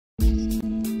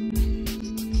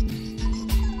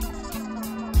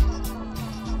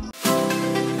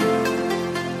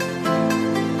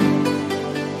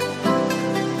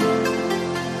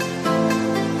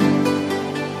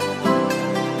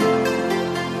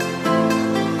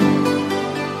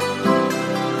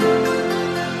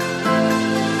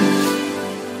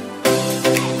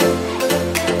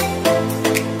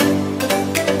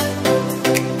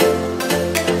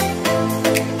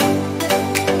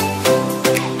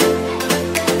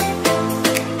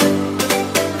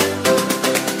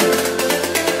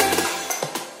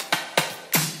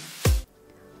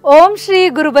ಶ್ರೀ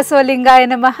ಗುರು ಬಸವಲಿಂಗಾಯ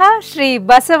ನಮಃ. ಶ್ರೀ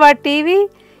ಬಸವ ಟಿವಿ,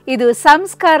 ಇದು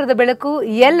ಸಂಸ್ಕಾರದ ಬೆಳಕು.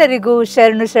 ಎಲ್ಲರಿಗೂ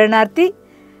ಶರಣು ಶರಣಾರ್ಥಿ.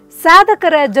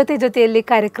 ಸಾಧಕರ ಜೊತೆ ಜೊತೆಯಲ್ಲಿ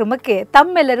ಕಾರ್ಯಕ್ರಮಕ್ಕೆ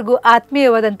ತಮ್ಮೆಲ್ಲರಿಗೂ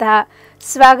ಆತ್ಮೀಯವಾದಂತಹ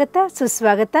ಸ್ವಾಗತ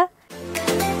ಸುಸ್ವಾಗತ.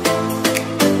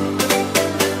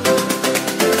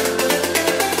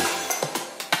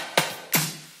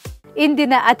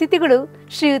 ಇಂದಿನ ಅತಿಥಿಗಳು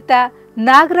ಶ್ರೀಯುತ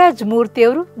ನಾಗರಾಜ್ ಮೂರ್ತಿ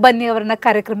ಅವರು. ಬನ್ನಿ ಅವರನ್ನ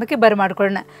ಕಾರ್ಯಕ್ರಮಕ್ಕೆ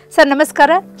ಬರಮಾಡಿಕೊಳ್ಳೋಣ. ಸರ್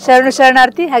ನಮಸ್ಕಾರ, ಶರಣು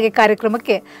ಶರಣಾರ್ಥಿ, ಹಾಗೆ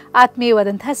ಕಾರ್ಯಕ್ರಮಕ್ಕೆ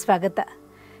ಆತ್ಮೀಯವಾದಂತಹ ಸ್ವಾಗತ.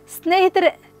 ಸ್ನೇಹಿತರೆ,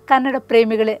 ಕನ್ನಡ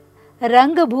ಪ್ರೇಮಿಗಳೇ,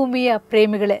 ರಂಗಭೂಮಿಯ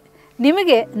ಪ್ರೇಮಿಗಳೇ,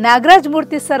 ನಿಮಗೆ ನಾಗರಾಜ್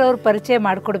ಮೂರ್ತಿ ಸರ್ ಅವರು ಪರಿಚಯ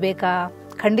ಮಾಡಿಕೊಡ್ಬೇಕಾ?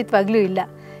 ಖಂಡಿತವಾಗ್ಲೂ ಇಲ್ಲ.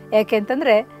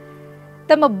 ಯಾಕೆಂತಂದರೆ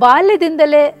ತಮ್ಮ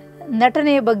ಬಾಲ್ಯದಿಂದಲೇ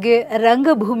ನಟನೆಯ ಬಗ್ಗೆ,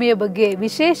 ರಂಗಭೂಮಿಯ ಬಗ್ಗೆ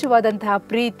ವಿಶೇಷವಾದಂತಹ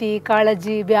ಪ್ರೀತಿ,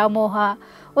 ಕಾಳಜಿ, ವ್ಯಾಮೋಹ,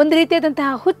 ಒಂದು ರೀತಿಯಾದಂತಹ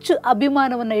ಹುಚ್ಚು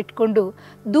ಅಭಿಮಾನವನ್ನು ಇಟ್ಕೊಂಡು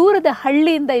ದೂರದ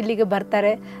ಹಳ್ಳಿಯಿಂದ ಇಲ್ಲಿಗೆ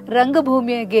ಬರ್ತಾರೆ.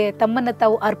 ರಂಗಭೂಮಿಗೆ ತಮ್ಮನ್ನು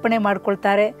ತಾವು ಅರ್ಪಣೆ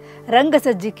ಮಾಡ್ಕೊಳ್ತಾರೆ.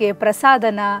 ರಂಗಸಜ್ಜಿಕೆ,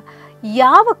 ಪ್ರಸಾದನ,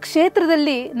 ಯಾವ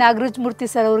ಕ್ಷೇತ್ರದಲ್ಲಿ ನಾಗರಾಜ್ ಮೂರ್ತಿ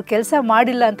ಸರ್ ಅವರು ಕೆಲಸ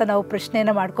ಮಾಡಿಲ್ಲ ಅಂತ ನಾವು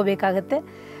ಪ್ರಶ್ನೆಯನ್ನು ಮಾಡ್ಕೋಬೇಕಾಗತ್ತೆ.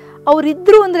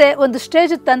 ಅವರಿದ್ದರು ಅಂದರೆ ಒಂದು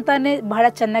ಸ್ಟೇಜ್ ತಂತಾನೆ ಬಹಳ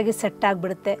ಚೆನ್ನಾಗಿ ಸೆಟ್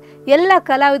ಆಗಿಬಿಡುತ್ತೆ. ಎಲ್ಲ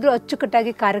ಕಲಾವಿದರು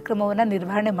ಅಚ್ಚುಕಟ್ಟಾಗಿ ಕಾರ್ಯಕ್ರಮವನ್ನು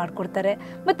ನಿರ್ವಹಣೆ ಮಾಡಿಕೊಡ್ತಾರೆ.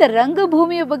 ಮತ್ತು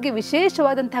ರಂಗಭೂಮಿಯ ಬಗ್ಗೆ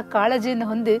ವಿಶೇಷವಾದಂತಹ ಕಾಳಜಿಯನ್ನು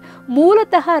ಹೊಂದಿ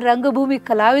ಮೂಲತಃ ರಂಗಭೂಮಿ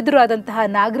ಕಲಾವಿದರು ಆದಂತಹ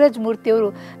ನಾಗರಾಜ್ ಮೂರ್ತಿಯವರು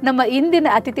ನಮ್ಮ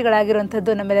ಇಂದಿನ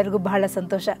ಅತಿಥಿಗಳಾಗಿರುವಂಥದ್ದು ನಮ್ಮೆಲ್ಲರಿಗೂ ಬಹಳ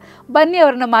ಸಂತೋಷ. ಬನ್ನಿ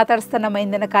ಅವರನ್ನು ಮಾತಾಡಿಸ್ತಾ ನಮ್ಮ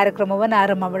ಇಂದಿನ ಕಾರ್ಯಕ್ರಮವನ್ನು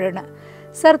ಆರಂಭ ಮಾಡೋಣ.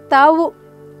 ಸರ್, ತಾವು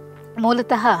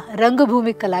ಮೂಲತಃ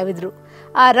ರಂಗಭೂಮಿ ಕಲಾವಿದರು.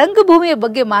 ಆ ರಂಗಭೂಮಿಯ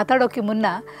ಬಗ್ಗೆ ಮಾತಾಡೋಕ್ಕೆ ಮುನ್ನ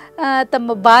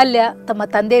ತಮ್ಮ ಬಾಲ್ಯ, ತಮ್ಮ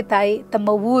ತಂದೆ ತಾಯಿ, ತಮ್ಮ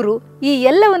ಊರು, ಈ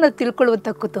ಎಲ್ಲವನ್ನು ತಿಳ್ಕೊಳ್ಳುವಂಥ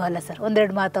ಕುತೂಹಲ ಸರ್.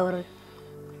 ಒಂದೆರಡು ಮಾತು ಅವರು.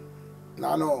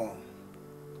 ನಾನು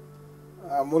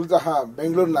ಮೂಲತಃ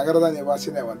ಬೆಂಗಳೂರು ನಗರದ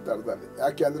ನಿವಾಸಿನೇ ಒಂಥರದಲ್ಲಿ.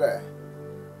 ಯಾಕೆ ಅಂದರೆ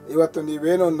ಇವತ್ತು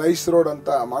ನೀವೇನು ನೈಸ್ ರೋಡ್ ಅಂತ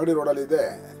ಮಾಗಡಿ ರೋಡಲ್ಲಿದೆ,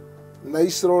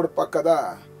 ನೈಸ್ ರೋಡ್ ಪಕ್ಕದ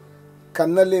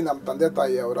ಕನ್ನಲ್ಲಿ ನಮ್ಮ ತಂದೆ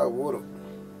ತಾಯಿಯವರ ಊರು.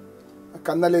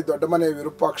 ಕನ್ನಲ್ಲಿ ದೊಡ್ಡ ಮನೆ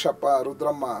ವಿರೂಪಾಕ್ಷಪ್ಪ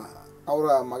ರುದ್ರಮ್ಮ ಅವರ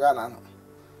ಮಗ ನಾನು.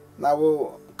 ನಾವು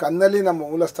ಕನ್ನಲ್ಲಿ ನಮ್ಮ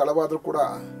ಮೂಲ ಸ್ಥಳವಾದರೂ ಕೂಡ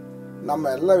ನಮ್ಮ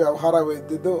ಎಲ್ಲ ವ್ಯವಹಾರ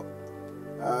ಇದ್ದಿದ್ದು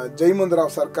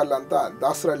ಜೈಮುಂದರಾವ್ ಸರ್ಕಲ್ ಅಂತ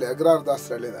ದಾಸರಹಳ್ಳಿ, ಅಗ್ರಾರ್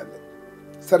ದಾಸರಹಳ್ಳಿನಲ್ಲಿ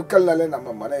ಸರ್ಕಲ್ನಲ್ಲೇ ನಮ್ಮ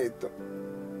ಮನೆ ಇತ್ತು.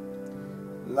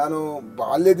 ನಾನು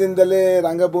ಬಾಲ್ಯದಿಂದಲೇ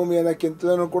ರಂಗಭೂಮಿ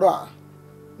ಅನ್ನೋಕ್ಕಿಂತಲೂ ಕೂಡ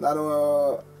ನಾನು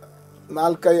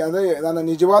ನನ್ನ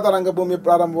ನಿಜವಾದ ರಂಗಭೂಮಿ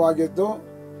ಪ್ರಾರಂಭವಾಗಿದ್ದು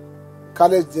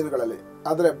ಕಾಲೇಜ್ ದಿನಗಳಲ್ಲಿ.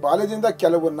 ಆದರೆ ಬಾಲ್ಯದಿಂದ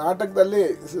ಕೆಲವು ನಾಟಕದಲ್ಲಿ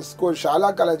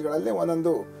ಶಾಲಾ ಕಾಲೇಜುಗಳಲ್ಲಿ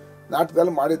ಒಂದೊಂದು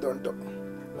ನಾಟಕದಲ್ಲಿ ಮಾಡಿದ್ದುಂಟು.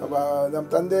 ನಮ್ಮ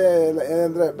ತಂದೆ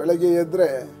ಏನಂದರೆ ಬೆಳಗ್ಗೆ ಎದ್ದರೆ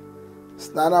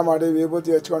ಸ್ನಾನ ಮಾಡಿ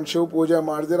ವಿಭೂತಿ ಹಚ್ಕೊಂಡು ಶಿವ ಪೂಜೆ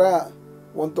ಮಾಡಿದಿರ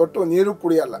ಒಂದು ತೊಟ್ಟು ನೀರು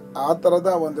ಕುಡಿಯಲ್ಲ, ಆ ಥರದ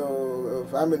ಒಂದು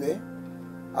ಫ್ಯಾಮಿಲಿ.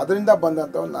 ಅದರಿಂದ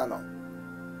ಬಂದಂಥವ್ನು ನಾನು.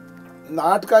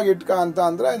 ನಾಟಕ ಗಿಟ್ಕ ಅಂತ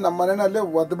ಅಂದರೆ ನಮ್ಮ ಮನೆಯಲ್ಲಿ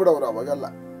ಒದ್ದು ಬಿಡೋರು ಅವಾಗೆಲ್ಲ.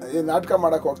 ಈ ನಾಟಕ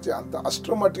ಮಾಡೋಕ್ಕೆ ಹೋಗ್ತೀಯ ಅಂತ.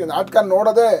 ಅಷ್ಟರ ಮಟ್ಟಿಗೆ ನಾಟಕ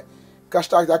ನೋಡೋದೇ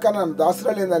ಕಷ್ಟ ಆಗ್ತದೆ. ಯಾಕಂದರೆ ನಮ್ಮ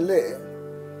ದಾಸರಹಳ್ಳಿನಲ್ಲಿ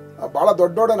ಭಾಳ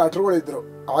ದೊಡ್ಡ ದೊಡ್ಡ ನಟರುಗಳಿದ್ದರು.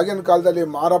 ಆಗಿನ ಕಾಲದಲ್ಲಿ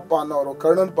ಮಾರಪ್ಪ ಅನ್ನೋರು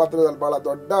ಕರ್ಣನ ಪಾತ್ರದಲ್ಲಿ ಭಾಳ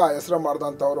ದೊಡ್ಡ ಹೆಸರು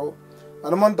ಮಾಡಿದಂಥವ್ರು,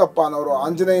 ಹನುಮಂತಪ್ಪ ಅನ್ನೋರು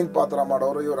ಆಂಜನೇಯನ ಪಾತ್ರ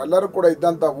ಮಾಡೋರು, ಇವರೆಲ್ಲರೂ ಕೂಡ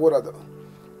ಇದ್ದಂಥ ಊರದು.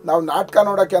 ನಾವು ನಾಟಕ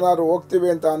ನೋಡೋಕೆ ಏನಾದ್ರು ಹೋಗ್ತೀವಿ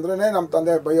ಅಂತ ಅಂದ್ರೇ ನಮ್ಮ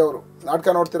ತಂದೆ ಬೈಯೋರು, ನಾಟಕ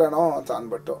ನೋಡ್ತೀರೇನೋ ಅಂತ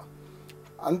ಅಂದ್ಬಿಟ್ಟು.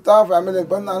 ಅಂಥ ಫ್ಯಾಮಿಲಿಗೆ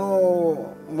ಬಂದು ನಾನು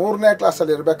 3ನೇ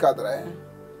ಕ್ಲಾಸಲ್ಲಿ ಇರಬೇಕಾದ್ರೆ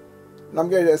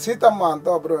ನಮಗೆ ಸೀತಮ್ಮ ಅಂತ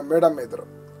ಒಬ್ಬರು ಮೇಡಮ್ ಇದ್ದರು.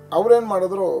 ಅವ್ರೇನು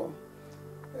ಮಾಡಿದ್ರು,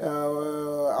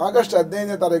 ಆಗಸ್ಟ್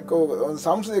 15ನೇ ತಾರೀಕು ಒಂದು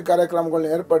ಸಾಂಸ್ಕೃತಿಕ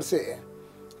ಕಾರ್ಯಕ್ರಮಗಳನ್ನ ಏರ್ಪಡಿಸಿ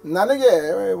ನನಗೆ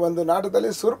ಒಂದು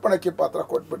ನಾಟಕದಲ್ಲಿ ಸೂರ್ಪಣಕ್ಕಿ ಪಾತ್ರ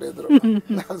ಕೊಟ್ಬಿಟ್ಟಿದ್ರು.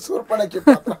 ನಾನು ಸೂರ್ಪಣಕ್ಕಿ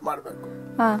ಪಾತ್ರ ಮಾಡಬೇಕು.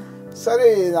 ಸರಿ,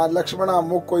 ನಾನು ಲಕ್ಷ್ಮಣ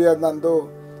ಮೂಗು ಕೊಯ್ಯೋದು ನಂದು,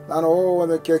 ನಾನು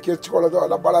ಒಂದು ಕಿರ್ಚ್ಕೊಳ್ಳೋದು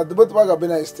ಎಲ್ಲ ಭಾಳ ಅದ್ಭುತವಾಗಿ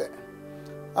ಅಭಿನಯಿಸಿದೆ.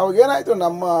 ಅವಾಗೇನಾಯಿತು,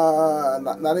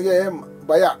 ನನಗೆ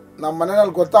ಭಯ, ನಮ್ಮ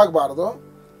ಮನೆಯಲ್ಲಿ ಗೊತ್ತಾಗಬಾರ್ದು.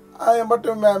 ಬಟ್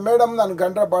ಮೇಡಮ್ ನನ್ನ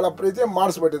ಗಂಡ್ರೆ ಭಾಳ ಪ್ರೀತಿ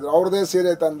ಮಾಡಿಸ್ಬಿಟ್ಟಿದ್ರು. ಅವ್ರದ್ದೇ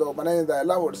ಸೀರೆ ತಂದು ಮನೆಯಿಂದ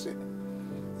ಎಲ್ಲ ಓಡಿಸಿ.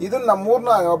 ಇದನ್ನು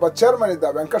ನಮ್ಮೂರಿನ ಒಬ್ಬ ಚೇರ್ಮನ್ ಇದ್ದ,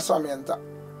 ವೆಂಕಟಸ್ವಾಮಿ ಅಂತ.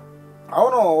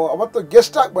 ಅವನು ಅವತ್ತು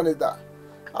ಗೆಸ್ಟ್ ಆಗಿ ಬಂದಿದ್ದ.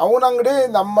 ಅವನ ಅಂಗಡಿ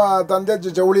ನಮ್ಮ ತಂದೆ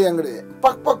ಜವಳಿ ಅಂಗಡಿ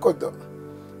ಪಕ್ಕದ್ದು.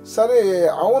 ಸರಿ,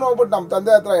 ಅವನು ಹೋಗ್ಬಿಟ್ಟು ನಮ್ಮ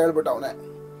ತಂದೆ ಹತ್ರ ಹೇಳ್ಬಿಟ್ಟು ಅವನೇ,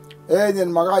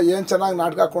 ನಿನ್ನ ಮಗ ಏನು ಚೆನ್ನಾಗಿ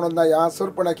ನಾಟಕ ಕೊಡೋದನ್ನ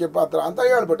ಸೂರ್ಪಣಕ್ಕಿ ಪಾತ್ರ ಅಂತ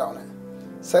ಹೇಳ್ಬಿಟ್ಟು ಅವನೇ.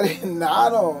 ಸರಿ,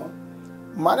 ನಾನು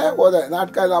ಮನೆಗೆ ಹೋದೆ.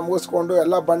 ನಾಟಕ ಎಲ್ಲ ಮುಗಿಸ್ಕೊಂಡು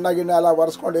ಎಲ್ಲ ಬಣ್ಣ ಗಿಣ್ಣ ಎಲ್ಲ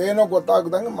ಒರೆಸ್ಕೊಂಡು ಏನೋ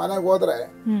ಗೊತ್ತಾಗ್ದಂಗೆ ಮನೆಗೆ ಹೋದ್ರೆ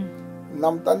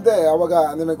ನಮ್ಮ ತಂದೆ ಅವಾಗ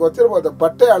ನಿಮಗೆ ಗೊತ್ತಿರ್ಬೋದು,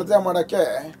 ಬಟ್ಟೆ ಅಳತೆ ಮಾಡೋಕ್ಕೆ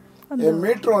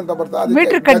ಮೀಟ್ರು ಅಂತ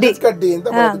ಬರ್ತದೆ, ಕಡ್ಡಿ ಅಂತ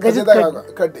ಗಜದ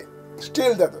ಕಡ್ಡಿ,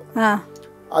 ಸ್ಟೀಲ್ದದು.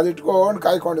 ಅದು ಇಟ್ಕೊಂಡು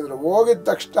ಕಾಯ್ಕೊಂಡಿದ್ರು. ಹೋಗಿದ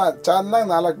ತಕ್ಷಣ ಚೆನ್ನಾಗಿ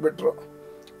 4 ಬಿಟ್ರು.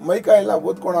 ಮೈಕೈ ಎಲ್ಲ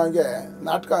ಊದ್ಕೊಂಡು ಹಂಗೆ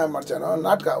ನಾಟಕ ಮಾಡ್ತಾನೋ,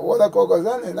 ನಾಟಕ ಓದಕ್ಕೆ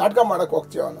ಹೋಗೋದು, ನೀನು ನಾಟಕ ಮಾಡೋಕ್ಕೆ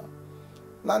ಹೋಗ್ತೀವ ಅವನು.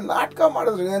 ನಾನು ನಾಟಕ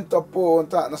ಮಾಡಿದ್ರೆ ಏನು ತಪ್ಪು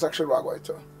ಅಂತ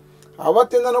ಅನಸಕ್ಷರವಾಗೋಯ್ತು.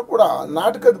 ಆವತ್ತಿಂದನೂ ಕೂಡ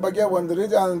ನಾಟಕದ ಬಗ್ಗೆ ಒಂದು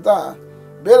ರೀತಿಯಾದಂಥ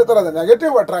ಬೇರೆ ಥರದ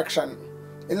ನೆಗೆಟಿವ್ ಅಟ್ರಾಕ್ಷನ್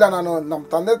ಇಲ್ಲ. ನಾನು ನಮ್ಮ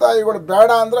ತಂದೆ ತಾಯಿಗಳು ಬೇಡ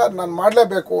ಅಂದರೆ ಅದು ನಾನು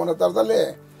ಮಾಡಲೇಬೇಕು ಅನ್ನೋ ಥರದಲ್ಲಿ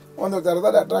ಒಂದು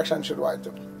ಥರದಲ್ಲಿ ಅಟ್ರಾಕ್ಷನ್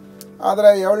ಶುರುವಾಯಿತು. ಆದರೆ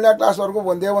 7ನೇ ಕ್ಲಾಸ್ವರೆಗೂ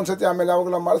ಒಂದೇ ಒಂದು ಸತಿ, ಆಮೇಲೆ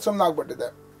ಅವಾಗಲ ಮಾಡಿ ಸುಮ್ಮನಾಗ್ಬಿಟ್ಟಿದೆ.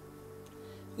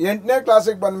 8ನೇ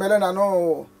ಕ್ಲಾಸಿಗೆ ಬಂದಮೇಲೆ ನಾನು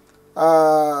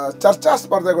ಚರ್ಚಾ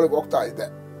ಸ್ಪರ್ಧೆಗಳಿಗೆ ಹೋಗ್ತಾ ಇದ್ದೆ.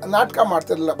 ನಾಟಕ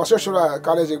ಮಾಡ್ತಿರಲಿಲ್ಲ. ಬಸವೇಶ್ವರ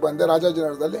ಕಾಲೇಜಿಗೆ ಬಂದೆ,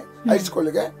 ರಾಜಾಜಿನಗರದಲ್ಲಿ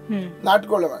ಹೈಸ್ಕೂಲಿಗೆ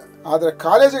ನಾಟಕಗಳು. ಆದರೆ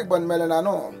ಕಾಲೇಜಿಗೆ ಬಂದಮೇಲೆ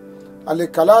ನಾನು ಅಲ್ಲಿ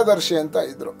ಕಲಾದರ್ಶಿ ಅಂತ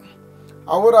ಇದ್ದರು,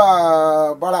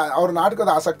 ಅವ್ರ ನಾಟಕದ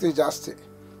ಆಸಕ್ತಿ ಜಾಸ್ತಿ.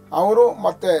 ಅವರು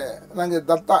ಮತ್ತು ನನಗೆ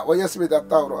ದತ್ತ, YSV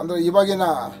ದತ್ತ ಅವರು, ಅಂದರೆ ಇವಾಗಿನ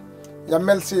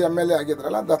MLC MLA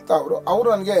ಆಗಿದ್ರಲ್ಲ ದತ್ತ ಅವರು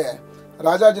ನನಗೆ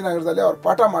ರಾಜಾಜಿನಗರದಲ್ಲಿ ಅವ್ರು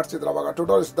ಪಾಠ ಮಾಡ್ತಿದ್ರು ಅವಾಗ,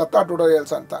 ಟ್ಯುಟೋರಿಯಲ್ಸ್, ದತ್ತ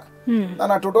ಟ್ಯುಟೋರಿಯಲ್ಸ್ ಅಂತ.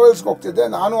 ನಾನು ಆ ಟ್ಯುಟೋರಿಯಲ್ಸ್ಗೆ ಹೋಗ್ತಿದ್ದೆ.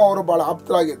 ನಾನು ಅವರು ಭಾಳ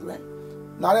ಆಪ್ತರಾಗಿದ್ವಿ.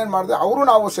 ನಾನೇನು ಮಾಡಿದೆ,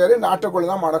 ನಾವು ಸೇರಿ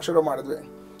ನಾಟಕಗಳನ್ನ ಮಾಡೋಕ್ಕೆ ಶುರು ಮಾಡಿದ್ವಿ.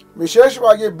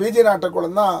 ವಿಶೇಷವಾಗಿ ಬೀದಿ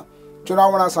ನಾಟಕಗಳನ್ನ,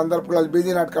 ಚುನಾವಣಾ ಸಂದರ್ಭಗಳಲ್ಲಿ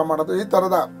ಬೀದಿ ನಾಟಕ ಮಾಡೋದು, ಈ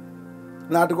ಥರದ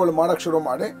ನಾಟಕಗಳು ಮಾಡೋಕ್ಕೆ ಶುರು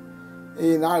ಮಾಡಿ ಈ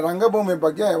ರಂಗಭೂಮಿ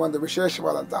ಬಗ್ಗೆ ಒಂದು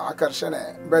ವಿಶೇಷವಾದಂಥ ಆಕರ್ಷಣೆ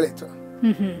ಬೆಳೀತು.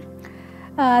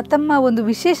 ತಮ್ಮ ಒಂದು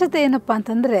ವಿಶೇಷತೆ ಏನಪ್ಪ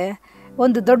ಅಂತಂದರೆ,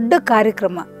 ಒಂದು ದೊಡ್ಡ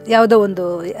ಕಾರ್ಯಕ್ರಮ, ಯಾವುದೋ ಒಂದು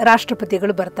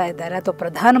ರಾಷ್ಟ್ರಪತಿಗಳು ಬರ್ತಾ ಇದ್ದಾರೆ ಅಥವಾ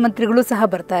ಪ್ರಧಾನಮಂತ್ರಿಗಳು ಸಹ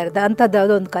ಬರ್ತಾ ಇದ್ದಾರೆ ಅಂಥದ್ದು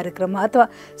ಯಾವುದೋ ಒಂದು ಕಾರ್ಯಕ್ರಮ, ಅಥವಾ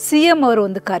CM ಅವರ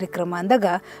ಒಂದು ಕಾರ್ಯಕ್ರಮ ಅಂದಾಗ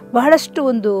ಬಹಳಷ್ಟು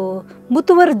ಒಂದು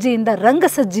ಮುತುವರ್ಜಿಯಿಂದ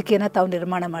ರಂಗಸಜ್ಜಿಕೆಯನ್ನು ತಾವು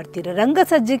ನಿರ್ಮಾಣ ಮಾಡ್ತೀರಿ.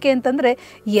 ರಂಗಸಜ್ಜಿಕೆ ಅಂತಂದರೆ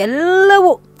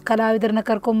ಎಲ್ಲವೂ ಕಲಾವಿದರನ್ನ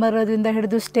ಕರ್ಕೊಂಬರೋದ್ರಿಂದ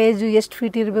ಹಿಡಿದು ಸ್ಟೇಜು ಎಷ್ಟು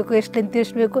ಫೀಟ್ ಇರಬೇಕು, ಎಷ್ಟು ಲೆಂತ್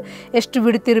ಇರಬೇಕು, ಎಷ್ಟು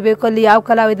ಬಿಡ್ತಿರಬೇಕು, ಅಲ್ಲಿ ಯಾವ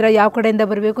ಕಲಾವಿದರ ಯಾವ ಕಡೆಯಿಂದ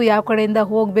ಬರಬೇಕು, ಯಾವ ಕಡೆಯಿಂದ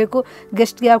ಹೋಗಬೇಕು,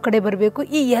 ಗೆಸ್ಟ್ಗೆ ಯಾವ ಕಡೆ ಬರಬೇಕು,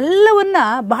 ಈ ಎಲ್ಲವನ್ನು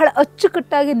ಬಹಳ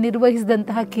ಅಚ್ಚುಕಟ್ಟಾಗಿ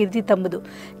ನಿರ್ವಹಿಸಿದಂತಹ ಕೀರ್ತಿ ತಮ್ಮದು.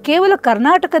 ಕೇವಲ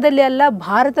ಕರ್ನಾಟಕದಲ್ಲಿ ಅಲ್ಲ,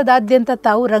 ಭಾರತದಾದ್ಯಂತ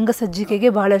ತಾವು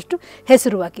ರಂಗಸಜ್ಜಿಕೆಗೆ ಬಹಳಷ್ಟು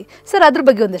ಹೆಸರುವಾಕಿ. ಸರ್, ಅದ್ರ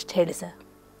ಬಗ್ಗೆ ಒಂದಷ್ಟು ಹೇಳಿ ಸರ್.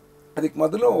 ಅದಕ್ಕೆ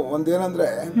ಮೊದಲು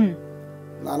ಒಂದೇನಂದರೆ,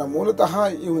 ನಾನು ಮೂಲತಃ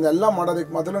ಇವನ್ನೆಲ್ಲ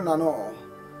ಮಾಡೋದಕ್ಕೆ ಮೊದಲು ನಾನು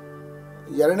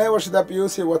 2ನೇ ವರ್ಷದ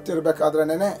PUC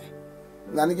ಓದ್ತಿರ್ಬೇಕಾದ್ರೇ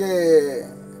ನನಗೆ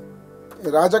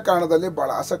ರಾಜಕಾರಣದಲ್ಲಿ ಭಾಳ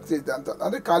ಆಸಕ್ತಿ ಇದೆ ಅಂತ.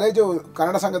 ಅಂದರೆ ಕಾಲೇಜು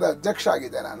ಕನ್ನಡ ಸಂಘದ ಅಧ್ಯಕ್ಷ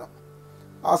ಆಗಿದೆ ನಾನು.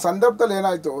 ಆ ಸಂದರ್ಭದಲ್ಲಿ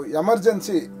ಏನಾಯಿತು,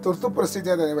 ಎಮರ್ಜೆನ್ಸಿ, ತುರ್ತು ಪರಿಸ್ಥಿತಿ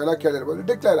ಅಂತ ನೀವೆಲ್ಲ ಕೇಳಿರ್ಬೋದು,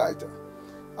 ಡಿಕ್ಲೇರ್ ಆಯಿತು.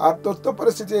 ಆ ತುರ್ತು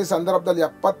ಪರಿಸ್ಥಿತಿ ಸಂದರ್ಭದಲ್ಲಿ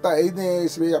 75ನೇ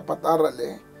ಇಸ್ವಿ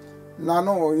 76ರಲ್ಲಿ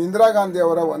ನಾನು ಇಂದಿರಾ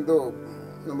ಗಾಂಧಿಯವರ ಒಂದು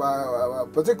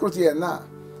ಪ್ರತಿಕೃತಿಯನ್ನು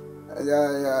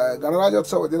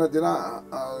ಗಣರಾಜ್ಯೋತ್ಸವ ದಿನ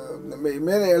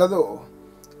ಮೇಲೆ ಎಳೆದು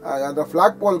ಅದರ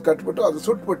ಫ್ಲಾಗ್ ಪೋಲ್ ಕಟ್ಬಿಟ್ಟು ಅದು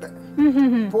ಸುಟ್ಬಿಟ್ಟೆ.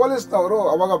 ಪೊಲೀಸ್ನವರು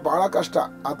ಅವಾಗ ಬಹಳ ಕಷ್ಟ,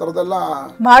 ಆ ಥರದ್ದೆಲ್ಲ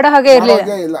ಮಾಡೋ ಹಾಗೆ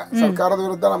ಇಲ್ಲ, ಸರ್ಕಾರದ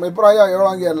ವಿರುದ್ಧ ನಮ್ಮ ಅಭಿಪ್ರಾಯ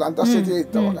ಹೇಳೋಂಗೆ ಇಲ್ಲ ಅಂತ ಸ್ಥಿತಿ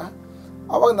ಇತ್ತು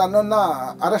ಅವಾಗ ನನ್ನನ್ನು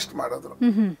ಅರೆಸ್ಟ್ ಮಾಡಿದ್ರು.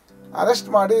 ಅರೆಸ್ಟ್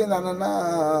ಮಾಡಿ ನನ್ನನ್ನು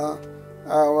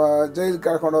ಜೈಲಿಗೆ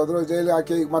ಕರ್ಕೊಂಡೋದ್ರು. ಜೈಲಿಗೆ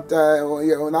ಹಾಕಿ ಮತ್ತೆ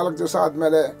 4 ದಿವಸ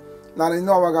ಆದಮೇಲೆ ನಾನು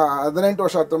ಇನ್ನೂ ಅವಾಗ 18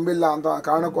 ವರ್ಷ ತುಂಬಿಲ್ಲ ಅಂತ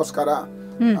ಕಾರಣಕ್ಕೋಸ್ಕರ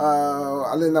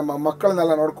ಅಲ್ಲಿ ನಮ್ಮ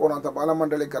ಮಕ್ಕಳನ್ನೆಲ್ಲ ನೋಡ್ಕೊಂಡು ಅಂತ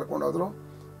ಬಾಲಮಂಡಳಿಗೆ ಕರ್ಕೊಂಡೋದ್ರು.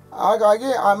 ಹಾಗಾಗಿ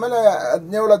ಆಮೇಲೆ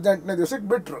 17-18ನೇ ದಿವಸಕ್ಕೆ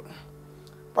ಬಿಟ್ಟರು.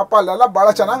 ಪಾಪ ಅಲ್ಲೆಲ್ಲ ಭಾಳ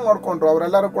ಚೆನ್ನಾಗಿ ನೋಡಿಕೊಂಡ್ರು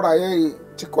ಅವರೆಲ್ಲರೂ ಕೂಡ.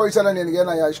 ಚಿಕ್ಕ ವಯಸ್ಸಲ್ಲ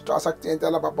ನಿನಗೇನ ಇಷ್ಟು ಆಸಕ್ತಿ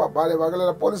ಅಂತೆಲ್ಲ ಪಾಪ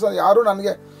ಬಾಲ್ಯವಾಗಲೆಲ್ಲ ಪೊಲೀಸರು ಯಾರು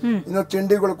ನನಗೆ ಇನ್ನೂ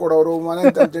ತಿಂಡಿಗಳು ಕೊಡೋರು, ಮನೆ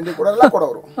ತಿಂಡಿ ಕೊಡೋರೆಲ್ಲ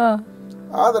ಕೊಡೋರು.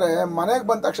 ಆದರೆ ಮನೆಗೆ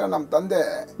ಬಂದ ತಕ್ಷಣ ನಮ್ಮ ತಂದೆ,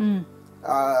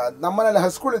 ನಮ್ಮನೇಲಿ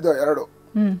ಹಸ್ಗಳಿದ್ದವು 2,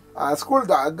 ಆ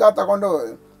ಹಸ್ಗಳ್ದು ಹಗ್ಗ ತಗೊಂಡು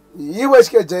ಈ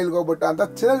ವಯಸ್ಸಿಗೆ ಜೈಲಿಗೆ ಹೋಗ್ಬಿಟ್ಟ ಅಂತ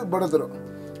ತಿರುಗಿ ಬಿಡಿದ್ರು.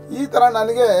 ಈ ಥರ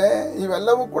ನನಗೆ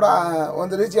ಇವೆಲ್ಲವೂ ಕೂಡ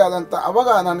ಒಂದು ರೀತಿಯಾದಂಥ, ಅವಾಗ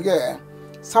ನನಗೆ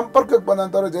ಸಂಪರ್ಕಕ್ಕೆ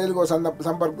ಬಂದಂಥವ್ರು, ಜೈಲಿಗೆ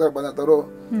ಸಂಪರ್ಕಕ್ಕೆ ಬಂದಂಥವ್ರು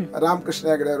ರಾಮಕೃಷ್ಣ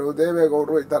ಹೆಗಡೆಯವರು,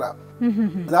 ದೇವೇಗೌಡರು, ಈ ಥರ.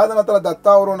 ಅದಾದ ನಂತರ ದತ್ತ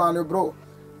ಅವರು, ನಾನಿಬ್ಬರು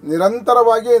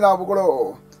ನಿರಂತರವಾಗಿ ನಾವುಗಳು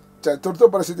ತುರ್ತು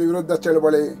ಪರಿಸ್ಥಿತಿ ವಿರುದ್ಧ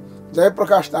ಚಳವಳಿ,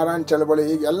 ಜಯಪ್ರಕಾಶ್ ನಾರಾಯಣ್ ಚಳವಳಿ,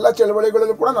 ಈಗ ಎಲ್ಲ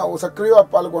ಚಳವಳಿಗಳಲ್ಲೂ ಕೂಡ ನಾವು ಸಕ್ರಿಯವಾಗಿ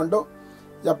ಪಾಲ್ಗೊಂಡು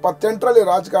 78ರಲ್ಲಿ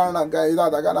ರಾಜಕಾರಣ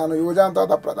ಇದಾದಾಗ ನಾನು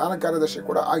ಯುವಜನತಾದ ಪ್ರಧಾನ ಕಾರ್ಯದರ್ಶಿ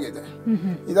ಕೂಡ ಆಗಿದೆ.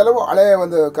 ಇದೆಲ್ಲವೂ ಹಳೆಯ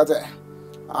ಒಂದು ಕತೆ.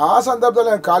 ಆ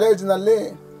ಸಂದರ್ಭದಲ್ಲಿ ಕಾಲೇಜಿನಲ್ಲಿ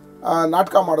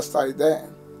ನಾಟಕ ಮಾಡಿಸ್ತಾ ಇದ್ದೆ.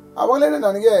 ಆವಾಗಲೇ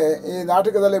ನನಗೆ ಈ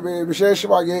ನಾಟಕದಲ್ಲಿ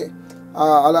ವಿಶೇಷವಾಗಿ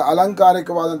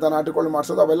ಅಲಂಕಾರಿಕವಾದಂಥ ನಾಟಕಗಳು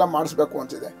ಮಾಡಿಸೋದು, ಅವೆಲ್ಲ ಮಾಡಿಸ್ಬೇಕು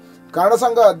ಅಂತಿದೆ. ಕನ್ನಡ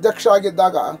ಸಂಘ ಅಧ್ಯಕ್ಷ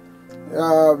ಆಗಿದ್ದಾಗ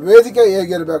ವೇದಿಕೆ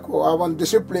ಹೇಗಿರಬೇಕು, ಆ ಒಂದು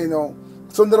ಡಿಸಿಪ್ಲೀನು,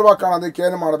 ಸುಂದರವಾಗಿ ಕಾಣೋದಕ್ಕೆ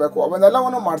ಏನು ಮಾಡಬೇಕು,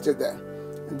 ಅವನ್ನೆಲ್ಲವನ್ನು ಮಾಡ್ತಿದ್ದೆ.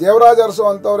 ದೇವರಾಜ್ ಅರಸು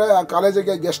ಅಂತವ್ರೆ ಆ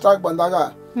ಕಾಲೇಜಿಗೆ ಗೆಸ್ಟ್ ಆಗಿ ಬಂದಾಗ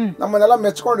ನಮ್ಮನ್ನೆಲ್ಲ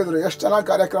ಮೆಚ್ಕೊಂಡಿದ್ರು, ಎಷ್ಟು ಚೆನ್ನಾಗಿ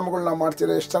ಕಾರ್ಯಕ್ರಮಗಳನ್ನ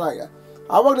ಮಾಡ್ತೀರಿ, ಎಷ್ಟು ಚೆನ್ನಾಗಿ.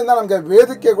 ಆವಾಗಲಿಂದ ನನಗೆ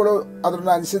ವೇದಿಕೆಗಳು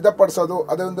ಅದನ್ನ ಸಿದ್ಧಪಡಿಸೋದು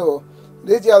ಅದೊಂದು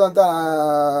ರೀತಿಯಾದಂಥ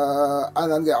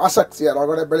ನನಗೆ ಆಸಕ್ತಿ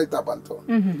ಹೊರಗಡೆ ಬೆಳೀತಾ ಬಂತು.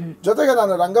 ಜೊತೆಗೆ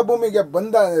ನಾನು ರಂಗಭೂಮಿಗೆ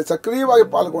ಸಕ್ರಿಯವಾಗಿ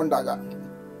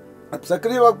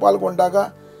ಪಾಲ್ಗೊಂಡಾಗ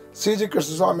CG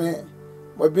ಕೃಷ್ಣಸ್ವಾಮಿ,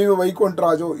 BV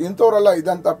ವೈಕುಂಠರಾಜು ಇಂಥವರೆಲ್ಲ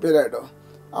ಇದ್ದಂಥ ಪೀರಿಯಡು.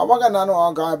 ಆವಾಗ ನಾನು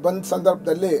ಬಂದ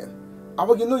ಸಂದರ್ಭದಲ್ಲಿ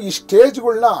ಅವಾಗಿನ್ನೂ ಈ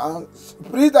ಸ್ಟೇಜ್ಗಳನ್ನ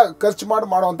ಫ್ರೀದಾಗ ಖರ್ಚು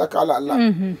ಮಾಡುವಂಥ ಕಾಲ ಅಲ್ಲ.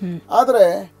 ಆದರೆ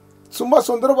ತುಂಬ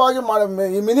ಸುಂದರವಾಗಿ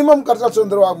ಈ ಮಿನಿಮಮ್ ಖರ್ಚಲ್ಲಿ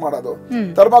ಸುಂದರವಾಗಿ ಮಾಡೋದು,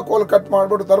 ಥರ್ಮಾಕೋಲ್ ಕಟ್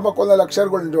ಮಾಡ್ಬಿಟ್ಟು ಥರ್ಮಾಕೋಲ್ನಲ್ಲಿ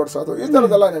ಅಕ್ಷರಗಳನ್ನ ಜೋಡಿಸೋದು, ಈ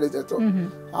ಥರದ್ದೆಲ್ಲ ನಡೀತಿತ್ತು.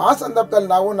 ಆ ಸಂದರ್ಭದಲ್ಲಿ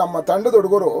ನಾವು ನಮ್ಮ ತಂಡದ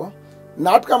ಹುಡುಗರು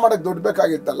ನಾಟಕ ಮಾಡಕ್ಕೆ ದುಡ್ಡು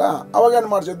ಬೇಕಾಗಿತ್ತಲ್ಲ, ಅವಾಗ ಏನು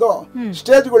ಮಾಡ್ತಿದ್ದು,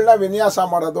 ಸ್ಟೇಜ್ಗಳನ್ನ ವಿನ್ಯಾಸ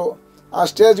ಮಾಡೋದು, ಆ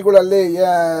ಸ್ಟೇಜ್ಗಳಲ್ಲಿ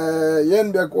ಏನು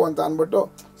ಬೇಕು ಅಂತ ಅಂದ್ಬಿಟ್ಟು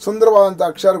ಸುಂದರವಾದಂಥ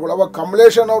ಅಕ್ಷರಗಳು. ಅವಾಗ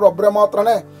ಕಮಲೇಶನ್ ಅವ್ರು ಒಬ್ಬರೇ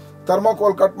ಮಾತ್ರನೇ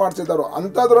ಥರ್ಮಾಕೋಲ್ ಕಟ್ ಮಾಡ್ತಿದ್ದರು.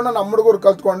 ಅಂಥದ್ರೂ ನಮ್ಮ ಹುಡುಗರು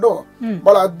ಕಲ್ತ್ಕೊಂಡು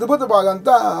ಭಾಳ ಅದ್ಭುತವಾದಂಥ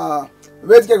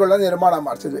ವೇದಿಕೆಗಳನ್ನ ನಿರ್ಮಾಣ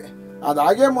ಮಾಡ್ತಿದ್ವಿ.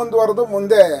 ಅದಾಗೆ ಮುಂದುವರೆದು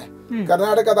ಮುಂದೆ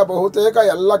ಕರ್ನಾಟಕದ ಬಹುತೇಕ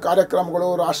ಎಲ್ಲ ಕಾರ್ಯಕ್ರಮಗಳು,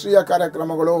 ರಾಷ್ಟ್ರೀಯ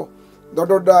ಕಾರ್ಯಕ್ರಮಗಳು, ದೊಡ್ಡ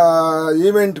ದೊಡ್ಡ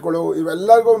ಈವೆಂಟ್ಗಳು,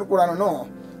 ಇವೆಲ್ಲರಿಗೂ ಕೂಡ ನಾನು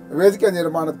ವೇದಿಕೆ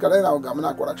ನಿರ್ಮಾಣದ ಕಡೆ ನಾವು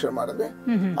ಗಮನ ಕೊಡಕ್ಕೆ ಶುರು ಮಾಡಿದ್ವಿ.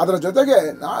 ಅದರ ಜೊತೆಗೆ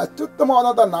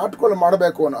ಅತ್ಯುತ್ತಮವಾದಂಥ ನಾಟಕಗಳು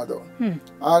ಮಾಡಬೇಕು ಅನ್ನೋದು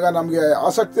ಆಗ ನಮಗೆ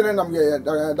ಆಸಕ್ತಿನೇ. ನಮಗೆ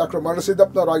ಡಾಕ್ಟರ್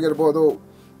ಮರುಸಿದ್ದಪ್ಪನವ್ರು ಆಗಿರ್ಬೋದು,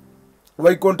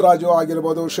 ವೈಕುಂಠರಾಜು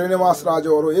ಆಗಿರ್ಬೋದು, ಶ್ರೀನಿವಾಸ ರಾಜು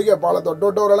ಅವರು, ಹೀಗೆ ಭಾಳ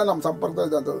ದೊಡ್ಡವರೆಲ್ಲ ನಮ್ಮ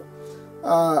ಸಂಪರ್ಕದಲ್ಲಿದ್ದಂಥದ್ದು.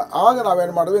 ಆಗ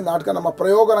ನಾವೇನು ಮಾಡಿದ್ವಿ, ನಾಟಕ ನಮ್ಮ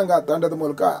ಪ್ರಯೋಗರಂಗ ತಂಡದ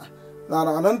ಮೂಲಕ ನಾನು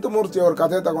ಅನಂತಮೂರ್ತಿಯವ್ರ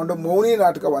ಕಥೆ ತಗೊಂಡು ಮೌನಿ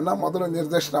ನಾಟಕವನ್ನು ಮೊದಲು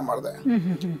ನಿರ್ದೇಶನ ಮಾಡಿದೆ.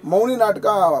 ಮೌನಿ ನಾಟಕ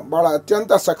ಭಾಳ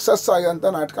ಅತ್ಯಂತ ಸಕ್ಸಸ್ ಆಗಿರೋಂಥ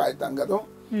ನಾಟಕ ಆಯ್ತು ಹಂಗದು.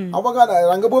 ಅವಾಗ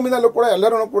ರಂಗಭೂಮಿನಲ್ಲೂ ಕೂಡ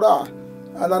ಎಲ್ಲರೂ ಕೂಡ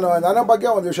ನನ್ನ ಬಗ್ಗೆ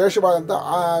ಒಂದು ವಿಶೇಷವಾದಂಥ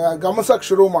ಗಮನಿಸಕ್ಕೆ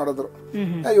ಶುರು ಮಾಡಿದ್ರು,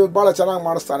 ಇವ್ರು ಭಾಳ ಚೆನ್ನಾಗಿ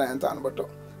ಮಾಡಿಸ್ತಾನೆ ಅಂತ ಅಂದ್ಬಿಟ್ಟು.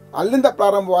 ಅಲ್ಲಿಂದ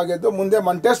ಪ್ರಾರಂಭವಾಗಿದ್ದು ಮುಂದೆ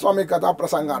ಮಂಟೇಸ್ವಾಮಿ ಕಥಾ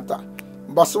ಪ್ರಸಂಗ ಅಂತ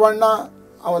ಬಸವಣ್ಣ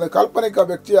ಅವನ ಕಾಲ್ಪನಿಕ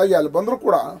ವ್ಯಕ್ತಿಯಾಗಿ ಅಲ್ಲಿ ಬಂದರೂ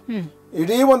ಕೂಡ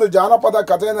ಇಡೀ ಒಂದು ಜಾನಪದ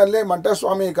ಕಥೆಯಲ್ಲಿ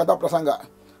ಮಂಟೇಸ್ವಾಮಿ ಕಥಾ ಪ್ರಸಂಗ.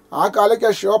 ಆ ಕಾಲಕ್ಕೆ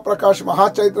ಶಿವಪ್ರಕಾಶ್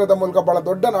ಮಹಾಚೈತ್ರದ ಮೂಲಕ ಬಹಳ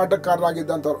ದೊಡ್ಡ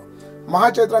ನಾಟಕಕಾರರಾಗಿದ್ದಂಥವ್ರು.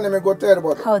 ಮಹಾಚೈತ್ರ ನಿಮಗೆ ಗೊತ್ತೇ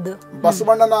ಇರ್ಬೋದು.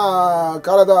 ಬಸವಣ್ಣನ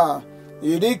ಕಾಲದ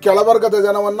ಇಡೀ ಕೆಳವರ್ಗದ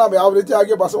ಜನವನ್ನ ಯಾವ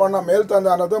ರೀತಿಯಾಗಿ ಬಸವಣ್ಣ ಮೇಲ್ತಂದ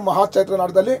ಅನ್ನೋದು ಮಹಾಚೈತ್ರ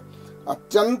ನಾಟಕದಲ್ಲಿ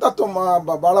ಅತ್ಯಂತ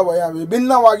ಬಹಳ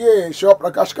ವಿಭಿನ್ನವಾಗಿ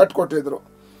ಶಿವಪ್ರಕಾಶ್ ಕಟ್ಕೊಟ್ಟಿದ್ರು.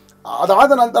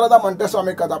 ಅದಾದ ನಂತರದ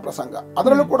ಮಂಟೇಸ್ವಾಮಿ ಕಥಾ ಪ್ರಸಂಗ,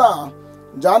 ಅದರಲ್ಲೂ ಕೂಡ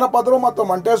ಜಾನಪದರು ಮತ್ತು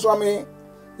ಮಂಟೇಸ್ವಾಮಿ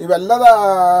ಇವೆಲ್ಲದ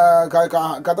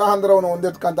ಕಥಾಹಂದ್ರವನ್ನು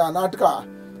ಹೊಂದಿರ್ತಕ್ಕಂಥ ನಾಟಕ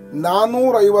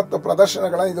 450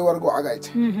 ಪ್ರದರ್ಶನಗಳ ಇದುವರೆಗೂ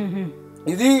ಆಗೈತೆ.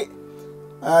 ಇಡೀ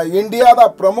ಇಂಡಿಯಾದ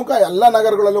ಪ್ರಮುಖ ಎಲ್ಲ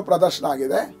ನಗರಗಳಲ್ಲೂ ಪ್ರದರ್ಶನ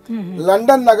ಆಗಿದೆ.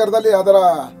 ಲಂಡನ್ ನಗರದಲ್ಲಿ ಅದರ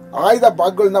ಆಯ್ದ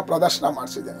ಭಾಗಗಳನ್ನ ಪ್ರದರ್ಶನ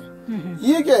ಮಾಡಿಸಿದ್ದೇನೆ.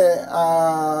 ಹೀಗೆ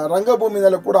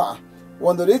ರಂಗಭೂಮಿನಲ್ಲೂ ಕೂಡ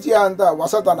ಒಂದು ರೀತಿಯಾದಂಥ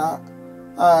ಹೊಸತನ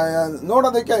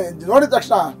ನೋಡೋದಕ್ಕೆ, ನೋಡಿದ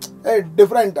ತಕ್ಷಣ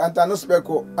ಡಿಫ್ರೆಂಟ್ ಅಂತ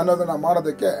ಅನ್ನಿಸ್ಬೇಕು ಅನ್ನೋದನ್ನ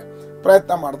ಮಾಡೋದಕ್ಕೆ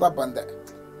ಪ್ರಯತ್ನ ಮಾಡ್ತಾ ಬಂದೆ.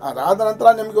 ಅದಾದ ನಂತರ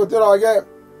ನಿಮ್ಗೆ ಗೊತ್ತಿರೋ ಹಾಗೆ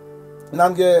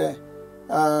ನನಗೆ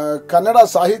ಕನ್ನಡ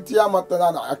ಸಾಹಿತ್ಯ ಮತ್ತು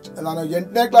ನಾನು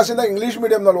 8ನೇ ಕ್ಲಾಸಿಂದ ಇಂಗ್ಲೀಷ್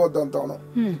ಮೀಡಿಯಂನಲ್ಲಿ ಓದಂಥವನು.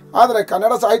 ಆದರೆ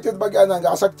ಕನ್ನಡ ಸಾಹಿತ್ಯದ ಬಗ್ಗೆ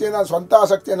ನನಗೆ ಸ್ವಂತ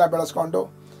ಆಸಕ್ತಿಯನ್ನು ಬೆಳೆಸ್ಕೊಂಡು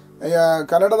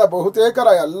ಕನ್ನಡದ ಬಹುತೇಕರ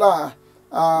ಎಲ್ಲ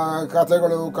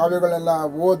ಕಥೆಗಳು, ಕಾವ್ಯಗಳನ್ನೆಲ್ಲ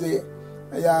ಓದಿ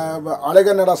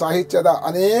ಹಳೆಗನ್ನಡ ಸಾಹಿತ್ಯದ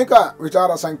ಅನೇಕ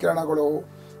ವಿಚಾರ ಸಂಕಿರಣಗಳು,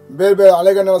 ಬೇರೆ ಬೇರೆ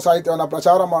ಹಳೆಗನ್ನಡ ಸಾಹಿತ್ಯವನ್ನು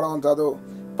ಪ್ರಚಾರ ಮಾಡುವಂಥದ್ದು,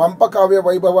 ಪಂಪಕಾವ್ಯ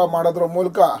ವೈಭವ ಮಾಡೋದ್ರ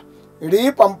ಮೂಲಕ ಇಡೀ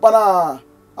ಪಂಪನ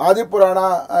ಆದಿಪುರಾಣ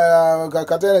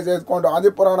ಕಥೆಯನ್ನು ತೆಗೆದುಕೊಂಡು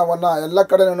ಆದಿಪುರಾಣವನ್ನು ಎಲ್ಲ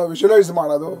ಕಡೆನೂ ವಿಜುವಲೈಸ್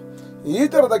ಮಾಡೋದು, ಈ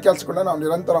ಥರದ ಕೆಲಸಗಳನ್ನ ನಾವು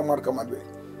ನಿರಂತರ ಮಾಡ್ಕೊಂಬಂದ್ವಿ.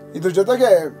 ಇದ್ರ ಜೊತೆಗೆ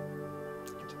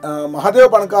ಮಹಾದೇವ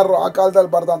ಬಣಕಾರರು ಆ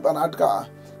ಕಾಲದಲ್ಲಿ ಬರೆದಂಥ ನಾಟಕ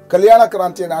ಕಲ್ಯಾಣ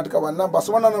ಕ್ರಾಂತಿ ನಾಟಕವನ್ನು,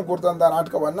 ಬಸವಣ್ಣನ ಕುರಿತಂಥ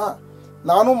ನಾಟಕವನ್ನು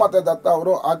ನಾನು ಮತ್ತು ದತ್ತ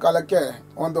ಅವರು ಆ ಕಾಲಕ್ಕೆ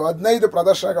ಒಂದು 15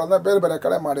 ಪ್ರದರ್ಶನಗಳನ್ನು ಬೇರೆ ಬೇರೆ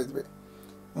ಕಡೆ ಮಾಡಿದ್ವಿ.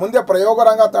 ಮುಂದೆ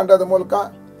ಪ್ರಯೋಗರಂಗ ತಂಡದ ಮೂಲಕ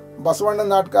ಬಸವಣ್ಣನ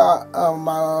ನಾಟಕ,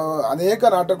 ಅನೇಕ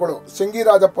ನಾಟಕಗಳು,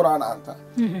 ಸಿಂಗಿರಾಜ ಪುರಾಣ ಅಂತ,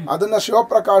 ಅದನ್ನ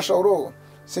ಶಿವಪ್ರಕಾಶ್ ಅವರು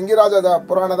ಸಿಂಗಿರಾಜದ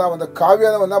ಪುರಾಣದ ಒಂದು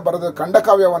ಕಾವ್ಯವನ್ನು ಬರೆದ್ರು,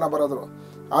 ಖಂಡಕಾವ್ಯವನ್ನು ಬರೆದ್ರು.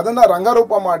 ಅದನ್ನ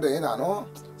ರಂಗರೂಪ ಮಾಡಿ ನಾನು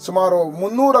ಸುಮಾರು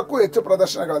 300ಕ್ಕೂ ಹೆಚ್ಚು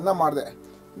ಪ್ರದರ್ಶನಗಳನ್ನ ಮಾಡಿದೆ.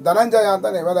 ಧನಂಜಯ ಅಂತ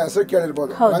ನೀವೆಲ್ಲ ಹೆಸರು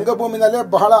ಕೇಳಿರ್ಬೋದು, ರಂಗಭೂಮಿನಲ್ಲೇ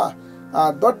ಬಹಳ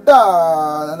ದೊಡ್ಡ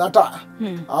ನಟ.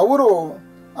 ಅವರು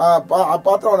ಆ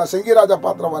ಪಾತ್ರವನ್ನ, ಸಿಂಗಿರಾಜ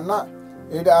ಪಾತ್ರವನ್ನ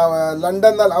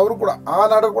ಲಂಡನ್ನಲ್ಲಿ, ಅವರು ಕೂಡ ಆ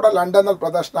ನಾಟಕ ಕೂಡ ಲಂಡನ್ನಲ್ಲಿ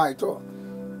ಪ್ರದರ್ಶನ ಆಯಿತು.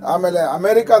 ಆಮೇಲೆ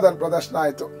ಅಮೆರಿಕಾದಲ್ಲಿ ಪ್ರದರ್ಶನ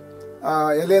ಆಯಿತು,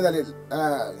 ಎಲೆನಲ್ಲಿ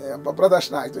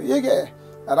ಪ್ರದರ್ಶನ ಆಯಿತು. ಹೀಗೆ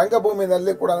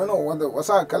ರಂಗಭೂಮಿನಲ್ಲಿ ಕೂಡ ಒಂದು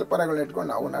ಹೊಸ ಕಲ್ಪನೆಗಳನ್ನ ಇಟ್ಕೊಂಡು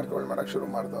ನಾವು ನಾಟಕಗಳು ಮಾಡೋಕ್ಕೆ ಶುರು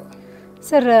ಮಾಡಿದೆವು.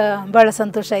 ಸರ್, ಭಾಳ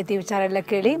ಸಂತೋಷ ಆಯ್ತು ಈ ವಿಚಾರ ಎಲ್ಲ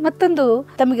ಕೇಳಿ. ಮತ್ತೊಂದು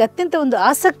ತಮಗೆ ಅತ್ಯಂತ ಒಂದು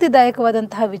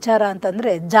ಆಸಕ್ತಿದಾಯಕವಾದಂತಹ ವಿಚಾರ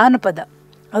ಅಂತಂದರೆ ಜಾನಪದ.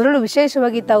 ಅದರಲ್ಲೂ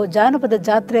ವಿಶೇಷವಾಗಿ ತಾವು ಜಾನಪದ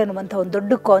ಜಾತ್ರೆ ಅನ್ನುವಂಥ ಒಂದು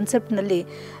ದೊಡ್ಡ ಕಾನ್ಸೆಪ್ಟ್ನಲ್ಲಿ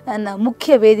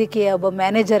ಮುಖ್ಯ ವೇದಿಕೆಯ ಒಬ್ಬ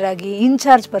ಮ್ಯಾನೇಜರ್ ಆಗಿ,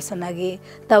 ಇನ್ಚಾರ್ಜ್ ಪರ್ಸನ್ ಆಗಿ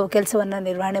ತಾವು ಕೆಲಸವನ್ನು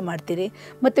ನಿರ್ವಹಣೆ ಮಾಡ್ತೀರಿ.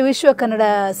 ಮತ್ತು ವಿಶ್ವ ಕನ್ನಡ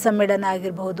ಸಮ್ಮೇಳನ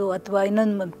ಆಗಿರಬಹುದು ಅಥವಾ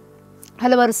ಇನ್ನೊಂದು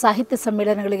ಹಲವಾರು ಸಾಹಿತ್ಯ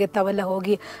ಸಮ್ಮೇಳನಗಳಿಗೆ ತಾವೆಲ್ಲ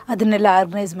ಹೋಗಿ ಅದನ್ನೆಲ್ಲ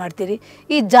ಆರ್ಗನೈಸ್ ಮಾಡ್ತೀರಿ.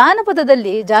 ಈ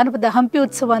ಜಾನಪದದಲ್ಲಿ ಜಾನಪದ ಹಂಪಿ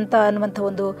ಉತ್ಸವ ಅಂತ ಅನ್ನುವಂಥ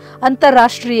ಒಂದು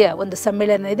ಅಂತಾರಾಷ್ಟ್ರೀಯ ಒಂದು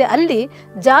ಸಮ್ಮೇಳನ ಇದೆ. ಅಲ್ಲಿ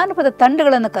ಜಾನಪದ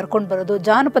ತಂಡಗಳನ್ನು ಕರ್ಕೊಂಡು ಬರೋದು,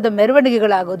 ಜಾನಪದ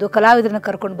ಮೆರವಣಿಗೆಗಳಾಗೋದು, ಕಲಾವಿದರನ್ನು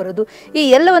ಕರ್ಕೊಂಡು ಬರೋದು, ಈ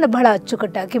ಎಲ್ಲವನ್ನು ಬಹಳ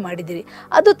ಅಚ್ಚುಕಟ್ಟಾಗಿ ಮಾಡಿದ್ದೀರಿ.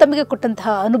 ಅದು ತಮಗೆ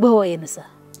ಕೊಟ್ಟಂತಹ ಅನುಭವ ಏನು ಸರ್?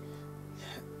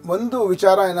 ಒಂದು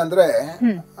ವಿಚಾರ ಏನಂದರೆ,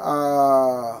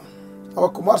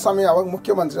 ಅವಾಗ ಕುಮಾರಸ್ವಾಮಿ ಅವಾಗ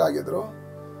ಮುಖ್ಯಮಂತ್ರಿ ಆಗಿದ್ದರು,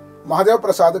 ಮಹಾದೇವ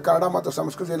ಪ್ರಸಾದ್ ಕನ್ನಡ ಮತ್ತು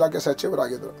ಸಂಸ್ಕೃತಿ ಇಲಾಖೆ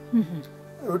ಸಚಿವರಾಗಿದ್ದರು,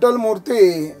 ವಿಠಲ್ ಮೂರ್ತಿ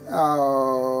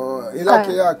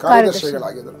ಇಲಾಖೆಯ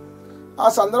ಕಾರ್ಯದರ್ಶಿಗಳಾಗಿದ್ದರು. ಆ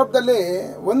ಸಂದರ್ಭದಲ್ಲಿ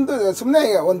ಸುಮ್ಮನೆ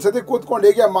ಒಂದು ಸತಿ ಕೂತ್ಕೊಂಡು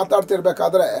ಹೀಗೆ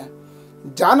ಮಾತಾಡ್ತಿರ್ಬೇಕಾದ್ರೆ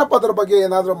ಜಾನಪದರ ಬಗ್ಗೆ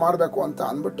ಏನಾದರೂ ಮಾಡಬೇಕು ಅಂತ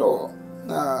ಅಂದ್ಬಿಟ್ಟು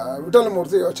ವಿಠಲ್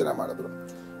ಮೂರ್ತಿ ಯೋಚನೆ ಮಾಡಿದ್ರು.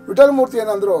 ವಿಠಲ್ ಮೂರ್ತಿ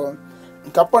ಏನಂದ್ರು,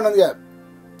 ಕಪ್ಪಣ್ಣನಿಗೆ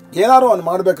ಏನಾದ್ರು ಒಂದು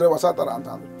ಮಾಡ್ಬೇಕ್ರೆ ಹೊಸ ಥರ ಅಂತ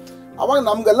ಅಂದರು. ಅವಾಗ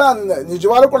ನಮಗೆಲ್ಲ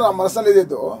ನಿಜವಾಗ್ಲೂ ಕೂಡ ನಮ್ಮ ಮನಸ್ಸಲ್ಲಿ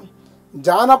ಇದ್ದಿದ್ದು,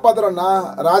 ಜಾನಪದರನ್ನ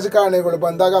ರಾಜಕಾರಣಿಗಳು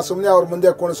ಬಂದಾಗ ಸುಮ್ಮನೆ ಅವ್ರ ಮುಂದೆ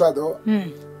ಕುಣಿಸೋದು,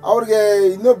 ಅವ್ರಿಗೆ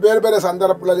ಇನ್ನೂ ಬೇರೆ ಬೇರೆ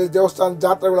ಸಂದರ್ಭಗಳಲ್ಲಿ ದೇವಸ್ಥಾನ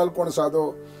ಜಾತ್ರೆಗಳಲ್ಲಿ ಕುಣಿಸೋದು,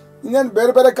 ಇನ್ನೇನು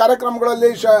ಬೇರೆ ಬೇರೆ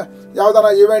ಕಾರ್ಯಕ್ರಮಗಳಲ್ಲಿ ಯಾವ್ದಾರ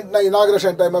ಇವೆಂಟ್ನ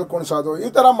ಇನಾಗ್ರೇಷನ್ ಟೈಮಲ್ಲಿ ಕುಣಿಸೋದು, ಈ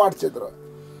ಥರ ಮಾಡ್ತಿದ್ರು.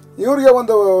 ಇವ್ರಿಗೆ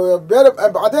ಒಂದು ಬೇರೆ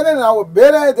ಅದೇನೇ ನಾವು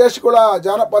ಬೇರೆ ದೇಶಗಳ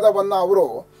ಜಾನಪದವನ್ನು ಅವರು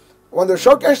ಒಂದು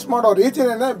ಶೋಕೇಸ್ ಮಾಡೋ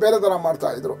ರೀತಿನೇ ಬೇರೆ ಥರ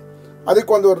ಮಾಡ್ತಾಯಿದ್ರು.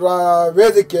 ಅದಕ್ಕೊಂದು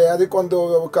ವೇದಿಕೆ, ಅದಕ್ಕೊಂದು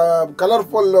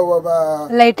ಕಲರ್ಫುಲ್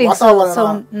ವಾತಾವರಣ,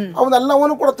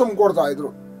 ಅವನ್ನೆಲ್ಲವನ್ನು ಕೂಡ ತುಂಬಿಕೊಡ್ತಾ ಇದ್ರು.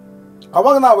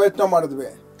 ಅವಾಗ ನಾವು ಯೋಚನೆ ಮಾಡಿದ್ವಿ,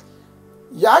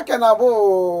 ಯಾಕೆ ನಾವು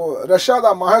ರಷ್ಯಾದ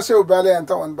ಮಹಾಸಿವ್ ಬ್ಯಾಲೆ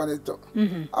ಅಂತ ಒಂದು ಬಂದಿತ್ತು,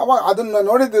 ಅವಾಗ ಅದನ್ನ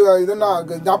ನೋಡಿದ್ವಿ, ಇದನ್ನ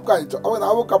ಜ್ಞಾಪಕ ಆಯಿತು. ಅವಾಗ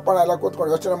ನಾವು ಕಪ್ಪಣ ಎಲ್ಲ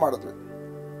ಕೂತ್ಕೊಂಡು ಯೋಚನೆ ಮಾಡಿದ್ವಿ,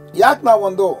 ಯಾಕೆ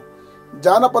ನಾವೊಂದು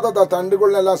ಜಾನಪದದ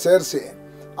ತಂಡಗಳನ್ನೆಲ್ಲ ಸೇರಿಸಿ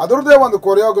ಅದರದ್ದೇ ಒಂದು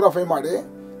ಕೊರಿಯೋಗ್ರಫಿ ಮಾಡಿ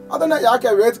ಅದನ್ನು ಯಾಕೆ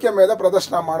ವೇದಿಕೆ ಮೇಲೆ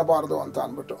ಪ್ರದರ್ಶನ ಮಾಡಬಾರ್ದು ಅಂತ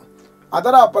ಅಂದ್ಬಿಟ್ಟು,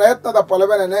 ಅದರ ಪ್ರಯತ್ನದ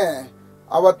ಫಲವೇನೇ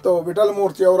ಅವತ್ತು ವಿಠಲ್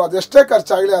ಮೂರ್ತಿಯವರು ಅದೆಷ್ಟೇ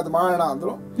ಖರ್ಚಾಗಲಿ ಅದು ಮಾಡೋಣ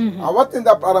ಅಂದರು. ಅವತ್ತಿಂದ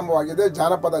ಪ್ರಾರಂಭವಾಗಿದೆ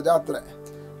ಜಾನಪದ ಜಾತ್ರೆ.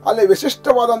 ಅಲ್ಲಿ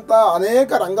ವಿಶಿಷ್ಟವಾದಂಥ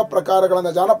ಅನೇಕ ರಂಗ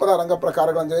ಪ್ರಕಾರಗಳನ್ನು, ಜಾನಪದ ರಂಗ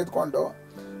ಪ್ರಕಾರಗಳನ್ನು ತೆಗೆದುಕೊಂಡು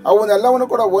ಅವನ್ನೆಲ್ಲವನ್ನು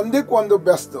ಕೂಡ ಒಂದಕ್ಕೊಂದು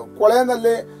ಬೆಸ್ದು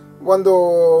ಕೊಳೆಯಲ್ಲಿ ಒಂದು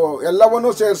ಎಲ್ಲವನ್ನೂ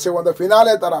ಸೇರಿಸಿ ಒಂದು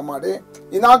ಫಿನಾಲೆ ಥರ ಮಾಡಿ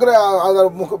ಅದರ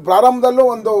ಪ್ರಾರಂಭದಲ್ಲೂ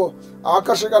ಒಂದು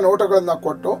ಆಕರ್ಷಕ ನೋಟಗಳನ್ನು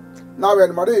ಕೊಟ್ಟು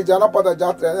ನಾವೇನು ಮಾಡಿ ಈ ಜಾನಪದ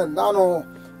ಜಾತ್ರೆ, ನಾನು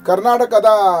ಕರ್ನಾಟಕದ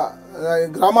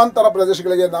ಗ್ರಾಮಾಂತರ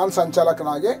ಪ್ರದೇಶಗಳಿಗೆ ನಾನು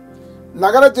ಸಂಚಾಲಕನಾಗಿ,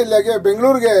 ನಗರ ಜಿಲ್ಲೆಗೆ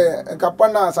ಬೆಂಗಳೂರಿಗೆ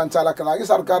ಕಪ್ಪಣ್ಣ ಸಂಚಾಲಕನಾಗಿ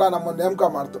ಸರ್ಕಾರ ನಮ್ಮನ್ನು ನೇಮಕ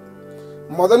ಮಾಡ್ತು.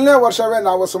 ಮೊದಲನೇ ವರ್ಷವೇ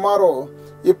ನಾವು ಸುಮಾರು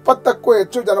 20ಕ್ಕೂ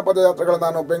ಹೆಚ್ಚು ಜನಪದ ಜಾತ್ರೆಗಳನ್ನು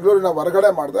ನಾನು ಬೆಂಗಳೂರಿನ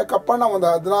ಹೊರಗಡೆ ಮಾಡಿದೆ. ಕಪ್ಪಣ್ಣ ಒಂದು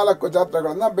 14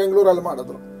 ಜಾತ್ರೆಗಳನ್ನು ಬೆಂಗಳೂರಲ್ಲಿ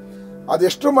ಮಾಡಿದ್ರು.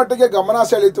 ಅದೆಷ್ಟು ಮಟ್ಟಿಗೆ ಗಮನ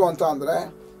ಸೆಳೀತು ಅಂತ ಅಂದರೆ,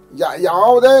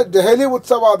 ಯಾವುದೇ ದೆಹಲಿ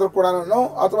ಉತ್ಸವ ಆದರೂ ಕೂಡ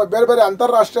ಅಥವಾ ಬೇರೆ ಬೇರೆ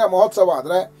ಅಂತಾರಾಷ್ಟ್ರೀಯ ಮಹೋತ್ಸವ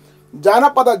ಆದರೆ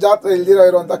ಜಾನಪದ ಜಾತ್ರೆ ಇಲ್ದಿರೋ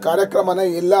ಇರುವಂಥ ಕಾರ್ಯಕ್ರಮನೇ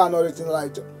ಇಲ್ಲ ಅನ್ನೋ ರೀತಿಯಲ್ಲಿ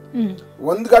ಆಯಿತು.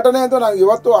 ಒಂದು ಘಟನೆ ಅಂತೂ ನನಗೆ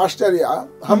ಇವತ್ತು ಆಶ್ಚರ್ಯ.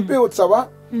 ಹಂಪಿ ಉತ್ಸವ,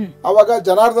 ಅವಾಗ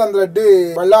ಜನಾರ್ದನ್ ರೆಡ್ಡಿ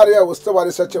ಬಳ್ಳಾರಿಯ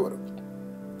ಉಸ್ತುವಾರಿ ಸಚಿವರು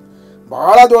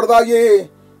ಬಹಳ ದೊಡ್ಡದಾಗಿ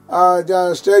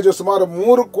ಸ್ಟೇಜು ಸುಮಾರು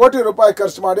 3 ಕೋಟಿ ರೂಪಾಯಿ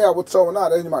ಖರ್ಚು ಮಾಡಿ ಆ ಉತ್ಸವವನ್ನು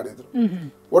ಅರೇಂಜ್ ಮಾಡಿದ್ರು.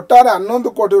 ಒಟ್ಟಾರೆ 11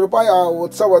 ಕೋಟಿ ರೂಪಾಯಿ ಆ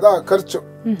ಉತ್ಸವದ ಖರ್ಚು.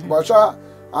 ಬಹುಶಃ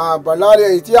ಆ ಬಳ್ಳಾರಿಯ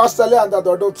ಇತಿಹಾಸದಲ್ಲೇ ಅಂತ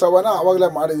ದೊಡ್ಡ ಉತ್ಸವನ ಅವಾಗಲೇ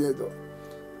ಮಾಡಿದ್ದು.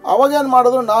 ಅವಾಗೇನು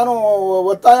ಮಾಡಿದ್ರು, ನಾನು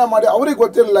ಒತ್ತಾಯ ಮಾಡಿ, ಅವ್ರಿಗೆ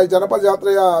ಗೊತ್ತಿರಲಿಲ್ಲ ಈ ಜನಪದ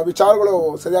ಜಾತ್ರೆಯ ವಿಚಾರಗಳು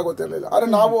ಸರಿಯಾಗಿ ಗೊತ್ತಿರಲಿಲ್ಲ. ಆದರೆ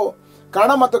ನಾವು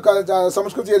ಕನ್ನಡ ಮತ್ತು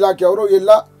ಸಂಸ್ಕೃತಿ ಇಲಾಖೆಯವರು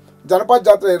ಇಲ್ಲ ಜನಪದ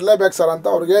ಜಾತ್ರೆ ಇರಲೇಬೇಕು ಸರ್ ಅಂತ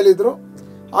ಅವ್ರಿಗೆ ಹೇಳಿದರು.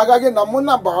 ಹಾಗಾಗಿ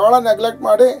ನಮ್ಮನ್ನು ಬಹಳ ನೆಗ್ಲೆಕ್ಟ್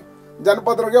ಮಾಡಿ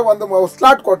ಜನಪದರಿಗೆ ಒಂದು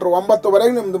ಸ್ಲಾಟ್ ಕೊಟ್ಟರು,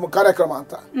 9:30 ನಿಮ್ಮದು ಕಾರ್ಯಕ್ರಮ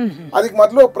ಅಂತ. ಅದಕ್ಕೆ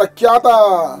ಮೊದಲು ಪ್ರಖ್ಯಾತ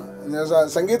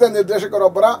ಸಂಗೀತ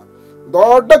ನಿರ್ದೇಶಕರೊಬ್ಬರ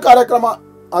ದೊಡ್ಡ ಕಾರ್ಯಕ್ರಮ,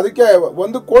 ಅದಕ್ಕೆ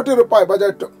 1 ಕೋಟಿ ರೂಪಾಯಿ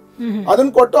ಬಜೆಟ್,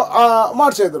 ಅದನ್ನು ಕೊಟ್ಟು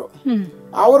ಮಾಡಿಸಿದ್ರು.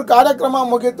 ಅವ್ರ ಕಾರ್ಯಕ್ರಮ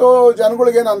ಮುಗೀತು,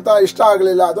 ಜನಗಳಿಗೇನಂತ ಇಷ್ಟ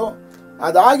ಆಗಲಿಲ್ಲ ಅದು.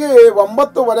 ಅದಾಗಿ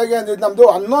 9:30 ಅಂದಿದ್ದು ನಮ್ಮದು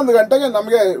 11 ಗಂಟೆಗೆ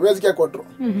ನಮಗೆ ವೇದಿಕೆ ಕೊಟ್ಟರು.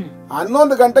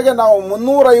 11 ಗಂಟೆಗೆ ನಾವು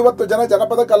 350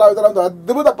 ಜನಪದ ಕಲಾವಿದರ ಒಂದು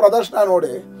ಅದ್ಭುತ ಪ್ರದರ್ಶನ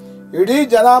ನೋಡಿ ಇಡೀ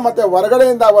ಜನ, ಮತ್ತೆ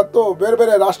ಹೊರಗಡೆಯಿಂದ ಅವತ್ತು ಬೇರೆ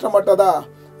ಬೇರೆ ರಾಷ್ಟ್ರ ಮಟ್ಟದ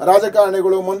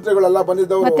ರಾಜಕಾರಣಿಗಳು, ಮಂತ್ರಿಗಳೆಲ್ಲ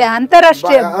ಬಂದಿದ್ದವರು,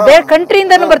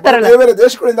 ಬೇರೆ ಬೇರೆ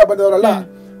ದೇಶಗಳಿಂದ ಬಂದವರೆಲ್ಲ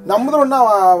ನಮ್ಮದ್ರನ್ನ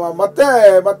ಮತ್ತೆ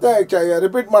ಮತ್ತೆ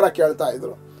ರಿಪೀಟ್ ಮಾಡಕ್ ಹೇಳ್ತಾ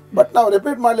ಇದ್ರು. ಬಟ್ ನಾವು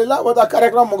ರಿಪೀಟ್ ಮಾಡಲಿಲ್ಲ. ಅವತ್ತು ಆ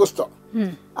ಕಾರ್ಯಕ್ರಮ ಮುಗಿಸ್ತು.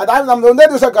 ಅದಾಗಿ ನಮ್ದು ಒಂದೇ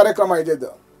ದಿವಸ ಕಾರ್ಯಕ್ರಮ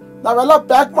ಇದ್ದಿದ್ದು. ನಾವೆಲ್ಲ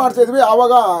ಪ್ಯಾಕ್ ಮಾಡ್ತಿದ್ವಿ.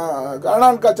 ಆವಾಗ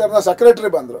ಕನ್ನಡ ಕಲ್ಚರ್ನ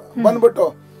ಸೆಕ್ರೆಟರಿ ಬಂದ್ಬಿಟ್ಟು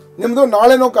ನಿಮ್ದು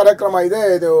ನಾಳೆನೂ ಕಾರ್ಯಕ್ರಮ ಇದೆ,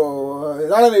 ಇದು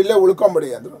ನಾಳೆ ಇಲ್ಲೇ ಉಳ್ಕೊಂಬಿಡಿ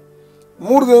ಅಂದ್ರು.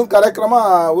 3 ದಿನದ ಕಾರ್ಯಕ್ರಮ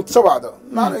ಉತ್ಸವ ಅದು.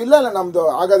 ನಾನು ಇಲ್ಲ ನಮ್ದು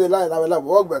ಆಗೋದಿಲ್ಲ, ನಾವೆಲ್ಲ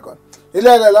ಹೋಗ್ಬೇಕು. ಇಲ್ಲ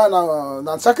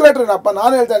ನಾನು ಸೆಕ್ರೆಟರಿನಪ್ಪ,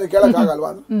 ನಾನು ಹೇಳ್ತೇನೆ ಕೇಳೋಕ್ಕಾಗಲ್ವಾ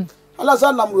ಅಂದ್ರು. ಅಲ್ಲ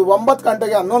ಸರ್, ನಮ್ಗೆ 9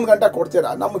 ಗಂಟೆಗೆ 11 ಗಂಟೆ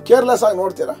ಕೊಡ್ತೀರಾ, ನಮ್ಗೆ ಕೇರ್ಲೆಸ್ ಆಗಿ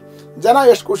ನೋಡ್ತೀರಾ, ಜನ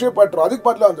ಎಷ್ಟು ಖುಷಿ ಪಟ್ರು. ಅದಕ್ಕೆ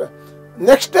ಬದಲು ಅಂದರೆ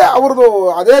ನೆಕ್ಸ್ಟ್ ಡೇ ಅವ್ರದ್ದು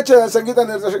ಅದೇ ಸಂಗೀತ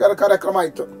ನಿರ್ದೇಶಕರ ಕಾರ್ಯಕ್ರಮ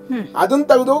ಇತ್ತು, ಅದನ್ನ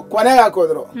ತೆಗೆದು ಕೊನೆಗೆ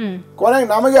ಹಾಕೋದ್ರು. ಕೊನೆಗೆ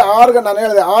ನಮಗೆ 6 ನಾನು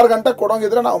ಹೇಳಿದೆ 6 ಗಂಟೆ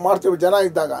ಕೊಡೋಂಗಿದ್ರೆ ನಾವು ಮಾಡ್ತೀವಿ ಜನ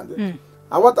ಇದ್ದಾಗ ಅಂದ್ವಿ.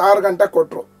 ಅವತ್ತು 6 ಗಂಟೆ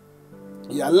ಕೊಟ್ಟರು.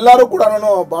 ಎಲ್ಲರೂ ಕೂಡ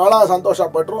ಬಹಳ ಸಂತೋಷ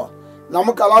ಪಟ್ಟರು. ನಮ್ಮ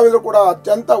ಕಲಾವಿದರು ಕೂಡ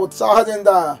ಅತ್ಯಂತ ಉತ್ಸಾಹದಿಂದ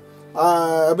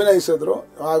ಅಭಿನಯಿಸಿದ್ರು.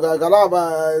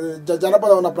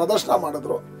 ಜನಪದವನ್ನು ಪ್ರದರ್ಶನ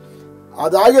ಮಾಡಿದ್ರು.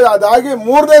 ಅದಾಗಿ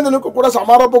 3ನೇ ದಿನಕ್ಕೂ ಕೂಡ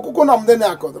ಸಮಾರೋಪಕ್ಕೂ ನಮ್ದೇನೆ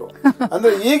ಹಾಕೋದ್ರು.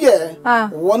 ಅಂದ್ರೆ ಹೀಗೆ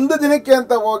ಒಂದು ದಿನಕ್ಕೆ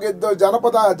ಅಂತ ಹೋಗಿದ್ದು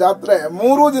ಜನಪದ ಜಾತ್ರೆ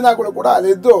 3 ದಿನಗಳು ಕೂಡ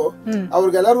ಅಲ್ಲಿದ್ದು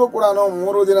ಅವ್ರಿಗೆಲ್ಲರಿಗೂ ಕೂಡ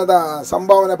 3 ದಿನದ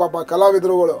ಸಂಭಾವನೆ, ಪಾಪ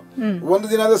ಕಲಾವಿದರುಗಳು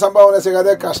 1 ದಿನದ ಸಂಭಾವನೆ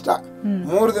ಸಿಗೋದೇ ಕಷ್ಟ,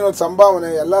 3 ದಿನದ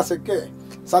ಸಂಭಾವನೆ ಎಲ್ಲ ಸಿಕ್ಕಿ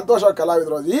ಸಂತೋಷ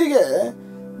ಕಲಾವಿದರು. ಹೀಗೆ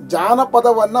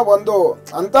ಜಾನಪದವನ್ನ ಒಂದು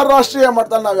ಅಂತಾರಾಷ್ಟ್ರೀಯ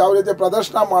ಮಟ್ಟದಲ್ಲಿ ನಾವು ಯಾವ ರೀತಿ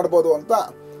ಪ್ರದರ್ಶನ ಮಾಡ್ಬೋದು ಅಂತ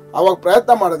ಅವಾಗ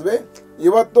ಪ್ರಯತ್ನ ಮಾಡಿದ್ವಿ.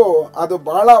 ಇವತ್ತು ಅದು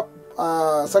ಬಹಳ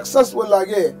ಸಕ್ಸಸ್ಫುಲ್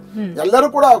ಆಗಿ ಎಲ್ಲರೂ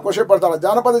ಕೂಡ ಖುಷಿ ಪಡ್ತಾರೆ.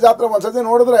 ಜಾನಪದ ಜಾತ್ರೆ ಒಂದ್ಸತಿ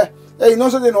ನೋಡಿದ್ರೆ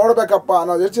ಇನ್ನೊಂದ್ಸತಿ ನೋಡ್ಬೇಕಪ್ಪ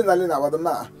ಅನ್ನೋ ಯೋಚನೆಯಲ್ಲಿ ನಾವು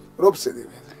ಅದನ್ನ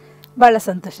ರೂಪಿಸಿದೀವಿ. ಬಹಳ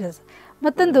ಸಂತೋಷ.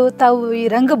 ಮತ್ತೊಂದು, ತಾವು ಈ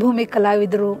ರಂಗಭೂಮಿ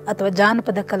ಕಲಾವಿದರು ಅಥವಾ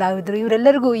ಜಾನಪದ ಕಲಾವಿದರು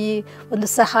ಇವರೆಲ್ಲರಿಗೂ ಈ ಒಂದು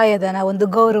ಸಹಾಯಧನ, ಒಂದು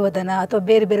ಗೌರವಧನ ಅಥವಾ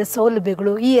ಬೇರೆ ಬೇರೆ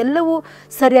ಸೌಲಭ್ಯಗಳು ಈ ಎಲ್ಲವೂ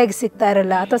ಸರಿಯಾಗಿ ಸಿಗ್ತಾ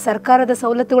ಇರಲ್ಲ, ಅಥವಾ ಸರ್ಕಾರದ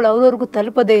ಸವಲತ್ತುಗಳು ಅವ್ರವ್ರಿಗೂ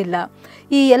ತಲುಪೋದೇ ಇಲ್ಲ.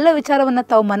 ಈ ಎಲ್ಲ ವಿಚಾರವನ್ನು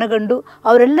ತಾವು ಮನಗಂಡು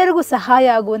ಅವರೆಲ್ಲರಿಗೂ ಸಹಾಯ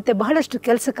ಆಗುವಂತೆ ಬಹಳಷ್ಟು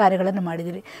ಕೆಲಸ ಕಾರ್ಯಗಳನ್ನು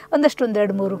ಮಾಡಿದಿರಿ. ಒಂದಷ್ಟು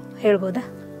 1-2-3 ಹೇಳ್ಬೋದಾ?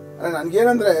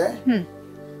 ನನಗೇನಂದ್ರೆ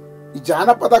ಈ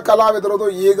ಜಾನಪದ ಕಲಾವಿದರದು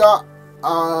ಈಗ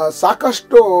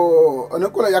ಸಾಕಷ್ಟು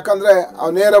ಅನುಕೂಲ. ಯಾಕಂದ್ರೆ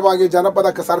ನೇರವಾಗಿ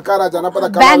ಸರ್ಕಾರ ಜನಪದ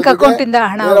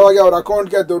ನೇರವಾಗಿ ಅವ್ರ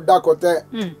ಅಕೌಂಟ್ಗೆ ದುಡ್ಡು ಹಾಕೋತೆ.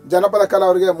 ಜನಪದ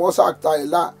ಕಲಾವಿದರಿಗೆ ಮೋಸ ಆಗ್ತಾ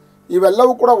ಇಲ್ಲ.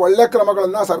 ಇವೆಲ್ಲವೂ ಕೂಡ ಒಳ್ಳೆ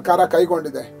ಕ್ರಮಗಳನ್ನ ಸರ್ಕಾರ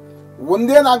ಕೈಗೊಂಡಿದೆ.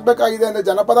 ಒಂದೇನಾಗಬೇಕಾಗಿದೆ ಅಂದರೆ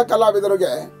ಜನಪದ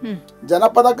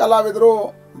ಕಲಾವಿದರು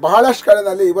ಬಹಳಷ್ಟು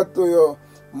ಕಡೆಯಲ್ಲಿ ಇವತ್ತು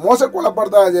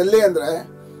ಮೋಸಕ್ಕೊಳಪಡ್ತಾ ಇದೆ. ಎಲ್ಲಿ ಅಂದರೆ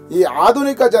ಈ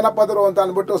ಆಧುನಿಕ ಜನಪದರು ಅಂತ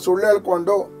ಅಂದ್ಬಿಟ್ಟು ಸುಳ್ಳು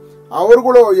ಹೇಳ್ಕೊಂಡು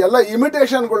ಅವ್ರುಗಳು ಎಲ್ಲ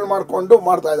ಇಮಿಟೇಷನ್ಗಳು ಮಾಡಿಕೊಂಡು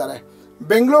ಮಾಡ್ತಾ ಇದ್ದಾರೆ.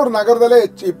 ಬೆಂಗಳೂರು ನಗರದಲ್ಲೇ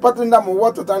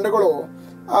 20-30 ತಂಡಗಳು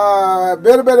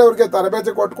ಬೇರೆ ಬೇರೆಯವ್ರಿಗೆ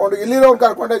ತರಬೇತಿ ಕೊಟ್ಕೊಂಡು ಇಲ್ಲಿರೋರು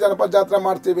ಕರ್ಕೊಂಡೇ ಜನಪದ ಜಾತ್ರೆ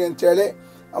ಮಾಡ್ತೀವಿ ಅಂತೇಳಿ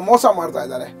ಮೋಸ ಮಾಡ್ತಾ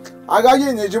ಇದ್ದಾರೆ. ಹಾಗಾಗಿ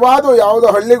ನಿಜವಾದ ಯಾವುದೋ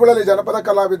ಹಳ್ಳಿಗಳಲ್ಲಿ ಜನಪದ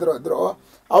ಕಲಾವಿದರು ಇದ್ರು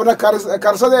ಅವ್ರನ್ನ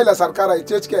ಕರ್ಸೋದೇ ಇಲ್ಲ ಸರ್ಕಾರ.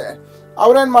 ಇತ್ತೀಚೆಗೆ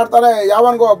ಅವ್ರೇನು ಮಾಡ್ತಾರೆ,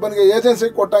 ಯಾವನಿಗೋ ಒಬ್ಬನಿಗೆ ಏಜೆನ್ಸಿ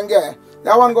ಕೊಟ್ಟಂಗೆ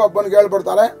ಯಾವನಿಗೋ ಒಬ್ಬನಿಗೆ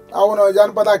ಹೇಳ್ಬಿಡ್ತಾರೆ, ಅವನು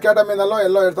ಜನಪದ ಅಕಾಡೆಮಿನಲ್ಲೋ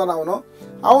ಎಲ್ಲೋ ಇರ್ತಾನೆ,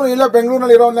 ಅವನು ಇಲ್ಲ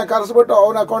ಬೆಂಗಳೂರಿನಲ್ಲಿ ಇರೋವನ್ನ ಕರೆಸ್ಬಿಟ್ಟು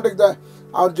ಅವನ ಅಕೌಂಟಿಗೆ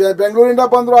ಅವ್ರು ಬೆಂಗಳೂರಿಂದ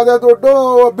ಬಂದರು ಅದೇ ದುಡ್ಡು,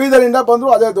 ಬೀದರಿಂದ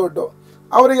ಬಂದರು ಅದೇ ದುಡ್ಡು,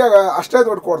 ಅವರಿಗೆ ಅಷ್ಟೇ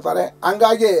ದುಡ್ಡು ಕೊಡ್ತಾರೆ.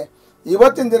 ಹಂಗಾಗಿ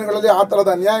ಇವತ್ತಿನ ದಿನಗಳಲ್ಲಿ ಆ ಥರದ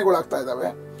ಅನ್ಯಾಯಗಳಾಗ್ತಾ ಇದ್ದಾವೆ.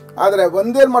 ಆದರೆ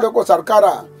ಒಂದೇನು ಮಾಡಬೇಕು, ಸರ್ಕಾರ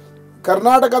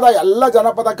ಕರ್ನಾಟಕದ ಎಲ್ಲ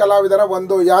ಜನಪದ ಕಲಾವಿದರ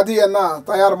ಒಂದು ಯಾದಿಯನ್ನು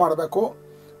ತಯಾರು ಮಾಡಬೇಕು.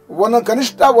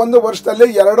 ಕನಿಷ್ಠ 1 ವರ್ಷದಲ್ಲಿ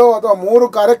 2 ಅಥವಾ 3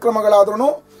 ಕಾರ್ಯಕ್ರಮಗಳಾದ್ರೂ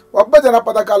ಒಬ್ಬ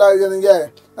ಜನಪದ ಕಲಾವಿದನಿಗೆ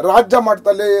ರಾಜ್ಯ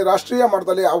ಮಟ್ಟದಲ್ಲಿ ರಾಷ್ಟ್ರೀಯ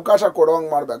ಮಟ್ಟದಲ್ಲಿ ಅವಕಾಶ ಕೊಡುವಂಗೆ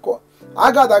ಮಾಡಬೇಕು.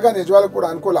 ಹಾಗಾದಾಗ ನಿಜವಾಗ್ಲೂ ಕೂಡ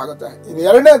ಅನುಕೂಲ ಆಗುತ್ತೆ. ಇನ್ನು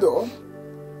ಎರಡನೇದು,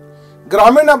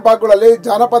 ಗ್ರಾಮೀಣ ಭಾಗಗಳಲ್ಲಿ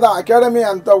ಜನಪದ ಅಕಾಡೆಮಿ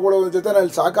ಅಂತವುಗಳ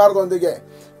ಜೊತೆಯಲ್ಲಿ ಸಹಕಾರದೊಂದಿಗೆ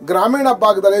ಗ್ರಾಮೀಣ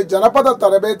ಭಾಗದಲ್ಲಿ ಜನಪದ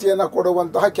ತರಬೇತಿಯನ್ನು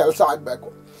ಕೊಡುವಂತಹ ಕೆಲಸ ಆಗಬೇಕು.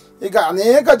 ಈಗ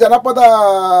ಅನೇಕ ಜನಪದ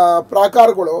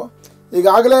ಪ್ರಾಕಾರಗಳು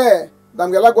ಈಗಾಗಲೇ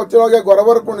ನಮಗೆಲ್ಲ ಗೊತ್ತಿರೋಗೆ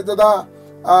ಗೊರವರ ಕುಣಿತದ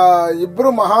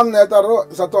 2 ಮಹಾನ್ ನೇತಾರರು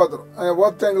ಸತ್ತೋದ್ರು.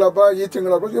 ಹೋದ ತಿಂಗಳೊಬ್ಬ ಈ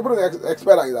ತಿಂಗಳೊಬ್ಬರು 2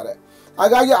 ಎಕ್ಸ್ಪೈರ್ ಆಗಿದ್ದಾರೆ.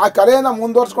 ಹಾಗಾಗಿ ಆ ಕಲೆಯನ್ನು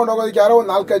ಮುಂದುವರ್ಸ್ಕೊಂಡು ಹೋಗೋದಕ್ಕೆ ಯಾರೋ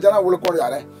 4-5 ಜನ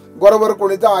ಉಳ್ಕೊಂಡಿದ್ದಾರೆ. ಗೊರವರ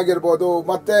ಕುಣಿತ ಆಗಿರ್ಬೋದು,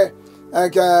 ಮತ್ತು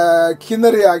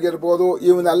ಕಿನ್ನರಿ ಆಗಿರ್ಬೋದು,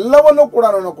 ಇವನ್ನೆಲ್ಲವನ್ನೂ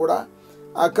ಕೂಡ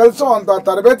ಕಲಿಸುವಂಥ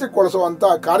ತರಬೇತಿ ಕೊಡಿಸುವಂಥ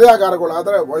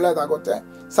ಕಾರ್ಯಾಗಾರಗಳಾದರೆ ಒಳ್ಳೆಯದಾಗುತ್ತೆ.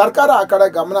 ಸರ್ಕಾರ ಆ ಕಡೆ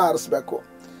ಗಮನ ಹರಿಸ್ಬೇಕು.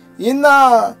 ಇನ್ನು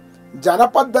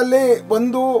ಜನಪದದಲ್ಲಿ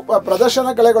ಒಂದು ಪ್ರದರ್ಶನ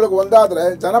ಕಲೆಗಳಿಗೆ ಒಂದಾದರೆ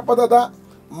ಜನಪದದ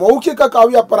ಮೌಖಿಕ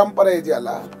ಕಾವ್ಯ ಪರಂಪರೆ ಇದೆಯಲ್ಲ,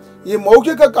 ಈ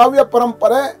ಮೌಖಿಕ ಕಾವ್ಯ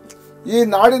ಪರಂಪರೆ ಈ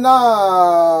ನಾಡಿನ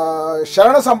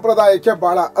ಶರಣ ಸಂಪ್ರದಾಯಕ್ಕೆ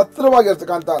ಭಾಳ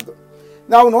ಹತ್ತಿರವಾಗಿರ್ತಕ್ಕಂಥದ್ದು.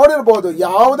 ನಾವು ನೋಡಿರ್ಬೋದು,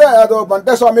 ಯಾವುದೇ ಅದು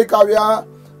ಬಂಟೆಸ್ವಾಮಿ ಕಾವ್ಯ,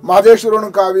 ಮಹದೇಶ್ವರನ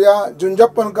ಕಾವ್ಯ,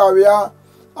 ಜುಂಜಪ್ಪನ ಕಾವ್ಯ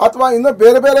ಅಥವಾ ಇನ್ನು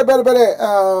ಬೇರೆ ಬೇರೆ ಬೇರೆ ಬೇರೆ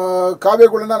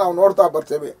ಕಾವ್ಯಗಳನ್ನ ನಾವು ನೋಡ್ತಾ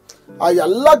ಬರ್ತೀವಿ. ಆ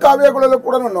ಎಲ್ಲ ಕಾವ್ಯಗಳಲ್ಲೂ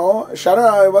ಕೂಡ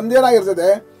ಒಂದೇನಾಗಿರ್ತದೆ,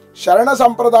 ಶರಣ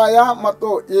ಸಂಪ್ರದಾಯ ಮತ್ತು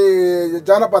ಈ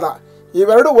ಜನಪದ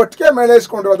ಇವೆರಡು ಒಟ್ಟಿಗೆ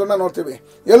ಮೇಳೈಸ್ಕೊಂಡಿರೋದನ್ನ ನೋಡ್ತೀವಿ.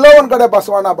 ಎಲ್ಲೋ ಒಂದು ಕಡೆ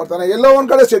ಬಸವಣ್ಣ ಬರ್ತಾನೆ, ಎಲ್ಲೋ ಒಂದು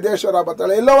ಕಡೆ ಸಿದ್ದೇಶ್ವರ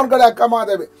ಬರ್ತಾಳೆ, ಎಲ್ಲೋ ಒಂದು ಕಡೆ ಅಕ್ಕ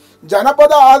ಮಹಾದೇವಿ,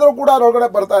 ಜನಪದ ಆದರೂ ಕೂಡ ಅದರೊಳಗಡೆ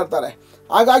ಬರ್ತಾ ಇರ್ತಾರೆ.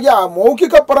 ಹಾಗಾಗಿ ಆ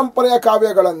ಮೌಖಿಕ ಪರಂಪರೆಯ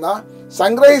ಕಾವ್ಯಗಳನ್ನು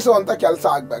ಸಂಗ್ರಹಿಸುವಂಥ ಕೆಲಸ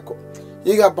ಆಗಬೇಕು.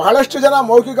 ಈಗ ಬಹಳಷ್ಟು ಜನ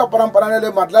ಮೌಖಿಕ ಪರಂಪರೆಯಲ್ಲಿ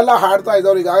ಮೊದಲೆಲ್ಲ ಹಾಡ್ತಾ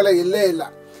ಇದ್ದವ್ರು ಈಗಾಗಲೇ ಇಲ್ಲೇ ಇಲ್ಲ.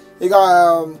 ಈಗ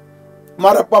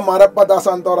ಮಾರಪ್ಪ ದಾಸ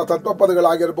ಅಂತವರ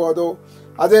ತತ್ವಪದಗಳಾಗಿರ್ಬೋದು,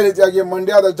 ಅದೇ ರೀತಿಯಾಗಿ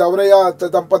ಮಂಡ್ಯದ ಜವರಯ್ಯ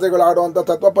ದಂಪತಿಗಳು ಆಡುವಂಥ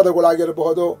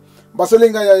ತತ್ವಪದಗಳಾಗಿರ್ಬೋದು,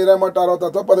 ಬಸಲಿಂಗಯ್ಯ ಹಿರೇಮಠ ಆಡೋ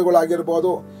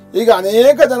ತತ್ವಪದಗಳಾಗಿರ್ಬೋದು, ಈಗ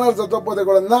ಅನೇಕ ಜನರ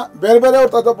ತತ್ವಪದಗಳನ್ನು ಬೇರೆ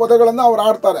ಬೇರೆಯವ್ರ ತತ್ವಪದಗಳನ್ನು ಅವ್ರು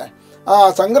ಆಡ್ತಾರೆ. ಆ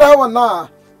ಸಂಗ್ರಹವನ್ನು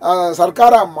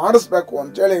ಸರ್ಕಾರ ಮಾಡಿಸ್ಬೇಕು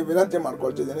ಅಂತೇಳಿ ವಿನಂತಿ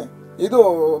ಮಾಡ್ಕೊಳ್ತಿದ್ದೀನಿ. ಇದು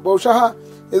ಬಹುಶಃ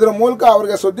ಇದರ ಮೂಲಕ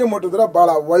ಅವ್ರಿಗೆ ಸುದ್ದಿ ಮುಟ್ಟಿದ್ರೆ ಭಾಳ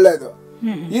ಒಳ್ಳೆಯದು.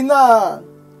 ಇನ್ನು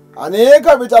ಅನೇಕ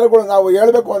ವಿಚಾರಗಳು ನಾವು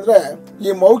ಹೇಳಬೇಕು ಅಂದರೆ, ಈ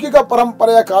ಮೌಖಿಕ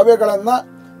ಪರಂಪರೆಯ ಕಾವ್ಯಗಳನ್ನು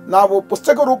ನಾವು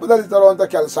ಪುಸ್ತಕ ರೂಪದಲ್ಲಿ ತರುವಂಥ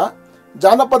ಕೆಲಸ,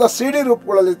 ಜಾನಪದ CD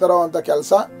ರೂಪಗಳಲ್ಲಿ ತರುವಂಥ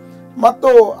ಕೆಲಸ ಮತ್ತು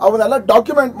ಅವನ್ನೆಲ್ಲ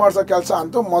ಡಾಕ್ಯುಮೆಂಟ್ ಮಾಡಿಸೋ ಕೆಲಸ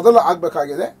ಅಂತೂ ಮೊದಲು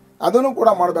ಆಗಬೇಕಾಗಿದೆ. ಅದನ್ನು ಕೂಡ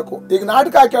ಮಾಡಬೇಕು. ಈಗ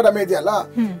ನಾಟಕ ಅಕಾಡೆಮಿ ಇದೆಯಲ್ಲ,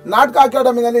 ನಾಟಕ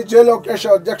ಅಕಾಡೆಮಿನಲ್ಲಿ ಜೆ ಲೋಕೇಶ್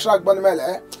ಅಧ್ಯಕ್ಷರಾಗಿ ಬಂದ ಮೇಲೆ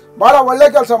ಭಾಳ ಒಳ್ಳೆ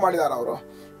ಕೆಲಸ ಮಾಡಿದ್ದಾರೆ ಅವರು.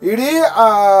 ಇಡೀ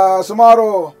ಸುಮಾರು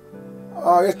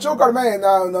ಹೆಚ್ಚು ಕಡಿಮೆ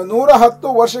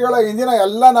 110 ವರ್ಷಗಳ ಹಿಂದಿನ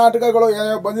ಎಲ್ಲ ನಾಟಕಗಳು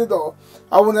ಏನೇನು ಬಂದಿದ್ದು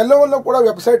ಅವನ್ನೆಲ್ಲವನ್ನು ಕೂಡ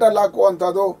ವೆಬ್ಸೈಟಲ್ಲಿ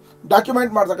ಹಾಕುವಂಥದ್ದು,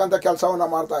 ಡಾಕ್ಯುಮೆಂಟ್ ಮಾಡ್ತಕ್ಕಂಥ ಕೆಲಸವನ್ನು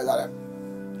ಮಾಡ್ತಾ ಇದ್ದಾರೆ.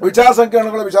 ವಿಚಾರ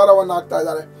ಸಂಕಿರಣಗಳ ವಿಚಾರವನ್ನು ಹಾಕ್ತಾ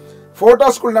ಇದ್ದಾರೆ,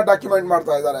 ಫೋಟೋಸ್ಗಳನ್ನ ಡಾಕ್ಯುಮೆಂಟ್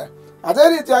ಮಾಡ್ತಾ ಇದ್ದಾರೆ. ಅದೇ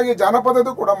ರೀತಿಯಾಗಿ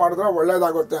ಜಾನಪದದ್ದು ಕೂಡ ಮಾಡಿದ್ರೆ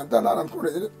ಒಳ್ಳೇದಾಗುತ್ತೆ ಅಂತ ನಾನು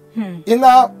ಅಂದ್ಕೊಂಡಿದ್ದೀನಿ.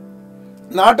 ಇನ್ನು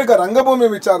ನಾಟಕ ರಂಗಭೂಮಿ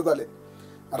ವಿಚಾರದಲ್ಲಿ,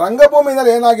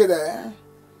 ರಂಗಭೂಮಿನಲ್ಲಿ ಏನಾಗಿದೆ,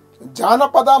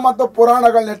 ಜಾನಪದ ಮತ್ತು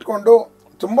ಪುರಾಣಗಳನ್ನ ಇಟ್ಕೊಂಡು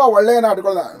ತುಂಬ ಒಳ್ಳೆಯ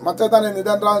ನಾಟಕಗಳನ್ನ, ಮತ್ತೆ ತಾನೇ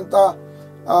ನಿಧನರ ಅಂತ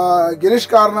ಗಿರೀಶ್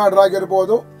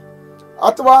ಕಾರ್ನಾಡ್ರಾಗಿರ್ಬೋದು,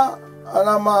 ಅಥವಾ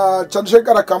ನಮ್ಮ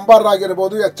ಚಂದ್ರಶೇಖರ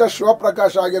ಕಂಬಾರ್ರಾಗಿರ್ಬೋದು, ಎಚ್.ಎಸ್.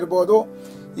 ಶಿವಪ್ರಕಾಶ್ ಆಗಿರ್ಬೋದು,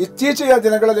 ಇತ್ತೀಚೆಯ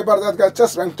ದಿನಗಳಲ್ಲಿ ಬರೆದ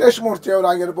ಎಚ್.ಎಸ್. ವೆಂಕಟೇಶ್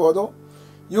ಮೂರ್ತಿಯವರಾಗಿರ್ಬೋದು,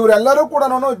 ಇವರೆಲ್ಲರೂ ಕೂಡ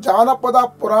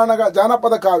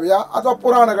ಜಾನಪದ ಕಾವ್ಯ ಅಥವಾ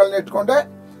ಪುರಾಣಗಳನ್ನ ಇಟ್ಕೊಂಡೆ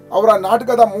ಅವರ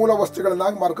ನಾಟಕದ ಮೂಲ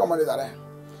ವಸ್ತುಗಳನ್ನಾಗಿ ಮಾರ್ಕೊಂಡ್ಬಂದಿದ್ದಾರೆ.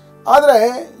 ಆದರೆ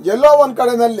ಎಲ್ಲೋ ಒಂದು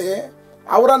ಕಡೆಯಲ್ಲಿ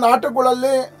ಅವರ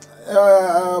ನಾಟಕಗಳಲ್ಲಿ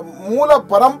ಮೂಲ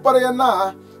ಪರಂಪರೆಯನ್ನು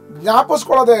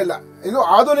ಜ್ಞಾಪಿಸ್ಕೊಳ್ಳೋದೇ ಇಲ್ಲ. ಇದು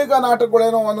ಆಧುನಿಕ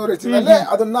ನಾಟಕಗಳೇನೋ ಅನ್ನೋ ರೀತಿಯಲ್ಲೇ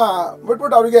ಅದನ್ನು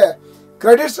ಬಿಟ್ಬಿಟ್ಟು ಅವರಿಗೆ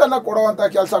ಕ್ರೆಡಿಟ್ಸನ್ನು ಕೊಡುವಂಥ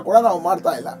ಕೆಲಸ ಕೂಡ ನಾವು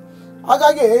ಮಾಡ್ತಾ ಇಲ್ಲ.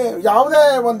 ಹಾಗಾಗಿ ಯಾವುದೇ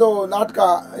ಒಂದು ನಾಟಕ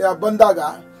ಬಂದಾಗ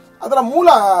ಅದರ ಮೂಲ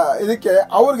ಇದಕ್ಕೆ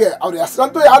ಅವ್ರ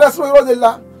ಹೆಸರಂತೂ ಯಾರ ಹೆಸರು ಇರೋದಿಲ್ಲ.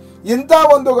 ಇಂಥ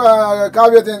ಒಂದು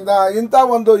ಕಾವ್ಯದಿಂದ, ಇಂಥ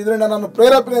ಒಂದು ಇದರಿಂದ ನಾನು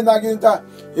ಪ್ರೇರೇಪಣೆಯಿಂದಾಗಿ ಇಂಥ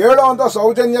ಹೇಳುವಂಥ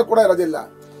ಸೌಜನ್ಯ ಕೂಡ ಇರೋದಿಲ್ಲ.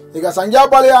 ಈಗ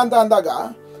ಸಂಖ್ಯಾಪಾಳ್ಯ ಅಂತ ಅಂದಾಗ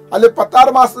ಅಲ್ಲಿ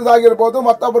 16 ಮಾಸದಾಗಿರ್ಬೋದು,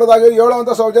 ಮತ್ತೊಬ್ಬರದಾಗಿ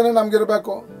ಹೇಳುವಂಥ ಸೌಜನ್ಯ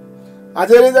ನಮಗಿರಬೇಕು.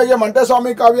 ಅದೇ ರೀತಿಯಾಗಿ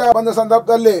ಮಂಟೇಸ್ವಾಮಿ ಕಾವ್ಯ ಬಂದ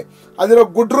ಸಂದರ್ಭದಲ್ಲಿ ಅದಿರೋ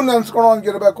ಗುಡ್ರು ನೆನೆಸ್ಕೊಳೋ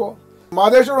ಹಂಗಿರ್ಬೇಕು.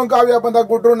 ಮಾದೇಶ್ವರನ ಕಾವ್ಯ ಬಂದಾಗ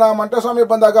ಗುಡ್ರನ್ನ, ಮಂಟೇಸ್ವಾಮಿ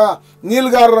ಬಂದಾಗ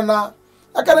ನೀಲ್ಗಾರರನ್ನ.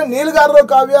 ಯಾಕಂದರೆ ನೀಲ್ಗಾರರ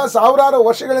ಕಾವ್ಯ ಸಾವಿರಾರು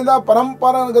ವರ್ಷಗಳಿಂದ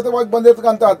ಪರಂಪರಾಗತವಾಗಿ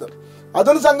ಬಂದಿರ್ತಕ್ಕಂಥದ್ದು.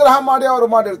 ಅದನ್ನು ಸಂಗ್ರಹ ಮಾಡಿ ಅವರು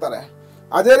ಮಾಡಿರ್ತಾರೆ.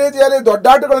 ಅದೇ ರೀತಿಯಲ್ಲಿ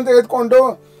ದೊಡ್ಡಾಟಗಳನ್ನು ತೆಗೆದುಕೊಂಡು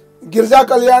ಗಿರಿಜಾ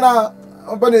ಕಲ್ಯಾಣ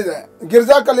ಬಂದಿದೆ.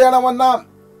 ಗಿರಿಜಾ ಕಲ್ಯಾಣವನ್ನು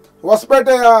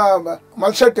ಹೊಸಪೇಟೆಯ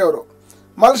ಮಲ್ಶೆಟ್ಟಿಯವರು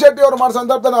ಮಾಡೋ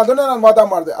ಸಂದರ್ಭದಲ್ಲಿ ಅದನ್ನೇ ನಾನು ವಾದ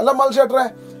ಮಾಡಿದೆ. ಅಲ್ಲ ಮಲ್ಶೆಟ್ರೆ,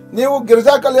 ನೀವು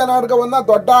ಗಿರಿಜಾ ಕಲ್ಯಾಣ ವರ್ಗವನ್ನು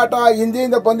ದೊಡ್ಡ ಆಟ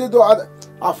ಹಿಂದಿಯಿಂದ ಬಂದಿದ್ದು ಅದು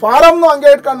ಆ ಫಾರಮ್ನು ಹಂಗೆ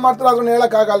ಇಟ್ಕೊಂಡು ಮಾಡ್ತಾರೆ, ಅದನ್ನು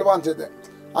ಹೇಳೋಕ್ಕಾಗಲ್ವಾ ಅನಿಸುತ್ತೆ.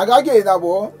 ಹಾಗಾಗಿ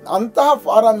ನಾವು ಅಂತಹ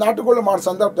ಫಾರಮ್ ನಾಟಕಗಳು ಮಾಡೋ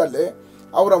ಸಂದರ್ಭದಲ್ಲಿ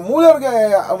ಅವರ ಮೂಲರಿಗೆ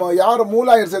ಯಾರು ಮೂಲ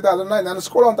ಇರ್ತೈತೆ ಅದನ್ನು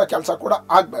ನೆನೆಸ್ಕೊಳ್ಳುವಂಥ ಕೆಲಸ ಕೂಡ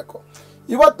ಆಗಬೇಕು.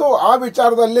 ಇವತ್ತು ಆ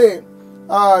ವಿಚಾರದಲ್ಲಿ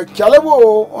ಕೆಲವು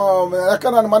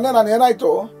ಯಾಕಂದ್ರೆ ನಾನು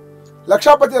ಏನಾಯಿತು,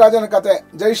 ಲಕ್ಷಾಪತಿ ರಾಜನ ಕತೆ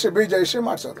ಜಯಶ್ರೀ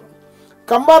ಮಾಡಿಸೋದು,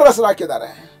 ಕಂಬಾರ ಹೆಸರು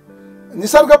ಹಾಕಿದ್ದಾರೆ,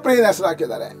 ನಿಸರ್ಗ ಪ್ರಿಯನ ಹೆಸರು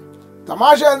ಹಾಕಿದ್ದಾರೆ.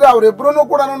 ತಮಾಷೆ ಅಂದರೆ ಅವರಿಬ್ಬರೂ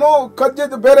ಕೂಡ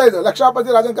ಕದ್ದಿದ್ದು ಬೇರೆ ಇದು. ಲಕ್ಷಾಪತಿ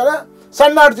ರಾಜನ ಕತೆ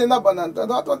ಸಣ್ಣ ಆಟದಿಂದ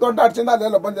ಬಂದಂಥದ್ದು ಅಥವಾ ದೊಡ್ಡ ಆಟದಿಂದ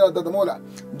ಅದೆಲ್ಲ ಬಂದಿರೋಂಥದ್ದು. ಮೂಲ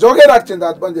ಜೋಗೇರಾಟದಿಂದ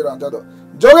ಅದು ಬಂದಿರೋವಂಥದ್ದು.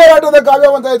 ಜೋಗೇರಾಟದ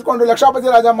ಕಾವ್ಯವಂತ ಎತ್ಕೊಂಡು ಲಕ್ಷಾಪತಿ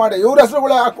ರಾಜ ಮಾಡಿ ಇವ್ರ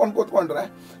ಹೆಸರುಗಳೇ ಹಾಕ್ಕೊಂಡು ಕೂತ್ಕೊಂಡ್ರೆ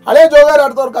ಹಳೆ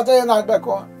ಜೋಗೇರಾಟದವ್ರ ಕಥೆ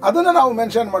ಏನಾಗಬೇಕು ಅದನ್ನು ನಾವು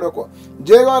ಮೆನ್ಷನ್ ಮಾಡಬೇಕು.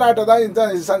 ಜೋಗೇರಾಟದ ಇಂಥ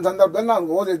ಸಂದರ್ಭದಲ್ಲಿ ನಾನು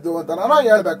ಓದಿದ್ದು ಅಂತ ನಾನು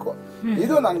ಹೇಳಬೇಕು.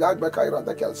 ಇದು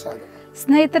ನನಗಾಗಬೇಕಾಗಿರುವಂಥ ಕೆಲಸ ಅದು.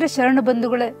 ಸ್ನೇಹಿತರೆ, ಶರಣ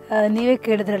ಬಂಧುಗಳೇ, ನೀವೇ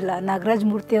ಕೇಳಿದ್ರಲ್ಲ, ನಾಗರಾಜ್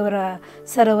ಮೂರ್ತಿ ಅವರ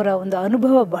ಒಂದು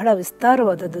ಅನುಭವ ಬಹಳ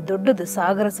ವಿಸ್ತಾರವಾದದ್ದು, ದೊಡ್ಡದು,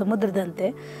 ಸಾಗರ ಸಮುದ್ರದಂತೆ.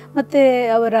 ಮತ್ತು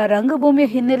ಅವರ ರಂಗಭೂಮಿಯ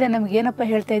ಹಿನ್ನೆಲೆ ನಮಗೇನಪ್ಪ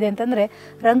ಹೇಳ್ತಾ ಇದೆ ಅಂತಂದರೆ,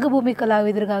 ರಂಗಭೂಮಿ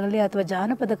ಕಲಾವಿದರಿಗಾಗಲಿ ಅಥವಾ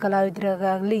ಜಾನಪದ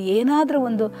ಕಲಾವಿದರಿಗಾಗಲಿ ಏನಾದರೂ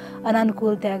ಒಂದು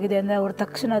ಅನಾನುಕೂಲತೆ ಆಗಿದೆ ಅಂದರೆ ಅವರು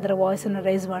ತಕ್ಷಣ ಅದರ ವಾಯ್ಸನ್ನು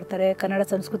ರೈಸ್ ಮಾಡ್ತಾರೆ. ಕನ್ನಡ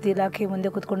ಸಂಸ್ಕೃತಿ ಇಲಾಖೆ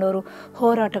ಮುಂದೆ ಕೂತ್ಕೊಂಡು ಅವರು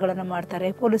ಹೋರಾಟಗಳನ್ನು ಮಾಡ್ತಾರೆ,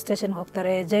 ಪೊಲೀಸ್ ಸ್ಟೇಷನ್ಗೆ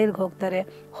ಹೋಗ್ತಾರೆ, ಜೈಲಿಗೆ ಹೋಗ್ತಾರೆ.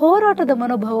 ಹೋರಾಟದ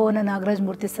ಮನೋಭಾವವನ್ನು ನಾಗರಾಜ್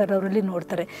ಮೂರ್ತಿ ಸರ್ ಅವರಲ್ಲಿ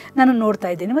ನೋಡ್ತಾರೆ, ನಾನು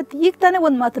ನೋಡ್ತಾ ಇದ್ದೀನಿ. ಮತ್ತು ಈಗ ತಾನೇ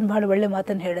ಒಂದು ಮಾತನ್ನು, ಭಾಳ ಒಳ್ಳೆ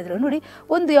ಮಾತನ್ನು ಹೇಳಿದ್ರು ನೋಡಿ.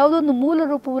 ಯಾವುದೋ ಒಂದು ಮೂಲ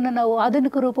ರೂಪವನ್ನು ನಾವು,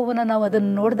 ಆಧುನಿಕ ರೂಪವನ್ನು ನಾವು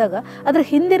ಅದನ್ನು ನೋಡಿದಾಗ ಅದರ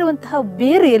ಹಿಂದಿರುವಂತಹ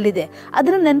ಬೇರೆ ಎಲ್ಲಿದೆ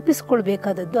ಅದನ್ನು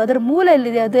ನೆನಪಿಸ್ಕೊಳ್ಬೇಕಾದದ್ದು. ಅದರ ಮೂಲ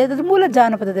ಎಲ್ಲಿದೆ, ಅದರ ಮೂಲ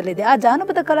ಜಾನಪದದಲ್ಲಿದೆ. ಆ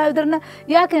ಜಾನಪದ ಕಲಾವಿದರನ್ನ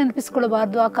ಯಾಕೆ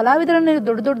ನೆನಪಿಸ್ಕೊಳ್ಬಾರ್ದು? ಆ ಕಲಾವಿದರನ್ನ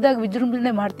ದೊಡ್ಡದಾಗಿ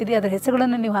ವಿಜೃಂಭಣೆ ಮಾಡ್ತೀರಿ, ಅದರ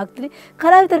ಹೆಸರುಗಳನ್ನು ನೀವು ಹಾಕ್ತೀರಿ,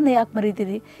 ಕಲಾವಿದರನ್ನ ಯಾಕೆ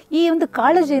ಮರೀತೀರಿ? ಈ ಒಂದು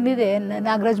ಕಾಳಜಿ ಏನಿದೆ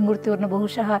ನಾಗರಾಜ್ ಮೂರ್ತಿ ಅವ್ರನ್ನ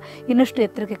ಬಹುಶಃ ಇನ್ನಷ್ಟು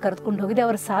ಎತ್ತರಕ್ಕೆ ಕರೆದುಕೊಂಡು ಹೋಗಿದೆ.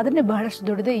 ಅವರ ಸಾಧನೆ ಬಹಳಷ್ಟು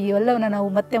ದೊಡ್ಡದೆ. ಈ ಎಲ್ಲವನ್ನು ನಾವು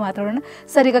ಮತ್ತೆ ಮಾತಾಡೋಣ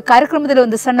ಸರ್. ಈಗ ಕಾರ್ಯಕ್ರಮದಲ್ಲಿ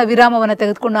ಒಂದು ಸಣ್ಣ ವಿರಾಮವನ್ನು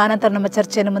ತೆಗೆದುಕೊಂಡು ಆನಂತರ ನಮ್ಮ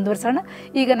ಚರ್ಚೆಯನ್ನು ಮುಂದುವರಿಸೋಣ.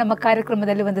 ಈಗ ನಮ್ಮ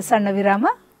ಕಾರ್ಯಕ್ರಮದಲ್ಲಿ ಒಂದು ಸಣ್ಣ ವಿರಾಮ.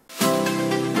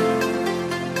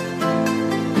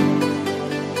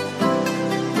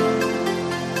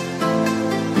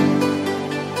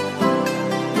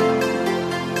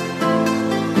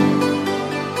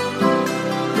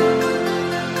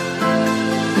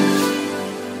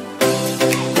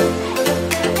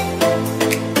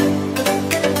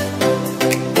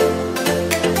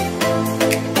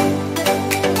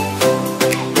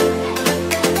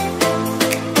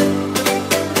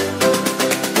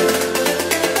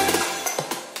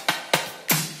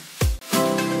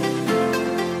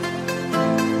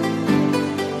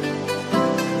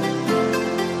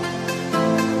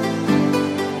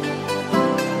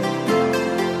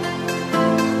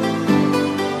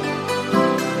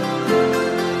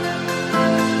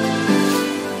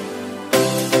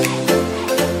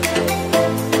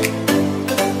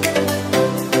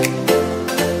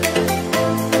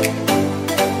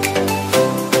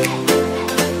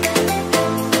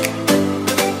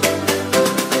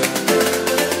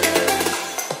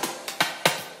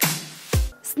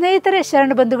 ಸ್ನೇಹಿತರೆ,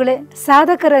 ಶರಣ ಬಂಧುಗಳೇ,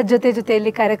 ಸಾಧಕರ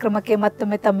ಜೊತೆಯಲ್ಲಿ ಕಾರ್ಯಕ್ರಮಕ್ಕೆ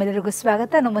ಮತ್ತೊಮ್ಮೆ ತಮ್ಮೆಲ್ಲರಿಗೂ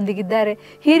ಸ್ವಾಗತ. ನಮ್ಮೊಂದಿಗಿದ್ದಾರೆ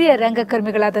ಹಿರಿಯ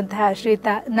ರಂಗಕರ್ಮಿಗಳಾದಂತಹ ಶ್ರೀಯುತ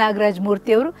ನಾಗರಾಜ್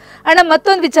ಮೂರ್ತಿ ಅವರು. ಅಣ್ಣ,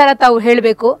 ಮತ್ತೊಂದು ವಿಚಾರ ತಾವು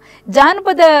ಹೇಳಬೇಕು.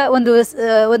 ಜಾನಪದ ಒಂದು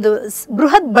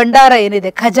ಬೃಹತ್ ಭಂಡಾರ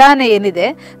ಏನಿದೆ, ಖಜಾನೆ ಏನಿದೆ,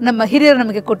 ನಮ್ಮ ಹಿರಿಯರು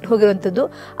ನಮಗೆ ಕೊಟ್ಟು ಹೋಗಿರುವಂಥದ್ದು,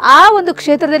 ಆ ಒಂದು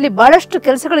ಕ್ಷೇತ್ರದಲ್ಲಿ ಬಹಳಷ್ಟು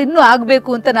ಕೆಲಸಗಳು ಇನ್ನೂ ಆಗಬೇಕು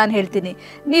ಅಂತ ನಾನು ಹೇಳ್ತೀನಿ.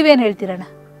 ನೀವೇನು ಹೇಳ್ತೀರಣ್ಣ?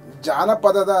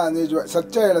 ಜಾನಪದದ ನಿಜ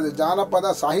ಸತ್ಯ ಹೇಳಿದೆ, ಜಾನಪದ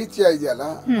ಸಾಹಿತ್ಯ ಇದೆಯಲ್ಲ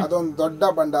ಅದೊಂದು ದೊಡ್ಡ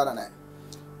ಭಂಡಾರನೇ.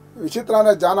 ವಿಚಿತ್ರ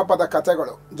ಅಂದರೆ ಜಾನಪದ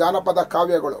ಕಥೆಗಳು, ಜಾನಪದ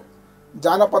ಕಾವ್ಯಗಳು,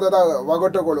 ಜಾನಪದದ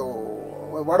ಒಗಟುಗಳು,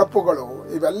 ಒಡಪುಗಳು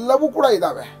ಇವೆಲ್ಲವೂ ಕೂಡ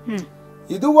ಇದ್ದಾವೆ.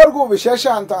 ಇದುವರೆಗೂ ವಿಶೇಷ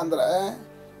ಅಂತ ಅಂದರೆ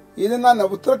ಇದನ್ನು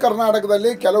ಉತ್ತರ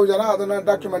ಕರ್ನಾಟಕದಲ್ಲಿ ಕೆಲವು ಜನ ಅದನ್ನು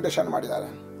ಡಾಕ್ಯುಮೆಂಟೇಷನ್ ಮಾಡಿದ್ದಾರೆ.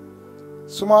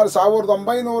 ಸುಮಾರು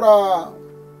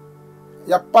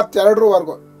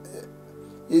 1972ರವರೆಗೂ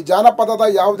ಈ ಜಾನಪದದ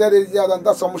ಯಾವುದೇ ರೀತಿಯಾದಂಥ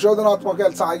ಸಂಶೋಧನಾತ್ಮಕ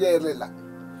ಕೆಲಸ ಆಗೇ ಇರಲಿಲ್ಲ.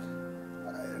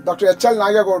 ಡಾಕ್ಟರ್ ಎಚ್.ಎಲ್.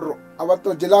 ನಾಗೇಗೌಡರು ಅವತ್ತು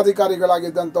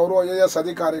ಜಿಲ್ಲಾಧಿಕಾರಿಗಳಾಗಿದ್ದಂಥವರು, IAS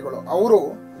ಅಧಿಕಾರಿಗಳು, ಅವರು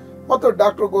ಮತ್ತು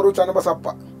ಡಾಕ್ಟರ್ ಗುರು ಚನ್ನಬಸಪ್ಪ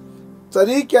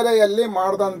ತರೀಕೆರೆಯಲ್ಲಿ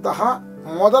ಮಾಡಿದಂತಹ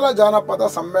ಮೊದಲ ಜಾನಪದ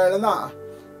ಸಮ್ಮೇಳನ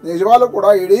ನಿಜವಾಗ್ಲೂ ಕೂಡ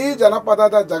ಇಡೀ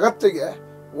ಜನಪದದ ಜಗತ್ತಿಗೆ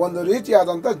ಒಂದು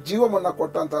ರೀತಿಯಾದಂಥ ಜೀವವನ್ನು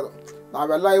ಕೊಟ್ಟಂಥದ್ದು.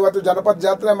 ನಾವೆಲ್ಲ ಇವತ್ತು ಜನಪದ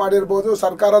ಜಾತ್ರೆ ಮಾಡಿರ್ಬೋದು,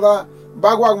 ಸರ್ಕಾರದ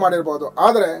ಭಾಗವಾಗಿ ಮಾಡಿರ್ಬೋದು,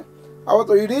 ಆದರೆ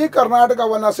ಅವತ್ತು ಇಡೀ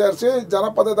ಕರ್ನಾಟಕವನ್ನು ಸೇರಿಸಿ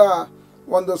ಜನಪದದ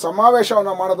ಒಂದು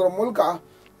ಸಮಾವೇಶವನ್ನು ಮಾಡೋದ್ರ ಮೂಲಕ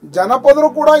ಜನಪದರು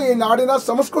ಕೂಡ ಈ ನಾಡಿನ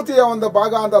ಸಂಸ್ಕೃತಿಯ ಒಂದು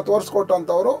ಭಾಗ ಅಂತ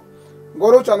ತೋರಿಸ್ಕೊಟ್ಟಂಥವ್ರು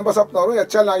ಗುರು ಚನ್ನಬಸಪ್ಪನವರು,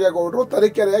 H.L. ನಾಗೇಗೌಡರು,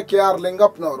 ತರೀಕೆರೆಯ K.R.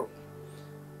 ಲಿಂಗಪ್ಪನವರು.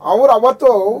 ಅವ್ರು ಅವತ್ತು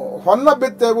ಹೊನ್ನ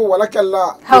ಬಿತ್ತೇವು ಹೊಲಕ್ಕೆಲ್ಲ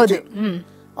ರುಚಿ.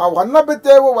 ಆ ಹೊನ್ನ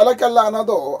ಬಿತ್ತೇವು ಹೊಲಕ್ಕೆಲ್ಲ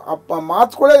ಅನ್ನೋದು ಅಪ್ಪ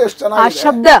ಮಾತುಗಳೇ ಎಷ್ಟು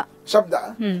ಚೆನ್ನಾಗಿದೆ ಶಬ್ದ.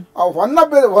 ಆ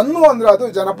ಹೊನ್ನು ಅಂದ್ರೆ ಅದು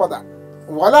ಜನಪದ,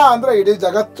 ಹೊಲ ಅಂದ್ರೆ ಇಡೀ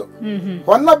ಜಗತ್ತು.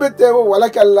 ಹೊನ್ನ ಬಿತ್ತೇವು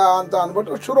ಹೊಲಕ್ಕೆಲ್ಲ ಅಂತ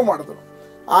ಅಂದ್ಬಿಟ್ಟು ಶುರು ಮಾಡಿದ್ರು.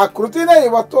 ಆ ಕೃತಿನೇ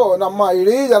ಇವತ್ತು ನಮ್ಮ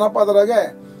ಇಡೀ ಜನಪದರಿಗೆ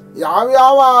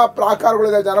ಯಾವ್ಯಾವ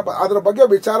ಪ್ರಾಕಾರಗಳಿದೆ ಜನಪದ ಅದ್ರ ಬಗ್ಗೆ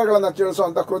ವಿಚಾರಗಳನ್ನ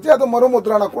ತಿಳಿಸುವಂತ ಕೃತಿ. ಅದು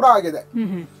ಮರುಮುದ್ರಣ ಕೂಡ ಆಗಿದೆ.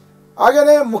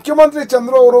 ಹಾಗೇನೆ ಮುಖ್ಯಮಂತ್ರಿ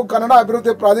ಚಂದ್ರು ಅವರು ಕನ್ನಡ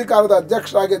ಅಭಿವೃದ್ಧಿ ಪ್ರಾಧಿಕಾರದ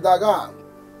ಅಧ್ಯಕ್ಷರಾಗಿದ್ದಾಗ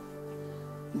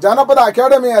ಜಾನಪದ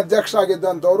ಅಕಾಡೆಮಿ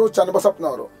ಅಧ್ಯಕ್ಷರಾಗಿದ್ದಂಥವ್ರು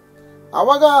ಚನ್ನಬಸಪ್ಪನವರು.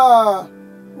 ಅವಾಗ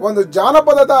ಒಂದು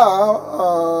ಜಾನಪದದ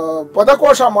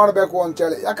ಪದಕೋಶ ಮಾಡಬೇಕು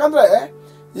ಅಂತೇಳಿ. ಯಾಕಂದ್ರೆ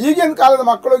ಈಗಿನ ಕಾಲದ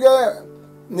ಮಕ್ಕಳಿಗೆ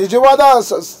ನಿಜವಾದ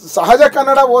ಸಹಜ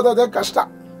ಕನ್ನಡ ಓದೋದೇ ಕಷ್ಟ.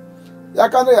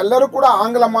 ಯಾಕಂದ್ರೆ ಎಲ್ಲರೂ ಕೂಡ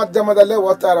ಆಂಗ್ಲ ಮಾಧ್ಯಮದಲ್ಲೇ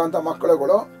ಓದ್ತಾ ಇರೋಂಥ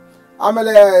ಮಕ್ಕಳುಗಳು.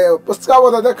 ಆಮೇಲೆ ಪುಸ್ತಕ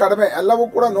ಓದೋದೇ ಕಡಿಮೆ, ಎಲ್ಲವೂ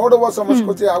ಕೂಡ ನೋಡುವ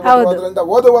ಸಂಸ್ಕೃತಿ ಆಗೋದ್ರಿಂದ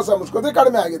ಓದುವ ಸಂಸ್ಕೃತಿ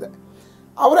ಕಡಿಮೆ ಆಗಿದೆ.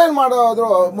 ಅವ್ರೇನ್ ಮಾಡೋದ್ರು,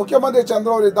 ಮುಖ್ಯಮಂತ್ರಿ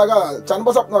ಚಂದ್ರ ಅವರು ಇದ್ದಾಗ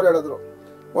ಚನ್ನಬಸಪ್ಪನವ್ರು ಹೇಳಿದ್ರು,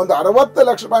 ಒಂದು 60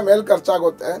 ಲಕ್ಷ ರೂಪಾಯಿ ಮೇಲ್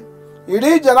ಖರ್ಚಾಗುತ್ತೆ,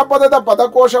 ಇಡೀ ಜನಪದದ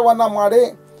ಪದಕೋಶವನ್ನ ಮಾಡಿ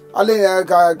ಅಲ್ಲಿ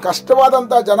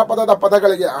ಕಷ್ಟವಾದಂಥ ಜನಪದದ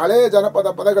ಪದಗಳಿಗೆ, ಹಳೆ ಜನಪದ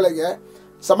ಪದಗಳಿಗೆ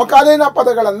ಸಮಕಾಲೀನ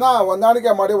ಪದಗಳನ್ನ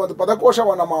ಹೊಂದಾಣಿಕೆ ಮಾಡಿ ಒಂದು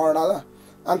ಪದಕೋಶವನ್ನ ಮಾಡೋಣ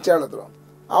ಅಂತ ಹೇಳಿದ್ರು.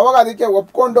 ಆವಾಗ ಅದಕ್ಕೆ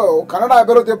ಒಪ್ಕೊಂಡು ಕನ್ನಡ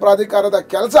ಅಭಿವೃದ್ಧಿ ಪ್ರಾಧಿಕಾರದ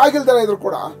ಕೆಲಸ ಆಗಿಲ್ದೇ ಇದ್ರು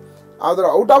ಕೂಡ ಆದ್ರೆ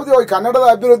ಔಟ್ ಆಫ್ ದಿ ಕನ್ನಡದ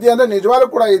ಅಭಿವೃದ್ಧಿ ಅಂದ್ರೆ ನಿಜವಾಗ್ಲೂ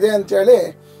ಕೂಡ ಇದೆ ಅಂತೇಳಿ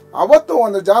ಅವತ್ತು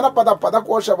ಒಂದು ಜಾನಪದ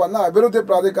ಪದಕೋಶವನ್ನ ಅಭಿವೃದ್ಧಿ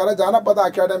ಪ್ರಾಧಿಕಾರ ಜಾನಪದ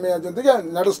ಅಕಾಡೆಮಿಯ ಜೊತೆಗೆ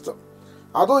ನಡೆಸ್ತು.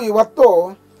 ಅದು ಇವತ್ತು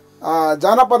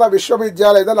ಜಾನಪದ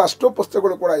ವಿಶ್ವವಿದ್ಯಾಲಯದಲ್ಲಿ ಅಷ್ಟು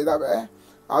ಪುಸ್ತಕಗಳು ಕೂಡ ಇದ್ದಾವೆ.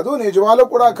 ಅದು ನಿಜವಾಗ್ಲೂ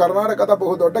ಕೂಡ ಕರ್ನಾಟಕದ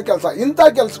ಬಹುದೊಡ್ಡ ಕೆಲಸ. ಇಂಥ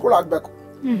ಕೆಲಸಗಳು ಆಗ್ಬೇಕು.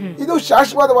 ಇದು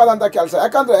ಶಾಶ್ವತವಾದಂಥ ಕೆಲಸ.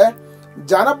 ಯಾಕಂದ್ರೆ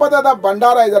ಜನಪದದ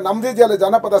ಭಂಡಾರ ಇದೆ ನಮ್ದಿದೆಯಲ್ಲ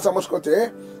ಜನಪದ ಸಂಸ್ಕೃತಿ.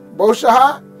 ಬಹುಶಃ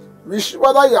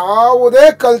ವಿಶ್ವದ ಯಾವುದೇ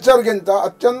ಕಲ್ಚರ್ಗಿಂತ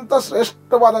ಅತ್ಯಂತ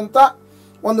ಶ್ರೇಷ್ಠವಾದಂಥ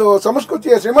ಒಂದು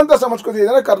ಸಂಸ್ಕೃತಿಯ ಶ್ರೀಮಂತ ಸಂಸ್ಕೃತಿ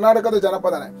ಇದೆ ಕರ್ನಾಟಕದ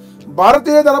ಜನಪದನೇ.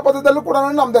 ಭಾರತೀಯ ಜನಪದದಲ್ಲೂ ಕೂಡ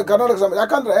ನಮ್ದು ಕರ್ನಾಟಕ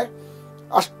ಯಾಕಂದ್ರೆ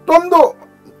ಅಷ್ಟೊಂದು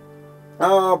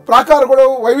ಪ್ರಾಕಾರಗಳು,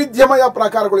 ವೈವಿಧ್ಯಮಯ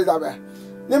ಪ್ರಾಕಾರಗಳಿದ್ದಾವೆ.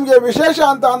 ನಿಮಗೆ ವಿಶೇಷ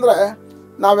ಅಂತ ಅಂದರೆ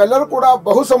ನಾವೆಲ್ಲರೂ ಕೂಡ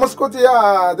ಬಹು ಸಂಸ್ಕೃತಿಯ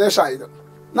ದೇಶ. ಇದು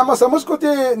ನಮ್ಮ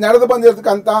ಸಂಸ್ಕೃತಿ ನಡೆದು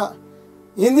ಬಂದಿರತಕ್ಕಂಥ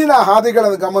ಹಿಂದಿನ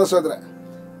ಹಾದಿಗಳನ್ನು ಗಮನಿಸಿದ್ರೆ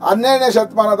 12ನೇ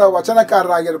ಶತಮಾನದ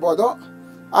ವಚನಕಾರರಾಗಿರ್ಬೋದು,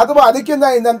 ಅಥವಾ ಅದಕ್ಕಿಂತ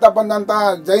ಹಿಂದಂತ ಬಂದಂಥ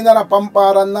ಜೈನರ ಪಂಪ,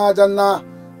 ರನ್ನ, ಜನ್ನ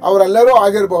ಅವರೆಲ್ಲರೂ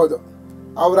ಆಗಿರಬಹುದು.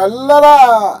 ಅವರೆಲ್ಲರ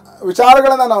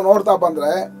ವಿಚಾರಗಳನ್ನು ನಾವು ನೋಡ್ತಾ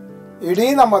ಬಂದರೆ ಇಡೀ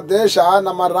ನಮ್ಮ ದೇಶ,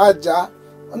 ನಮ್ಮ ರಾಜ್ಯ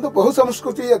ಒಂದು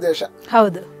ಬಹುಸಂಸ್ಕೃತಿಯ ದೇಶ.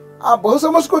 ಹೌದು. ಆ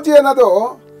ಬಹುಸಂಸ್ಕೃತಿ ಅನ್ನೋದು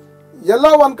ಎಲ್ಲ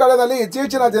ಒಂದು ಕಡೆಯಲ್ಲಿ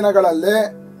ಇತ್ತೀಚಿನ ದಿನಗಳಲ್ಲಿ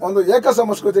ಒಂದು ಏಕ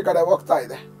ಸಂಸ್ಕೃತಿ ಕಡೆ ಹೋಗ್ತಾ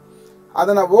ಇದೆ.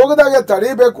 ಅದನ್ನು ಹೋಗದಾಗೆ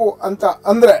ತಡಿಬೇಕು ಅಂತ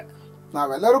ಅಂದರೆ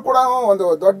ನಾವೆಲ್ಲರೂ ಕೂಡ ಒಂದು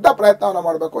ದೊಡ್ಡ ಪ್ರಯತ್ನವನ್ನು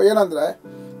ಮಾಡಬೇಕು. ಏನಂದರೆ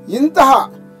ಇಂತಹ,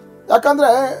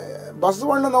 ಯಾಕಂದರೆ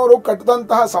ಬಸವಣ್ಣನವರು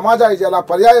ಕಟ್ಟಿದಂತಹ ಸಮಾಜ ಇದೆಯಲ್ಲ,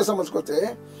 ಪರ್ಯಾಯ ಸಂಸ್ಕೃತಿ,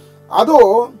 ಅದು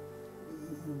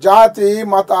ಜಾತಿ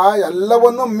ಮತ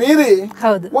ಎಲ್ಲವನ್ನು ಮೀರಿ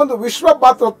ಒಂದು ವಿಶ್ವ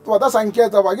ಭಾತೃತ್ವದ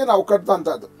ಸಂಕೇತವಾಗಿ ನಾವು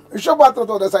ಕಟ್ಟಿದಂಥದ್ದು. ವಿಶ್ವ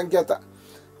ಭಾತೃತ್ವದ ಸಂಕೇತ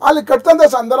ಅಲ್ಲಿ ಕಟ್ಟಿದಂಥ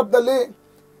ಸಂದರ್ಭದಲ್ಲಿ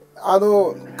ಅದು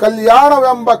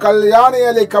ಕಲ್ಯಾಣವೆಂಬ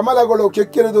ಕಲ್ಯಾಣಿಯಲ್ಲಿ ಕಮಲಗಳು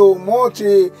ಕಿಕ್ಕಿರಿದು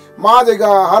ಮೋಚಿ ಮಾದಿಗ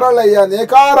ಹರಳಯ್ಯ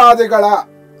ನೇಕಾರಾದಿಗಳ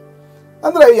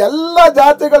ಅಂದ್ರೆ ಎಲ್ಲ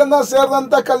ಜಾತಿಗಳನ್ನ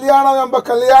ಸೇರಿದಂಥ ಕಲ್ಯಾಣವೆಂಬ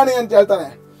ಕಲ್ಯಾಣಿ ಅಂತ ಹೇಳ್ತಾನೆ.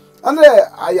 ಅಂದ್ರೆ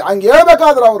ಹಂಗೆ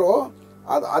ಹೇಳ್ಬೇಕಾದ್ರೆ ಅವರು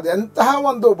ಅದೆಂತಹ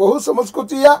ಒಂದು ಬಹು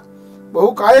ಸಂಸ್ಕೃತಿಯ ಬಹು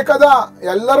ಕಾಯಕದ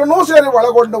ಎಲ್ಲರನ್ನೂ ಸೇರಿ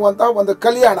ಒಳಗೊಂಡುವಂತಹ ಒಂದು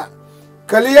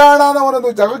ಕಲ್ಯಾಣ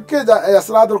ಅನ್ನೋದು ಜಗಕ್ಕೆ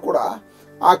ಹೆಸರಾದ್ರೂ ಕೂಡ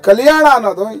ಆ ಕಲ್ಯಾಣ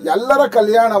ಅನ್ನೋದು ಎಲ್ಲರ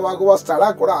ಕಲ್ಯಾಣವಾಗುವ ಸ್ಥಳ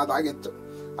ಕೂಡ ಅದಾಗಿತ್ತು.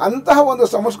 ಅಂತಹ ಒಂದು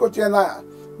ಸಂಸ್ಕೃತಿಯನ್ನ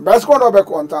ಬೆಳೆಸ್ಕೊಂಡು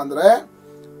ಹೋಗ್ಬೇಕು ಅಂತ ಅಂದ್ರೆ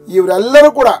ಇವರೆಲ್ಲರೂ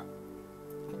ಕೂಡ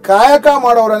ಕಾಯಕ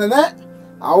ಮಾಡೋರನ್ನೇ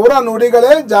ಅವರ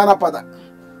ನುಡಿಗಳೇ ಜಾನಪದ.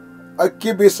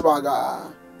 ಅಕ್ಕಿ ಬೀಸುವಾಗ,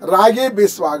 ರಾಗಿ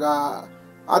ಬೀಸುವಾಗ,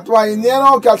 ಅಥವಾ ಇನ್ನೇನೋ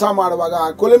ಕೆಲಸ ಮಾಡುವಾಗ,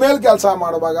 ಕುಲಮೇಲ್ ಕೆಲಸ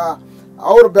ಮಾಡುವಾಗ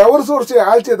ಅವ್ರು ಬೆವರು ಸುರಿಸಿ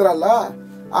ಆಳ್ತಿದ್ರಲ್ಲ,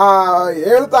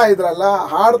 ಹೇಳ್ತಾ ಇದ್ರಲ್ಲ,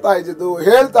 ಹಾಡ್ತಾ ಇದ್ದಿದ್ದು,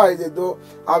 ಹೇಳ್ತಾ ಇದ್ದಿದ್ದು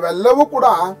ಅವೆಲ್ಲವೂ ಕೂಡ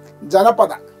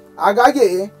ಜನಪದ. ಹಾಗಾಗಿ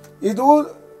ಇದು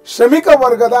ಶ್ರಮಿಕ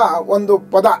ವರ್ಗದ ಒಂದು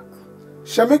ಪದ,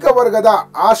 ಶ್ರಮಿಕ ವರ್ಗದ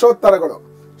ಆಶೋತ್ತರಗಳು,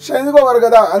 ಶ್ರಮಿಕ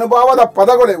ವರ್ಗದ ಅನುಭವದ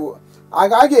ಪದಗಳಿವು.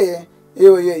 ಹಾಗಾಗಿ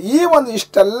ಈ ಒಂದು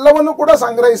ಇಷ್ಟೆಲ್ಲವನ್ನು ಕೂಡ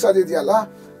ಸಂಗ್ರಹಿಸೋದಿದೆಯಲ್ಲ,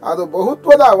 ಅದು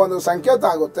ಬಹುತ್ವದ ಒಂದು ಸಂಕೇತ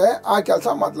ಆಗುತ್ತೆ. ಆ ಕೆಲಸ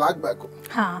ಮೊದಲಾಗಬೇಕು.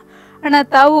 ಅಣ್ಣ,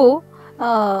 ತಾವು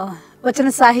ವಚನ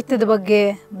ಸಾಹಿತ್ಯದ ಬಗ್ಗೆ,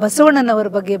 ಬಸವಣ್ಣನವರ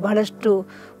ಬಗ್ಗೆ ಬಹಳಷ್ಟು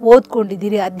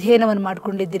ಓದ್ಕೊಂಡಿದ್ದೀರಿ, ಅಧ್ಯಯನವನ್ನು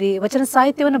ಮಾಡ್ಕೊಂಡಿದ್ದೀರಿ, ವಚನ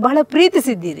ಸಾಹಿತ್ಯವನ್ನು ಬಹಳ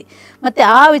ಪ್ರೀತಿಸಿದ್ದೀರಿ. ಮತ್ತು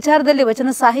ಆ ವಿಚಾರದಲ್ಲಿ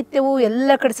ವಚನ ಸಾಹಿತ್ಯವು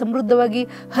ಎಲ್ಲ ಕಡೆ ಸಮೃದ್ಧವಾಗಿ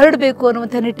ಹರಡಬೇಕು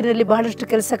ಅನ್ನುವಂಥ ನಿಟ್ಟಿನಲ್ಲಿ ಬಹಳಷ್ಟು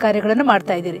ಕೆಲಸ ಕಾರ್ಯಗಳನ್ನು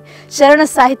ಮಾಡ್ತಾ ಇದ್ದೀರಿ. ಶರಣ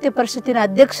ಸಾಹಿತ್ಯ ಪರಿಷತ್ತಿನ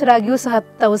ಅಧ್ಯಕ್ಷರಾಗಿಯೂ ಸಹ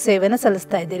ತಾವು ಸೇವೆಯನ್ನು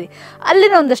ಸಲ್ಲಿಸ್ತಾ ಇದ್ದೀರಿ.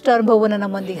 ಅಲ್ಲಿನ ಒಂದಷ್ಟು ಅನುಭವವನ್ನು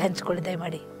ನಮ್ಮೊಂದಿಗೆ ಹಂಚಿಕೊಳ್ಳಿ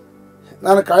ದಯಮಾಡಿ.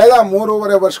 ನಾನು ಕಳೆದ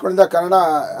 3.5 ವರ್ಷಗಳಿಂದ ಕನ್ನಡ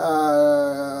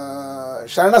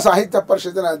ಶರಣ ಸಾಹಿತ್ಯ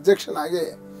ಪರಿಷತ್ತಿನ ಅಧ್ಯಕ್ಷನಾಗಿ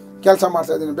ಕೆಲಸ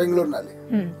ಮಾಡ್ತಾ ಇದ್ದೀನಿ ಬೆಂಗಳೂರಿನಲ್ಲಿ.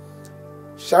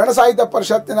 ಶರಣ ಸಾಹಿತ್ಯ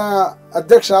ಪರಿಷತ್ತಿನ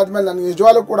ಅಧ್ಯಕ್ಷ ಆದಮೇಲೆ ನನಗೆ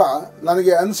ನಿಜವಾಗ್ಲೂ ಕೂಡ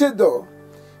ನನಗೆ ಅನಿಸಿದ್ದು,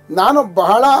 ನಾನು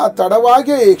ಬಹಳ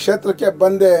ತಡವಾಗಿ ಈ ಕ್ಷೇತ್ರಕ್ಕೆ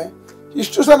ಬಂದೆ,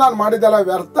 ಇಷ್ಟು ಸಹ ನಾನು ಮಾಡಿದ್ದೆಲ್ಲ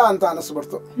ವ್ಯರ್ಥ ಅಂತ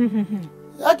ಅನಿಸ್ಬಿಡ್ತು.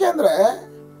 ಯಾಕೆಂದ್ರೆ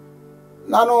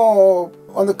ನಾನು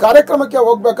ಒಂದು ಕಾರ್ಯಕ್ರಮಕ್ಕೆ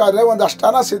ಹೋಗ್ಬೇಕಾದ್ರೆ ಒಂದಷ್ಟು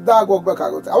ಹಣ ಸಿದ್ಧ ಆಗಿ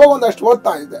ಹೋಗ್ಬೇಕಾಗುತ್ತೆ. ಅವಾಗ ಒಂದಷ್ಟು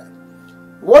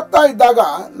ಓದ್ತಾ ಇದ್ದಾಗ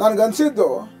ನನಗನ್ಸಿದ್ದು,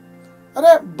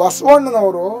 ಅರೆ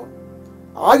ಬಸವಣ್ಣನವರು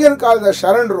ಆಗಿನ ಕಾಲದ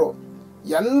ಶರಣರು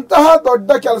ಎಂತಹ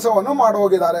ದೊಡ್ಡ ಕೆಲಸವನ್ನು ಮಾಡಿ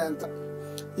ಹೋಗಿದ್ದಾರೆ ಅಂತ.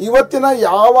 ಇವತ್ತಿನ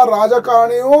ಯಾವ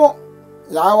ರಾಜಕಾರಣಿಯೂ,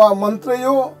 ಯಾವ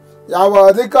ಮಂತ್ರಿಯೂ, ಯಾವ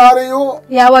ಅಧಿಕಾರಿಯೂ,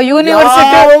 ಯಾವ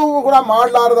ಯೂನಿವರ್ಸಿಟಿ ಕೂಡ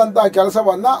ಮಾಡಲಾರದಂತ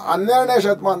ಕೆಲಸವನ್ನ 12ನೇ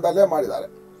ಶತಮಾನದಲ್ಲೇ ಮಾಡಿದ್ದಾರೆ.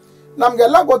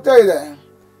 ನಮ್ಗೆಲ್ಲ ಗೊತ್ತೇ ಇದೆ.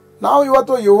 ನಾವು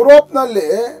ಇವತ್ತು ಯುರೋಪ್ನಲ್ಲಿ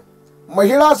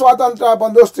ಮಹಿಳಾ ಸ್ವಾತಂತ್ರ್ಯ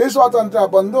ಬಂದು, ಸ್ತ್ರೀ ಸ್ವಾತಂತ್ರ್ಯ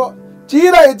ಬಂದು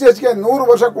ತೀರಾ ಹೆಚ್ಚೆಚ್ಚಿಗೆ 100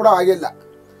 ವರ್ಷ ಕೂಡ ಆಗಿಲ್ಲ.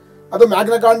 ಅದು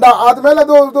ಮ್ಯಾಗ್ನಕಾಂಡ ಆದ್ಮೇಲೆ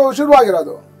ಅದು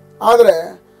ಶುರುವಾಗಿರೋದು. ಆದರೆ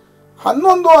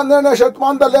 11-12ನೇ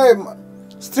ಶತಮಾನದಲ್ಲೇ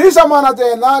ಸ್ತ್ರೀ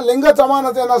ಸಮಾನತೆಯನ್ನ, ಲಿಂಗ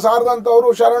ಸಮಾನತೆಯನ್ನ ಸಾರಿದಂಥವ್ರು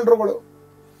ಶರಣರುಗಳು.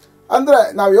 ಅಂದ್ರೆ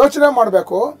ನಾವು ಯೋಚನೆ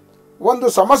ಮಾಡಬೇಕು, ಒಂದು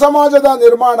ಸಮಾಜದ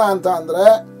ನಿರ್ಮಾಣ ಅಂತ ಅಂದ್ರೆ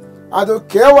ಅದು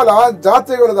ಕೇವಲ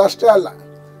ಜಾತಿಗಳದ್ದು ಅಷ್ಟೇ ಅಲ್ಲ,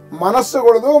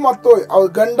 ಮನಸ್ಸುಗಳದು ಮತ್ತು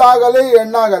ಗಂಡಾಗಲಿ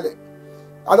ಹೆಣ್ಣಾಗಲಿ,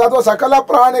 ಅದಾಅಥವಾ ಸಕಲ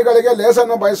ಪ್ರಾಣಿಗಳಿಗೆ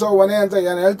ಲೇಸನ್ನು ಬಯಸುವವನೇ ಅಂತ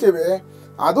ಏನು ಹೇಳ್ತೀವಿ,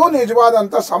 ಅದು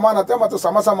ನಿಜವಾದಂಥ ಸಮಾನತೆ ಮತ್ತು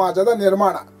ಸಮಾಜದ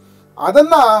ನಿರ್ಮಾಣ.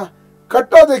 ಅದನ್ನ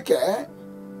ಕಟ್ಟೋದಕ್ಕೆ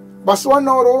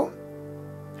ಬಸವಣ್ಣವರು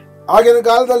ಆಗಿನ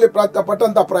ಕಾಲದಲ್ಲಿ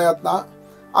ಪಟ್ಟಂತ ಪ್ರಯತ್ನ,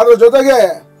 ಅದ್ರ ಜೊತೆಗೆ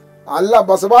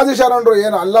ಬಸವಾದಿ ಶರಣರು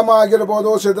ಏನು ಅಲ್ಲಮ್ಮ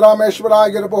ಆಗಿರ್ಬೋದು, ಸಿದ್ದರಾಮೇಶ್ವರ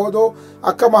ಆಗಿರಬಹುದು,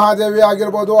 ಅಕ್ಕ ಮಹಾದೇವಿ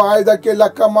ಆಗಿರ್ಬೋದು, ಆಯ್ದಕ್ಕಿ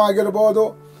ಲಕ್ಕಮ್ಮ ಆಗಿರ್ಬೋದು,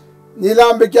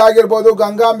 ನೀಲಾಂಬಿಕೆ ಆಗಿರ್ಬೋದು,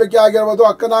 ಗಂಗಾಂಬಿಕೆ ಆಗಿರ್ಬೋದು,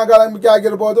 ಅಕ್ಕನಾಗಾಂಬಿಕೆ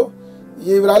ಆಗಿರ್ಬೋದು,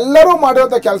 ಇವರೆಲ್ಲರೂ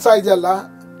ಮಾಡಿರುವಂಥ ಕೆಲಸ ಇದೆಯಲ್ಲ,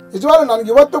 ನಿಜವಾಗ್ಲೂ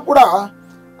ನನಗಿವತ್ತು ಕೂಡ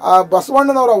ಆ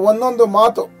ಬಸವಣ್ಣನವರ ಒಂದೊಂದು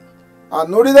ಮಾತು, ಆ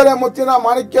ನುಡಿದರೆ ಮುತ್ತಿನ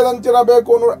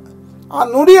ಮಾಣಿಕ್ಯದಂತಿರಬೇಕು, ಆ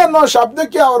ನುಡಿ ಅನ್ನೋ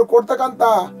ಶಬ್ದಕ್ಕೆ ಅವರು ಕೊಡ್ತಕ್ಕಂಥ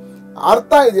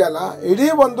ಅರ್ಥ ಇದೆಯಲ್ಲ, ಇಡೀ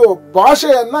ಒಂದು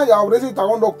ಭಾಷೆಯನ್ನ ಯಾವ ರೀತಿ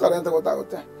ತಗೊಂಡು ಹೋಗ್ತಾರೆ ಅಂತ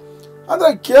ಗೊತ್ತಾಗುತ್ತೆ. ಅಂದ್ರೆ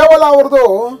ಕೇವಲ ಅವ್ರದ್ದು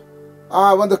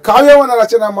ಒಂದು ಕಾವ್ಯವನ್ನು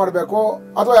ರಚನೆ ಮಾಡಬೇಕು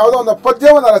ಅಥವಾ ಯಾವುದೋ ಒಂದು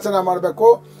ಪದ್ಯವನ್ನು ರಚನೆ ಮಾಡಬೇಕು,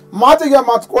 ಮಾತಿಗೆ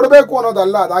ಮಾತು ಕೊಡಬೇಕು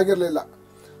ಅನ್ನೋದಲ್ಲ, ಅದಾಗಿರ್ಲಿಲ್ಲ.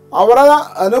 ಅವರ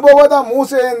ಅನುಭವದ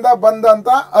ಮೂಸೆಯಿಂದ ಬಂದಂತ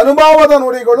ಅನುಭವದ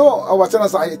ನುಡಿಗಳು ವಚನ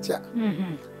ಸಾಹಿತ್ಯ.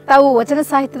 ತಾವು ವಚನ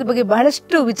ಸಾಹಿತ್ಯದ ಬಗ್ಗೆ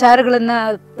ಬಹಳಷ್ಟು ವಿಚಾರಗಳನ್ನ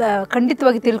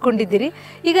ಖಂಡಿತವಾಗಿ ತಿಳ್ಕೊಂಡಿದ್ದೀರಿ.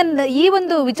 ಈಗ ಈ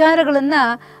ಒಂದು ವಿಚಾರಗಳನ್ನ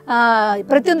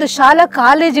ಪ್ರತಿಯೊಂದು ಶಾಲಾ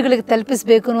ಕಾಲೇಜುಗಳಿಗೆ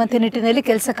ತಲುಪಿಸಬೇಕು ಅನ್ನುವಂಥ ನಿಟ್ಟಿನಲ್ಲಿ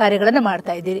ಕೆಲಸ ಕಾರ್ಯಗಳನ್ನು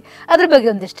ಮಾಡ್ತಾ ಇದ್ದೀರಿ. ಅದ್ರ ಬಗ್ಗೆ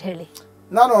ಒಂದಿಷ್ಟು ಹೇಳಿ.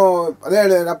 ನಾನು ಅದೇ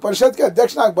ಹೇಳಿ, ಪರಿಷತ್ಗೆ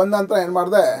ಅಧ್ಯಕ್ಷನಾಗಿ ಬಂದ ನಂತರ ಏನ್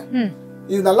ಮಾಡಿದೆ,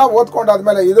 ಇದನ್ನೆಲ್ಲ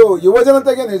ಓದ್ಕೊಂಡಾದ್ಮೇಲೆ ಇದು ಯುವ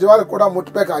ಜನತೆಗೆ ನಿಜವಾಗ್ಲೂ ಕೂಡ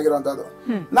ಮುಟ್ಬೇಕಾಗಿರುವಂತದ್ದು.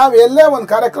 ನಾವ್ ಎಲ್ಲೇ ಒಂದು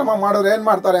ಕಾರ್ಯಕ್ರಮ ಮಾಡೋರು ಏನ್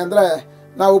ಮಾಡ್ತಾರೆ ಅಂದ್ರೆ,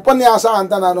 ನಾವು ಉಪನ್ಯಾಸ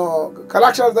ಅಂತ, ನಾನು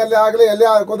ಕಲಾಕ್ಷೇತ್ರದಲ್ಲಿ ಆಗ್ಲಿ ಎಲ್ಲೇ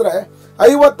ಹೋದ್ರೆ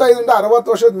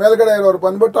 55-60 ವರ್ಷದ ಮೇಲ್ಗಡೆ ಇರೋರು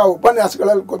ಬಂದ್ಬಿಟ್ಟು ಆ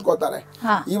ಉಪನ್ಯಾಸಗಳಲ್ಲಿ ಕೂತ್ಕೋತಾರೆ.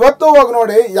 ಇವತ್ತು ಹೋಗಿ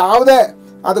ನೋಡಿ, ಯಾವುದೇ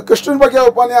ಅದು ಕೃಷ್ಣನ್ ಬಗ್ಗೆ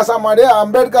ಉಪನ್ಯಾಸ ಮಾಡಿ,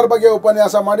 ಅಂಬೇಡ್ಕರ್ ಬಗ್ಗೆ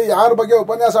ಉಪನ್ಯಾಸ ಮಾಡಿ, ಯಾರ ಬಗ್ಗೆ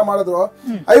ಉಪನ್ಯಾಸ ಮಾಡಿದ್ರು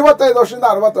 55 ವರ್ಷದಿಂದ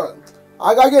 60.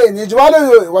 ಹಾಗಾಗಿ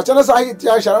ನಿಜವಾಗ್ಲೂ ವಚನ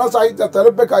ಸಾಹಿತ್ಯ, ಶರಣ ಸಾಹಿತ್ಯ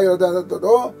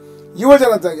ತಲುಪಬೇಕಾಗಿರೋದಂಥದ್ದು ಯುವ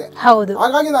ಜನತೆಗೆ.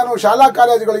 ಹಾಗಾಗಿ ನಾನು ಶಾಲಾ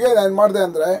ಕಾಲೇಜುಗಳಿಗೆ ಏನ್ ಮಾಡಿದೆ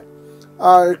ಅಂದ್ರೆ,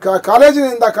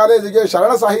 ಕಾಲೇಜಿನಿಂದ ಕಾಲೇಜಿಗೆ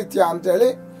ಶರಣ ಸಾಹಿತ್ಯ ಅಂತೇಳಿ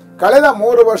ಕಳೆದ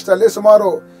 3 ವರ್ಷದಲ್ಲಿ ಸುಮಾರು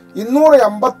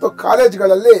 280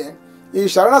 ಕಾಲೇಜುಗಳಲ್ಲಿ ಈ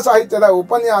ಶರಣ ಸಾಹಿತ್ಯದ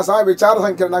ಉಪನ್ಯಾಸ, ವಿಚಾರ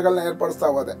ಸಂಕಿರಣಗಳನ್ನ ಏರ್ಪಡಿಸ್ತಾ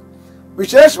ಹೋದೆ.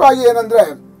 ವಿಶೇಷವಾಗಿ ಏನಂದ್ರೆ,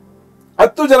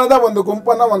 10 ಜನದ ಒಂದು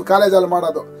ಗುಂಪನ್ನ ಒಂದು ಕಾಲೇಜಲ್ಲಿ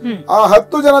ಮಾಡೋದು. ಆ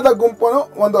 10 ಜನದ ಗುಂಪನ್ನು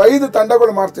ಒಂದು 5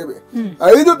 ತಂಡಗಳು ಮಾಡ್ತೀವಿ.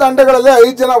 5 ತಂಡಗಳಲ್ಲಿ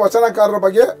 5 ಜನ ವಚನಕಾರರ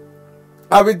ಬಗ್ಗೆ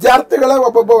ಆ ವಿದ್ಯಾರ್ಥಿಗಳೇ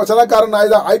ಒಬ್ಬೊಬ್ಬ ವಚನಕಾರನ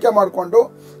ಆಯ್ಕೆ ಮಾಡಿಕೊಂಡು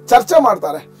ಚರ್ಚೆ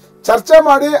ಮಾಡ್ತಾರೆ. ಚರ್ಚೆ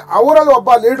ಮಾಡಿ ಅವರಲ್ಲಿ ಒಬ್ಬ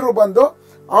ಲೀಡರ್ ಬಂದು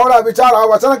ಅವಳ ವಿಚಾರ,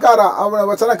 ಅವನ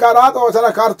ವಚನಕಾರ ಅಥವಾ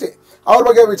ವಚನಕಾರ್ತಿ ಅವ್ರ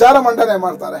ಬಗ್ಗೆ ವಿಚಾರ ಮಂಡನೆ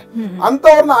ಮಾಡ್ತಾರೆ.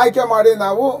 ಅಂತವ್ರನ್ನ ಆಯ್ಕೆ ಮಾಡಿ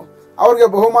ನಾವು ಅವ್ರಿಗೆ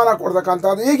ಬಹುಮಾನ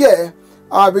ಕೊಡ್ತಕ್ಕಂಥದ್ದು. ಹೀಗೆ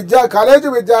ಆ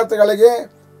ಕಾಲೇಜು ವಿದ್ಯಾರ್ಥಿಗಳಿಗೆ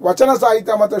ವಚನ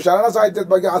ಸಾಹಿತ್ಯ ಮತ್ತು ಶರಣ ಸಾಹಿತ್ಯದ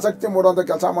ಬಗ್ಗೆ ಆಸಕ್ತಿ ಮೂಡುವಂತ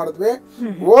ಕೆಲಸ ಮಾಡಿದ್ವಿ.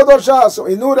 ಹೋದ ವರ್ಷ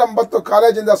 280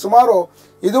 ಕಾಲೇಜಿಂದ ಸುಮಾರು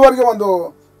ಇದುವರೆಗೆ ಒಂದು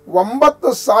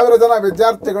 9,000 ಜನ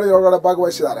ವಿದ್ಯಾರ್ಥಿಗಳು ಇವುಗಳ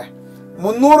ಭಾಗವಹಿಸಿದ್ದಾರೆ.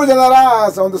 300 ಜನರ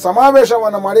ಒಂದು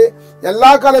ಸಮಾವೇಶವನ್ನು ಮಾಡಿ,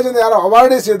 ಎಲ್ಲಾ ಕಾಲೇಜಿಂದ ಯಾರು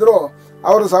ಅವಾರ್ಡಿಸ್ ಇದ್ರು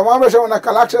ಅವರು ಸಮಾವೇಶವನ್ನ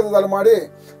ಕಲಾಕ್ಷೇತ್ರದಲ್ಲಿ ಮಾಡಿ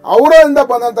ಅವರಿಂದ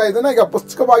ಬಂದಂತ ಇದನ್ನ ಈಗ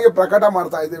ಪುಸ್ತಕವಾಗಿ ಪ್ರಕಟ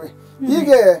ಮಾಡ್ತಾ ಇದ್ದೀವಿ.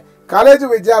 ಹೀಗೆ ಕಾಲೇಜು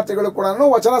ವಿದ್ಯಾರ್ಥಿಗಳು ಕೂಡ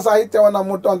ವಚನ ಸಾಹಿತ್ಯವನ್ನ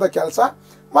ಮುಟ್ಟುವಂತ ಕೆಲಸ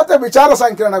ಮತ್ತೆ ವಿಚಾರ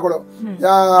ಸಂಕಿರಣಗಳು,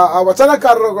 ಆ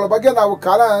ವಚನಕಾರರುಗಳ ಬಗ್ಗೆ ನಾವು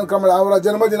ಕಾಲಕ್ರಮ ಅವರ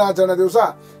ಜನ್ಮದಿನಾಚರಣೆ ದಿವಸ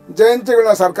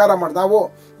ಜಯಂತಿಗಳನ್ನ ಸರ್ಕಾರ ಮಾಡಿ, ನಾವು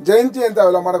ಜಯಂತಿ ಅಂತ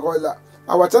ಅವೆಲ್ಲ ಮಾಡಕ್ ಹೋಗಿಲ್ಲ.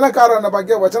 ಆ ವಚನಕಾರನ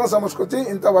ಬಗ್ಗೆ ವಚನ ಸಂಸ್ಕೃತಿ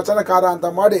ಇಂಥ ವಚನಕಾರ ಅಂತ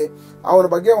ಮಾಡಿ ಅವನ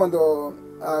ಬಗ್ಗೆ ಒಂದು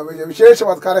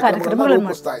ವಿಶೇಷವಾದ ಕಾರ್ಯಕ್ರಮಗಳನ್ನು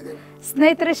ರೂಪಿಸ್ತಾ ಇದ್ದೀವಿ.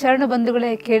 ಸ್ನೇಹಿತರೆ, ಶರಣ ಬಂಧುಗಳೇ,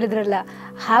 ಕೇಳಿದ್ರಲ್ಲ,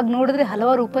 ಹಾಗೆ ನೋಡಿದ್ರೆ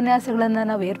ಹಲವಾರು ಉಪನ್ಯಾಸಗಳನ್ನು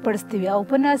ನಾವು ಏರ್ಪಡಿಸ್ತೀವಿ. ಆ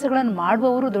ಉಪನ್ಯಾಸಗಳನ್ನು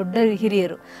ಮಾಡುವವರು ದೊಡ್ಡ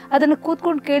ಹಿರಿಯರು, ಅದನ್ನು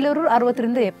ಕೂತ್ಕೊಂಡು ಕೇಳೋರು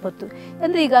 60ರಿಂದ 70.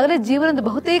 ಅಂದರೆ ಈಗಾಗಲೇ ಜೀವನದ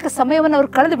ಬಹುತೇಕ ಸಮಯವನ್ನು ಅವರು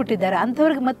ಕಳೆದು ಬಿಟ್ಟಿದ್ದಾರೆ.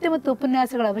 ಅಂಥವ್ರಿಗೆ ಮತ್ತೆ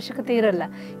ಉಪನ್ಯಾಸಗಳ ಅವಶ್ಯಕತೆ ಇರಲ್ಲ.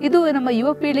 ಇದು ನಮ್ಮ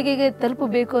ಯುವ ಪೀಳಿಗೆಗೆ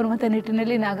ತಲುಪಬೇಕು ಅನ್ನುವಂಥ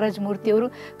ನಿಟ್ಟಿನಲ್ಲಿ ನಾಗರಾಜ್ ಮೂರ್ತಿಯವರು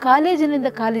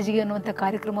ಕಾಲೇಜಿನಿಂದ ಕಾಲೇಜಿಗೆ ಅನ್ನುವಂಥ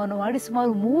ಕಾರ್ಯಕ್ರಮವನ್ನು ಮಾಡಿ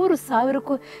ಸುಮಾರು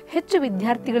 3,000ಕ್ಕೂ ಹೆಚ್ಚು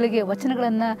ವಿದ್ಯಾರ್ಥಿಗಳಿಗೆ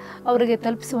ವಚನಗಳನ್ನು ಅವರಿಗೆ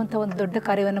ತಲುಪಿಸುವಂಥ ಒಂದು ದೊಡ್ಡ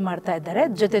ಕಾರ್ಯವನ್ನು ಮಾಡ್ತಾ ಇದ್ದಾರೆ.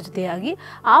 ಜೊತೆಯಾಗಿ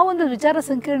ಆ ಒಂದು ವಿಚಾರ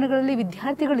ಸಂಕಿರಣಗಳಲ್ಲಿ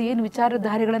ವಿದ್ಯಾರ್ಥಿಗಳು ಏನು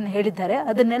ವಿಚಾರಧಾರೆಗಳನ್ನು ಹೇಳಿದ್ದಾರೆ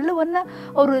ಅದನ್ನೆಲ್ಲವನ್ನ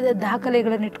ಅವರು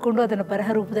ದಾಖಲೆಗಳನ್ನು ಇಟ್ಕೊಂಡು ಅದನ್ನು ಬರಹ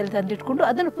ರೂಪದಲ್ಲಿ ತಂದಿಟ್ಕೊಂಡು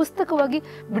ಅದನ್ನು ಪುಸ್ತಕವಾಗಿ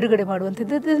ಬಿಡುಗಡೆ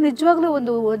ಮಾಡುವಂಥದ್ದು. ಇದು ನಿಜವಾಗ್ಲೂ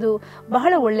ಒಂದು ಒಂದು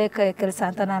ಬಹಳ ಒಳ್ಳೆಯ ಕೆಲಸ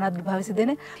ಅಂತ ನಾನು ಅದು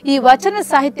ಭಾವಿಸಿದ್ದೇನೆ. ಈ ವಚನ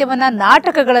ಸಾಹಿತ್ಯವನ್ನ,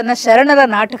 ನಾಟಕಗಳನ್ನ, ಶರಣರ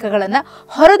ನಾಟಕಗಳನ್ನ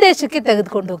ಹೊರದೇಶಕ್ಕೆ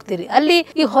ತೆಗೆದುಕೊಂಡು ಹೋಗ್ತೀರಿ. ಅಲ್ಲಿ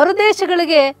ಈ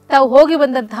ಹೊರದೇಶಗಳಿಗೆ ತಾವು ಹೋಗಿ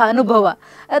ಬಂದಂತಹ ಅನುಭವ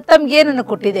ತಮ್ಗೇನನ್ನು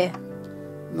ಕೊಟ್ಟಿದೆ?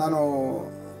 ನಾನು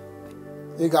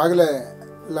ಈಗಾಗಲೇ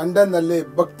ಲಂಡನ್ನಲ್ಲಿ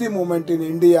ಭಕ್ತಿ ಮೂಮೆಂಟ್ ಇನ್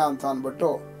ಇಂಡಿಯಾ ಅಂತ ಅಂದ್ಬಿಟ್ಟು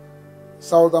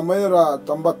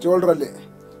 1997ರಲ್ಲಿ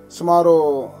ಸುಮಾರು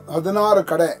 16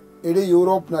 ಕಡೆ ಇಡೀ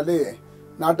ಯುರೋಪ್ನಲ್ಲಿ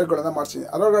ನಾಟಕಗಳನ್ನು ಮಾಡಿಸಿದೆ.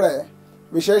 ಅದರೊಳಗಡೆ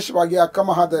ವಿಶೇಷವಾಗಿ ಅಕ್ಕ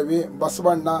ಮಹಾದೇವಿ,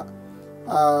 ಬಸವಣ್ಣ,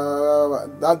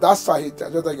 ದಾಸ್ ಸಾಹಿತ್ಯ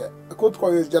ಜೊತೆಗೆ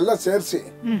ಎಲ್ಲ ಸೇರಿಸಿ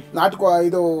ನಾಟಕ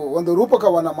ಇದು ಒಂದು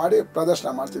ರೂಪಕವನ್ನು ಮಾಡಿ ಪ್ರದರ್ಶನ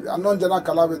ಮಾಡ್ತಿದ್ವಿ. 11 ಜನ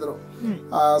ಕಲಾವಿದರು,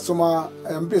 ಸುಮಾ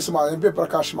ಎಂ ಪಿ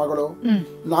ಪ್ರಕಾಶ್ ಮಗಳು,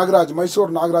 ನಾಗರಾಜ್,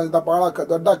 ಮೈಸೂರು ನಾಗರಾಜ್ ಅಂತ ಬಹಳ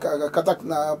ದೊಡ್ಡ ಕಥಕ್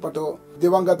ಪಟು,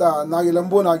 ದಿವಂಗತ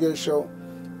ಲಂಬು ನಾಗೇಶ್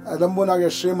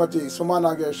ಶ್ರೀಮತಿ, ಸುಮಾ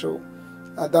ನಾಗೇಶು,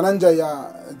 ಧನಂಜಯ,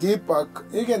 ದೀಪಕ್,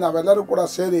 ಹೀಗೆ ನಾವೆಲ್ಲರೂ ಕೂಡ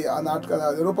ಸೇರಿ ಆ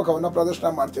ನಾಟಕದ ರೂಪಕವನ್ನು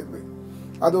ಪ್ರದರ್ಶನ ಮಾಡ್ತಿದ್ವಿ.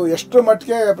 ಅದು ಎಷ್ಟು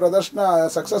ಮಟ್ಟಿಗೆ ಪ್ರದರ್ಶನ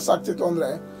ಸಕ್ಸಸ್ ಆಗ್ತಿತ್ತು ಅಂದರೆ,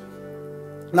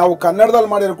 ನಾವು ಕನ್ನಡದಲ್ಲಿ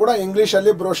ಮಾಡಿದ್ರು ಕೂಡ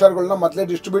ಇಂಗ್ಲೀಷಲ್ಲಿ ಬ್ರೋಷರ್ಗಳನ್ನ ಮೊದಲೇ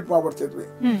ಡಿಸ್ಟ್ರಿಬ್ಯೂಟ್ ಮಾಡ್ಬಿಡ್ತಿದ್ವಿ.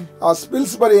 ಆ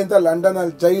ಸ್ಪಿಲ್ಸ್ಬರಿ ಅಂತ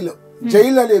ಲಂಡನ್ನಲ್ಲಿ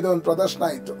ಜೈಲಿನಲ್ಲಿ ಇದೊಂದು ಪ್ರದರ್ಶನ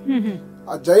ಆಯಿತು.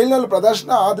 ಆ ಜೈಲಿನಲ್ಲಿ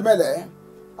ಪ್ರದರ್ಶನ ಆದಮೇಲೆ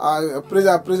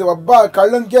ಒಬ್ಬ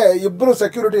ಕಳ್ಳನ್ಗೆ 2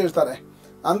 ಸೆಕ್ಯೂರಿಟಿ ಇರ್ತಾರೆ.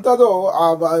 ಅಂಥದ್ದು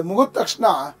ಮುಗಿದ ತಕ್ಷಣ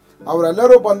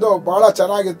ಅವರೆಲ್ಲರೂ ಬಂದು ಭಾಳ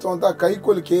ಚೆನ್ನಾಗಿತ್ತು ಅಂತ ಕೈ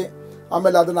ಕುಲುಕಿ,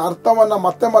 ಆಮೇಲೆ ಅದನ್ನ ಅರ್ಥವನ್ನು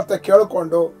ಮತ್ತೆ ಮತ್ತೆ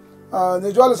ಕೇಳಿಕೊಂಡು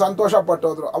ನಿಜವಾಗ್ಲೂ ಸಂತೋಷ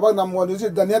ಪಟ್ಟೋದ್ರು. ಅವಾಗ ನಮ್ಮ ನಿಜ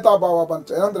ಧನ್ಯತಾ ಭಾವ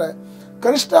ಬಂತು. ಏನಂದರೆ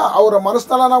ಕನಿಷ್ಠ ಅವರ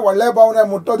ಮನಸ್ಥಳನ ಒಳ್ಳೆ ಭಾವನೆ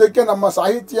ಮುಟ್ಟೋದಕ್ಕೆ ನಮ್ಮ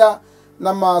ಸಾಹಿತ್ಯ,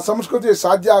 ನಮ್ಮ ಸಂಸ್ಕೃತಿ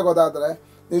ಸಾಧ್ಯ ಆಗೋದಾದರೆ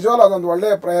ನಿಜವಾಗ್ಲೂ ಅದೊಂದು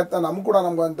ಒಳ್ಳೆಯ ಪ್ರಯತ್ನ.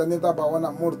 ನಮಗೊಂದು ಧನ್ಯತಾ ಭಾವನ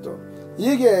ಮೂಡ್ತು.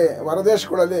 ಹೀಗೆ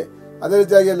ಹೊರದೇಶಗಳಲ್ಲಿ ಅದೇ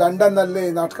ರೀತಿಯಾಗಿ ಲಂಡನ್ನಲ್ಲಿ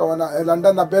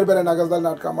ಲಂಡನ್ನ ಬೇರೆ ಬೇರೆ ನಗರದಲ್ಲಿ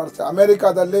ನಾಟಕ ಮಾಡಿಸ್ದೆ,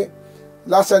 ಅಮೇರಿಕಾದಲ್ಲಿ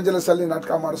ಲಾಸ್ ಏಂಜಲೀಸಲ್ಲಿ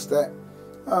ನಾಟಕ ಮಾಡಿಸ್ದೆ,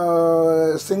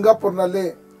 ಸಿಂಗಾಪುರ್ನಲ್ಲಿ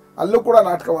ಅಲ್ಲೂ ಕೂಡ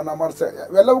ನಾಟಕವನ್ನು ಮಾಡಿಸ್ದೆ.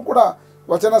 ಇವೆಲ್ಲವೂ ಕೂಡ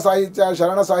ವಚನ ಸಾಹಿತ್ಯ,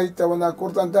 ಶರಣ ಸಾಹಿತ್ಯವನ್ನು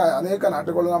ಕುರಿತಂತೆ ಅನೇಕ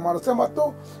ನಾಟಕಗಳನ್ನ ಮಾಡಿಸ್ದೆ ಮತ್ತು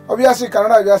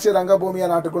ಕನ್ನಡ ಹವ್ಯಾಸಿ ರಂಗಭೂಮಿಯ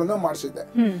ನಾಟಕಗಳನ್ನು ಮಾಡಿಸಿದ್ದೆ.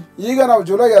 ಈಗ ನಾವು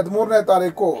ಜುಲೈ 13ನೇ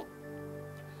ತಾರೀಕು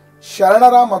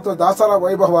ಶರಣರ ಮತ್ತು ದಾಸರ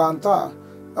ವೈಭವ ಅಂತ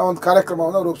ಒಂದು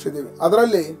ಕಾರ್ಯಕ್ರಮವನ್ನು ರೂಪಿಸಿದ್ದೀವಿ.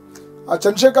 ಅದರಲ್ಲಿ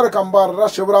ಚಂದ್ರಶೇಖರ ಕಂಬಾರರ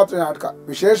ಶಿವರಾತ್ರಿ ನಾಟಕ,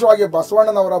 ವಿಶೇಷವಾಗಿ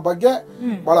ಬಸವಣ್ಣನವರ ಬಗ್ಗೆ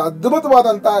ಬಹಳ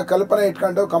ಅದ್ಭುತವಾದಂಥ ಕಲ್ಪನೆ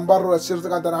ಇಟ್ಕೊಂಡು ಕಂಬಾರರು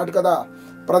ರಚಿಸಿರ್ತಕ್ಕಂಥ ನಾಟಕದ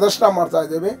ಪ್ರದರ್ಶನ ಮಾಡ್ತಾ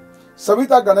ಇದ್ದೀವಿ.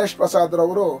 ಸವಿತಾ ಗಣೇಶ್ ಪ್ರಸಾದ್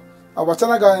ರವರು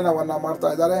ವಚನ ಗಾಯನವನ್ನು ಮಾಡ್ತಾ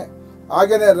ಇದ್ದಾರೆ.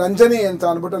 ಹಾಗೇನೆ ರಂಜನಿ ಅಂತ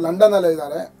ಅಂದ್ಬಿಟ್ಟು ಲಂಡನ್ನಲ್ಲೇ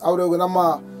ಇದ್ದಾರೆ. ಅವರು ನಮ್ಮ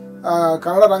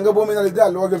ಕನ್ನಡ ರಂಗಭೂಮಿನಲ್ಲಿದ್ದೆ,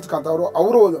 ಅಲ್ಲಿ ಹೋಗಿರ್ತಕ್ಕಂಥವ್ರು.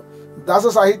 ಅವರು ದಾಸ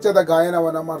ಸಾಹಿತ್ಯದ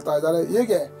ಗಾಯನವನ್ನು ಮಾಡ್ತಾ ಇದ್ದಾರೆ.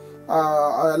 ಹೀಗೆ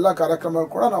ಎಲ್ಲ ಕಾರ್ಯಕ್ರಮಗಳು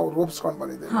ಕೂಡ ನಾವು ರೂಪಿಸ್ಕೊಂಡು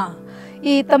ಬಂದಿದ್ದೇವೆ.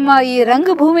 ಈ ತಮ್ಮ ಈ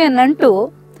ರಂಗಭೂಮಿಯ ನಂಟು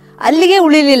ಅಲ್ಲಿಗೆ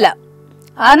ಉಳಿಲಿಲ್ಲ.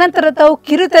 ಆನಂತರ ತಾವು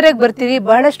ಕಿರುತೆರೆಗೆ ಬರ್ತೀರಿ,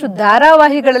 ಬಹಳಷ್ಟು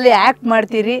ಧಾರಾವಾಹಿಗಳಲ್ಲಿ ಆ್ಯಕ್ಟ್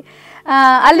ಮಾಡ್ತೀರಿ.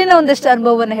 ಅಲ್ಲಿನ ಒಂದಷ್ಟು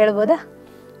ಅನುಭವವನ್ನು ಹೇಳ್ಬೋದಾ?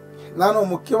 ನಾನು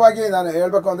ಮುಖ್ಯವಾಗಿ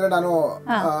ಹೇಳ್ಬೇಕು ಅಂದ್ರೆ, ನಾನು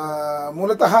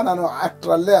ಮೂಲತಃ ನಾನು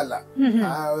ಆಕ್ಟರ್ ಅಲ್ಲೇ ಅಲ್ಲ.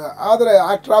 ಆದರೆ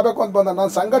ಆಕ್ಟರ್ ಆಗಬೇಕು ಅಂತ ಬಂದ,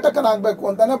 ನಾನು ಸಂಘಟಕನಾಗಬೇಕು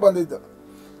ಅಂತಾನೆ ಬಂದಿದ್ದು.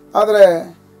 ಆದರೆ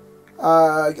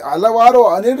ಹಲವಾರು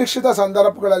ಅನಿರೀಕ್ಷಿತ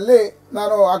ಸಂದರ್ಭಗಳಲ್ಲಿ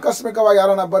ನಾನು ಆಕಸ್ಮಿಕವಾಗಿ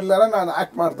ಯಾರನ್ನ ಬರಲಿಲ್ಲ, ನಾನು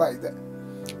ಆಕ್ಟ್ ಮಾಡ್ತಾ ಇದ್ದೆ.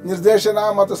 ನಿರ್ದೇಶನ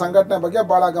ಮತ್ತು ಸಂಘಟನೆ ಬಗ್ಗೆ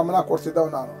ಭಾಳ ಗಮನ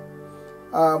ಕೊಡ್ತಿದ್ದವು ನಾನು.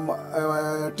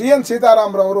 TN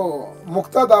ಸೀತಾರಾಮ್ರವರು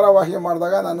ಮುಕ್ತ ಧಾರಾವಾಹಿ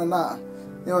ಮಾಡಿದಾಗ ನನ್ನನ್ನು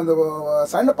ನೀವೊಂದು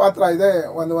ಸಣ್ಣ ಪಾತ್ರ ಇದೆ,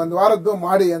 ಒಂದು ವಾರದ್ದು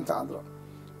ಮಾಡಿ ಅಂತ ಅಂದರು.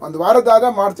 ಒಂದು ವಾರದ್ದಾದರೆ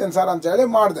ಮಾಡ್ತೀನಿ ಸರ್ ಅಂತೇಳಿ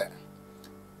ಮಾಡಿದೆ.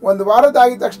 ಒಂದು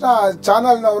ವಾರದ್ದಾಗಿದ ತಕ್ಷಣ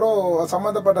ಚಾನಲ್ನವರು,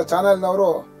 ಸಂಬಂಧಪಟ್ಟ ಚಾನಲ್ನವರು,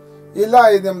 ಇಲ್ಲ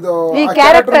ಇದು ನಿಮ್ಮದು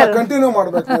ಕ್ಯಾರೆಕ್ಟರ್ನ ಕಂಟಿನ್ಯೂ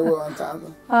ಮಾಡಬೇಕು ನೀವು ಅಂತ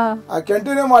ಅಂದರು.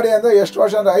 ಕಂಟಿನ್ಯೂ ಮಾಡಿ ಅಂದರೆ ಎಷ್ಟು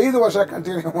ವರ್ಷ ಅಂದರೆ 5 ವರ್ಷ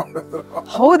ಕಂಟಿನ್ಯೂ ಮಾಡಿದ್ರು.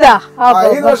 ಹೌದಾ?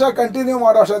 5 ವರ್ಷ ಕಂಟಿನ್ಯೂ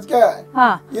ಮಾಡೋ ಅಷ್ಟೊತ್ತಿಗೆ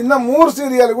ಇನ್ನು 3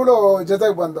 ಸೀರಿಯಲ್ಗಳು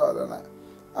ಜೊತೆಗೆ ಬಂದು ಅದನ್ನು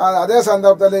ಅದೇ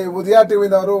ಸಂದರ್ಭದಲ್ಲಿ ಉದಯ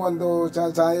ಟಿವಿನವರು ಒಂದು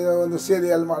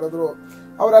ಸೀರಿಯಲ್ ಮಾಡಿದ್ರು.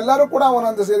 ಅವರೆಲ್ಲರೂ ಕೂಡ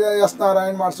ಒಂದೊಂದು serial, S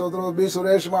Narayan ಮಾಡಿಸೋದ್ರು, B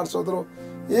Suresh ಮಾಡಿಸೋದ್ರು.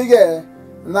 ಹೀಗೆ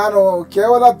ನಾನು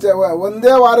ಕೇವಲ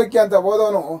ಒಂದೇ ವಾರಕ್ಕೆ ಅಂತ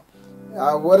ಹೋದವನು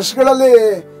ವರ್ಷಗಳಲ್ಲಿ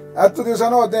 10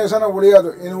 ದಿವಸನೋ 15 ದಿವಸನೋ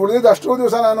ಉಳಿಯೋದು. ಇನ್ನು ಉಳಿದಿದ್ದು ಅಷ್ಟು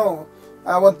ದಿವಸ ನಾನು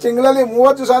ಒಂದು ತಿಂಗಳಲ್ಲಿ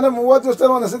 30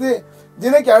 ದಿವಸದಲ್ಲಿ ಒಂದ್ಸತಿ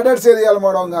ದಿನಕ್ಕೆ 2 ಸೀರಿಯಲ್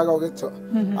ಮಾಡೋಂಗಾಗೋಗಿತ್ತು.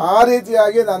 ಆ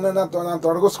ರೀತಿಯಾಗಿ ನಾನು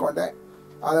ತೊಡಗಿಸ್ಕೊಂಡೆ.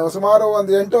 ಅದು ಸುಮಾರು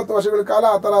ಒಂದು 8-10 ವರ್ಷಗಳ ಕಾಲ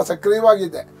ಆ ಥರ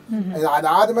ಸಕ್ರಿಯವಾಗಿದ್ದೆ.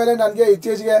 ಅದಾದಮೇಲೆ ನನಗೆ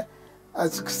ಇತ್ತೀಚೆಗೆ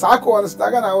ಸಾಕು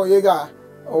ಅನ್ನಿಸ್ದಾಗ ನಾವು ಈಗ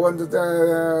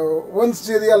ಒಂದು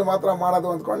ಸೀರಿಯಲ್ ಮಾತ್ರ ಮಾಡೋದು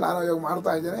ಅಂದ್ಕೊಂಡು ನಾನು ಇವಾಗ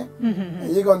ಮಾಡ್ತಾ ಇದ್ದೀನಿ.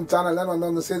 ಈಗ ಒಂದು ಚಾನಲ್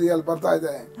ಒಂದೊಂದು ಸೀರಿಯಲ್ ಬರ್ತಾ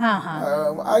ಇದೆ.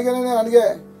 ಹಾಗೇನೆ ನನಗೆ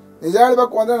ನಿಜ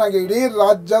ಹೇಳ್ಬೇಕು ಅಂದರೆ, ನನಗೆ ಇಡೀ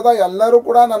ರಾಜ್ಯದ ಎಲ್ಲರೂ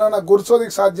ಕೂಡ ನನ್ನನ್ನು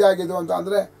ಗುರ್ಸೋದಕ್ಕೆ ಸಾಧ್ಯ ಆಗಿದ್ದು ಅಂತ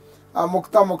ಅಂದರೆ,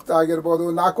 ಮುಕ್ತ ಆಗಿರ್ಬೋದು,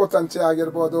 ನಾಲ್ಕು ತಂಚೆ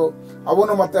ಆಗಿರ್ಬೋದು,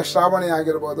 ಅವನು ಮತ್ತೆ ಶ್ರಾವಣಿ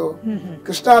ಆಗಿರ್ಬೋದು,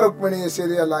 ಕೃಷ್ಣ ರುಕ್ಮಿಣಿ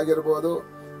ಸೀರಿಯಲ್ ಆಗಿರ್ಬೋದು,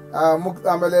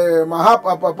 ಆಮೇಲೆ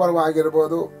ಮಹಾಪರ್ವ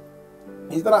ಆಗಿರ್ಬೋದು,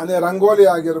 ಈ ಥರ ರಂಗೋಲಿ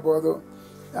ಆಗಿರ್ಬೋದು,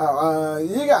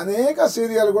 ಈಗ ಅನೇಕ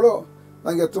ಸೀರಿಯಲ್ಗಳು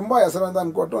ನನಗೆ ತುಂಬಾ ಹೆಸರನ್ನು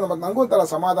ತಂದುಕೊಟ್ಟು ನನಗೂ ಒಂಥರ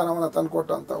ಸಮಾಧಾನವನ್ನು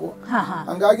ತಂದುಕೊಟ್ಟು ಅಂತವು.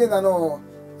 ಹಂಗಾಗಿ ನಾನು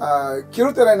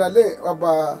ಕಿರುತೆರೆನಲ್ಲಿ ಒಬ್ಬ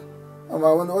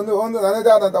ಒಂದು ಒಂದು ಒಂದು ನನ್ನದೇ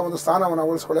ಆದಂಥ ಒಂದು ಸ್ಥಾನವನ್ನು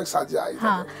ಉಳಿಸ್ಕೊಳ್ಳೋಕೆ ಸಾಧ್ಯ ಆಯಿತು.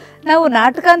 ನಾವು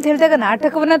ನಾಟಕ ಅಂತ ಹೇಳಿದಾಗ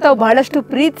ನಾಟಕವನ್ನ ತಾವು ಬಹಳಷ್ಟು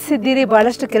ಪ್ರೀತಿಸಿದ್ದೀರಿ,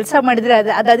 ಬಹಳಷ್ಟು ಕೆಲಸ ಮಾಡಿದ್ರೆ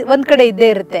ಅದು ಒಂದ್ ಕಡೆ ಇದ್ದೇ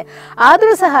ಇರುತ್ತೆ.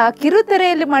 ಆದರೂ ಸಹ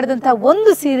ಕಿರುತೆರೆಯಲ್ಲಿ ಮಾಡಿದಂತಹ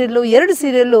ಒಂದು ಸೀರಿಯಲ್ಲು 2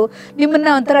 ಸೀರಿಯಲ್ಲು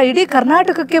ನಿಮ್ಮನ್ನ ಒಂಥರ ಇಡೀ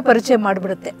ಕರ್ನಾಟಕಕ್ಕೆ ಪರಿಚಯ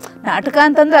ಮಾಡಿಬಿಡುತ್ತೆ. ನಾಟಕ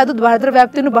ಅಂತಂದ್ರೆ ಅದು ಅದ್ರ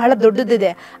ವ್ಯಾಪ್ತಿನೂ ಬಹಳ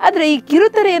ದೊಡ್ಡದಿದೆ. ಆದ್ರೆ ಈ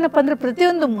ಕಿರುತೆರೆ ಏನಪ್ಪಾ ಅಂದ್ರೆ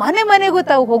ಪ್ರತಿಯೊಂದು ಮನೆಗೂ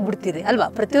ತಾವು ಹೋಗ್ಬಿಡ್ತೀರಿ ಅಲ್ವಾ?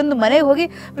 ಪ್ರತಿಯೊಂದು ಮನೆಗೆ ಹೋಗಿ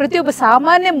ಪ್ರತಿಯೊಬ್ಬ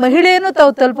ಸಾಮಾನ್ಯ ಮಹಿಳೆಯನ್ನು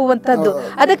ತಾವು ತಲುಪುವಂತದ್ದು.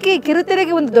 ಅದಕ್ಕೆ ಈ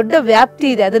ಕಿರುತೆರೆಗೆ ಒಂದು ದೊಡ್ಡ ವ್ಯಾಪ್ತಿ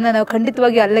ಇದೆ, ಅದನ್ನ ನಾವು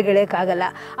ಖಂಡಿತವಾಗಿ ಅಲ್ಲಗೆಳೆಯಕ್ಕಾಗಲ್ಲ.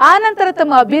 ಆ ನಂತರ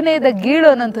ತಮ್ಮ ಅಭಿನಯದ ಗೀಳು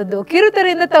ಅನ್ನೋಂಥದ್ದು,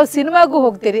 ಕಿರುತೆರೆಯಿಂದ ತಾವು ಸಿನಿಮಾಗೂ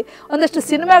ಹೋಗ್ತೀರಿ, ಒಂದಷ್ಟು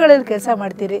ಸಿನಿಮಾಗಳಲ್ಲಿ ಕೆಲಸ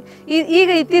ಮಾಡ್ತೀರಿ. ಈಗ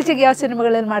ಇತ್ತೀಚೆಗೆ ಯಾವ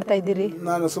ಸಿನಿಮಾಗಳಲ್ಲಿ ಮಾಡ್ತಾ ಇದ್ದೀರಿ?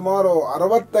 ನಾನು ಸುಮಾರು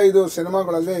 65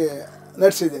 ಸಿನಿಮಾಗಳಲ್ಲಿ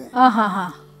ನಟಿಸಿದ್ದೀನಿ.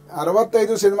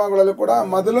 65 ಸಿನಿಮಾಗಳಲ್ಲೂ ಕೂಡ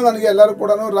ಮೊದಲು ನನಗೆ ಎಲ್ಲರೂ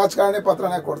ಕೂಡ ರಾಜಕಾರಣಿ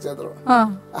ಪಾತ್ರನೇ ಕೊಡ್ತಿದ್ರು.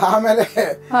 ಆಮೇಲೆ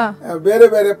ಬೇರೆ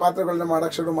ಬೇರೆ ಪಾತ್ರಗಳನ್ನ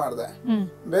ಮಾಡಕ್ ಶುರು ಮಾಡಿದೆ.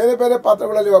 ಬೇರೆ ಬೇರೆ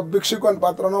ಪಾತ್ರಗಳಲ್ಲಿ ಒಬ್ಬ ಭಿಕ್ಷುಕೊಂದ್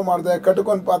ಪಾತ್ರನೂ ಮಾಡಿದೆ,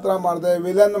 ಕಟುಕೊಂದ್ ಪಾತ್ರ ಮಾಡಿದೆ,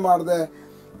 ವಿಲನ್ ಮಾಡಿದೆ,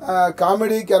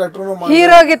 ಕಾಮಿಡಿ ಕ್ಯಾರೆಕ್ಟರ್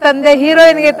ಹೀರೋಗೆ ತಂದೆ,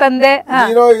 ಹೀರೋಯಿನ್ಗೆ ತಂದೆ,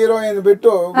 ಹೀರೋಯಿನ್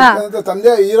ಬಿಟ್ಟು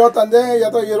ತಂದೆ, ಹೀರೋ ತಂದೆ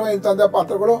ಅಥವಾ ಹೀರೋಯಿನ್ ತಂದೆ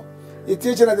ಪಾತ್ರಗಳು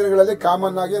ಇತ್ತೀಚಿನ ದಿನಗಳಲ್ಲಿ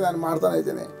ಕಾಮನ್ ಆಗಿ ನಾನು ಮಾಡ್ತಾನೆ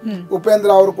ಇದ್ದೀನಿ. ಉಪೇಂದ್ರ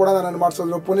ಅವರು ಕೂಡ ನನ್ನನ್ನು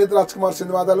ಮಾಡಿಸಿದ್ರು, ಪುನೀತ್ ರಾಜ್ಕುಮಾರ್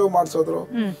ಸಿನಿಮಾದಲ್ಲೂ ಮಾಡಿಸಿದ್ರು,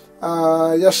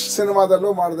 ಯಶ್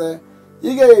ಸಿನಿಮಾದಲ್ಲೂ ಮಾಡಿದೆ,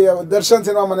 ಹೀಗೆ ದರ್ಶನ್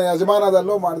ಸಿನಿಮಾ ಮನೆ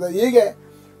ಯಜಮಾನದಲ್ಲೂ ಮಾಡಿದೆ. ಹೀಗೆ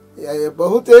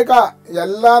ಬಹುತೇಕ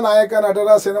ಎಲ್ಲ ನಾಯಕ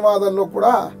ನಟರ ಸಿನಿಮಾದಲ್ಲೂ ಕೂಡ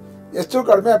ಹೆಚ್ಚು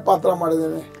ಕಡಿಮೆ ಪಾತ್ರ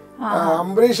ಮಾಡಿದ್ದೀನಿ.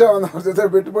 ಅಂಬರೀಷ್ ಅವ್ರ ಜೊತೆ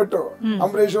ಬಿಟ್ಬಿಟ್ಟು,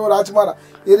 ಅಂಬರೀಷ್ ರಾಜ್ಕುಮಾರ್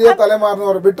ಹಿರಿಯ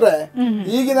ತಲೆಮಾರಿನವ್ರು ಬಿಟ್ರೆ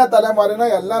ಈಗಿನ ತಲೆಮಾರಿನ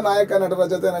ಎಲ್ಲಾ ನಾಯಕ ನಟರ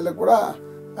ಜೊತೆನಲ್ಲಿ ಕೂಡ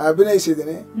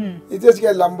ಅಭಿನಯಿಸಿದ್ದೀನಿ.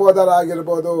 ಇತ್ತೀಚೆಗೆ ಲಂಬೋದರ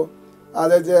ಆಗಿರ್ಬೋದು,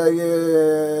 ಅದೇ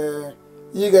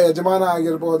ಈಗ ಯಜಮಾನ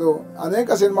ಆಗಿರ್ಬೋದು, ಅನೇಕ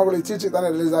ಸಿನಿಮಾಗಳು ಇತ್ತೀಚೆಗೆ ತಾನೇ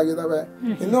ರಿಲೀಸ್ ಆಗಿದ್ದಾವೆ.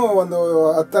 ಇನ್ನೂ ಒಂದು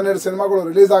 10-12 ಸಿನಿಮಾಗಳು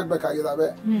ರಿಲೀಸ್ ಆಗ್ಬೇಕಾಗಿದ್ದಾವೆ.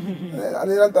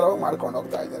 ನಿರಂತರವಾಗಿ ಮಾಡ್ಕೊಂಡು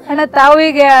ಹೋಗ್ತಾ ಇದ್ದೇನೆ. ಅಣ್ಣ, ತಾವು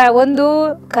ಈಗ ಒಂದು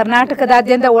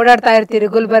ಕರ್ನಾಟಕದಾದ್ಯಂತ ಓಡಾಡ್ತಾ ಇರ್ತೀರಿ.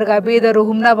 ಗುಲ್ಬರ್ಗ, ಬೀದರು,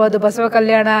 ಹುಮ್ನಾಬಾದ್, ಬಸವ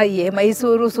ಕಲ್ಯಾಣ,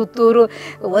 ಮೈಸೂರು, ಸುತ್ತೂರು,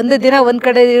 ಒಂದು ದಿನ ಒಂದ್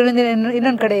ಕಡೆ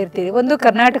ಇನ್ನೊಂದ್ ಕಡೆ ಇರ್ತೀರಿ. ಒಂದು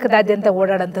ಕರ್ನಾಟಕದಾದ್ಯಂತ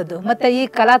ಓಡಾಡಂಥದ್ದು. ಮತ್ತೆ ಈ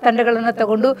ಕಲಾ ತಂಡಗಳನ್ನ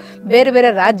ತಗೊಂಡು ಬೇರೆ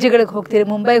ಬೇರೆ ರಾಜ್ಯಗಳಿಗೆ ಹೋಗ್ತೀರಿ.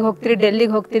 ಮುಂಬೈಗೆ ಹೋಗ್ತೀರಿ,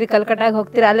 ಡೆಲ್ಲಿಗೆ ಹೋಗ್ತೀರಿ, ಕಲ್ಕಟ್ಟಾಗೆ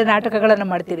ಹೋಗ್ತೀರಿ, ಅಲ್ಲೇ ನಾಟಕಗಳನ್ನ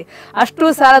ಮಾಡ್ತೀರಿ.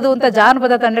 ಅಷ್ಟು ಸಾಲದು ಅಂತ ಜಾನಪದ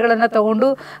ತಂಡಗಳನ್ನ ತಗೊಂಡು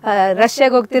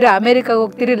ರಷ್ಯಾಗೆ ಹೋಗ್ತೀರಿ, ಅಮೆರಿಕಾಗೆ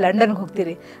ಹೋಗ್ತೀರಿ, ಲಂಡನ್ಗೆ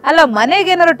ಹೋಗ್ತೀರಿ. ಅಲ್ಲ, ಮನೆಗೆ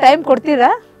ಏನಾದ್ರು ಟೈಮ್ ಕೊಡ್ತೀರಾ?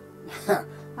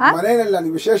 ಮನೆಯಲ್ಲಿ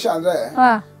ನನಗೆ ವಿಶೇಷ ಅಂದ್ರೆ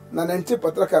ನನ್ನ ಹೆಂಡತಿ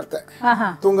ಪತ್ರಕರ್ತೆ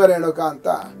ತುಂಗರೇಣುಕಾ ಅಂತ.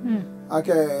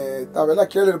 ಆಕೆ ತಾವೆಲ್ಲ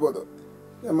ಕೇಳಿರ್ಬೋದು.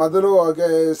 ಮೊದಲು ಆಕೆ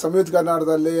ಸಂಯುಕ್ತ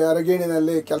ಕರ್ನಾಟಕದಲ್ಲಿ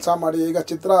ಅರಗೇಣಿನಲ್ಲಿ ಕೆಲಸ ಮಾಡಿ ಈಗ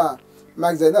ಚಿತ್ರ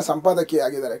ಮ್ಯಾಗಝೈನ್ನ ಸಂಪಾದಕಿ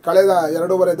ಆಗಿದ್ದಾರೆ. ಕಳೆದ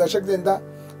 2.5 ದಶಕದಿಂದ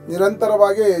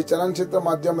ನಿರಂತರವಾಗಿ ಚಲನಚಿತ್ರ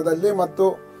ಮಾಧ್ಯಮದಲ್ಲಿ ಮತ್ತು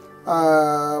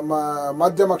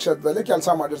ಮಾಧ್ಯಮ ಕ್ಷೇತ್ರದಲ್ಲಿ ಕೆಲಸ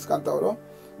ಮಾಡಿರ್ಸ್ಕೊಂತವ್ರು.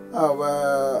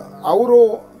 ಅವರು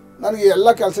ನನಗೆ ಎಲ್ಲ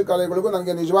ಕೆಲಸ ಕಾರ್ಯಗಳಿಗೂ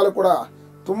ನನಗೆ ನಿಜವಾಗ್ಲೂ ಕೂಡ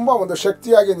ತುಂಬಾ ಒಂದು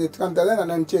ಶಕ್ತಿಯಾಗಿ ನಿಂತ್ಕೊಂತದೆ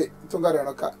ನನ್ನ ಹೆಂಡತಿ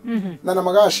ತುಂಗರೇಣುಕ. ನನ್ನ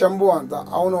ಮಗ ಶಂಭು ಅಂತ,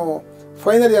 ಅವನು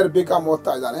ಫೈನಲ್ ಇಯರ್ BCom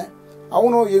ಓದ್ತಾ ಇದ್ದಾನೆ.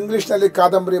 ಅವನು ಇಂಗ್ಲೀಷ್ನಲ್ಲಿ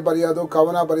ಕಾದಂಬರಿ ಬರೆಯೋದು,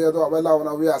 ಕವನ ಬರೆಯೋದು ಅವೆಲ್ಲ ಅವನ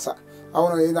ಹವ್ಯಾಸ.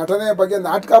 ಅವನು ಈ ನಟನೆ ಬಗ್ಗೆ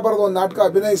ನಾಟಕ ಬರೆದು ಒಂದು ನಾಟಕ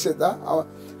ಅಭಿನಯಿಸಿದ್ದ.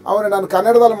 ಅವನು ನಾನು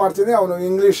ಕನ್ನಡದಲ್ಲಿ ಮಾಡ್ತೀನಿ, ಅವನು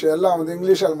ಇಂಗ್ಲೀಷ್ ಎಲ್ಲ ಅವನು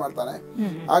ಇಂಗ್ಲೀಷಲ್ಲಿ ಮಾಡ್ತಾನೆ.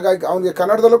 ಹಾಗಾಗಿ ಅವನಿಗೆ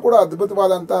ಕನ್ನಡದಲ್ಲೂ ಕೂಡ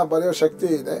ಅದ್ಭುತವಾದಂಥ ಬರೆಯೋ ಶಕ್ತಿ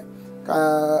ಇದೆ.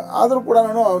 ಆದರೂ ಕೂಡ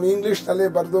ನಾನು ಅವನು ಇಂಗ್ಲೀಷ್ನಲ್ಲಿ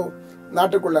ಬರೆದು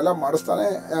ನಾಟಕಗಳನ್ನೆಲ್ಲ ಮಾಡಿಸ್ತಾನೆ.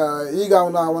 ಈಗ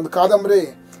ಅವನ ಒಂದು ಕಾದಂಬರಿ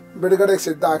ಬಿಡುಗಡೆಗೆ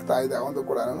ಸಿದ್ಧ ಆಗ್ತಾ ಇದೆ ಅವನು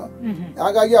ಕೂಡ. ನಾನು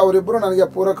ಹಾಗಾಗಿ ಅವರಿಬ್ಬರು ನನಗೆ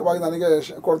ಪೂರಕವಾಗಿ ನನಗೆ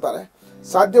ಕೊಡ್ತಾರೆ.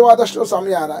 ಸಾಧ್ಯವಾದಷ್ಟು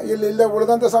ಸಮಯನ ಇಲ್ಲೇ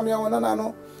ಉಳಿದಂಥ ಸಮಯವನ್ನು ನಾನು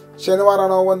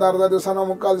ಶನಿವಾರನೋ ಒಂದು ಅರ್ಧ ದಿವಸನೋ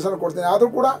ಮುಕ್ಕಾಲು ದಿವಸನೋ ಕೊಡ್ತೀನಿ. ಆದರೂ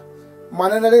ಕೂಡ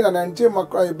ಮನೆಯಲ್ಲಿ ನನ್ನ ಹೆಂಡತಿ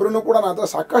ಮಕ್ಕಳು ಇಬ್ಬರೂ ಕೂಡ ನನ್ನ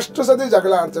ಸಾಕಷ್ಟು ಸತಿ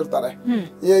ಜಗಳ ಆಡ್ತಿರ್ತಾರೆ.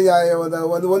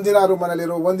 ಒಂದಿನಾದ್ರೂ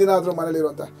ಮನೇಲಿರು, ಒಂದಿನಾದ್ರೂ ಮನೇಲಿರು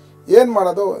ಅಂತ. ಏನು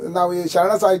ಮಾಡೋದು, ನಾವು ಈ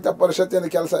ಶರಣ ಸಾಹಿತ್ಯ ಪರಿಷತ್ತಿನ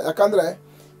ಕೆಲಸ. ಯಾಕಂದರೆ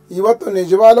ಇವತ್ತು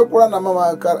ನಿಜವಾಗ್ಲೂ ಕೂಡ ನಮ್ಮ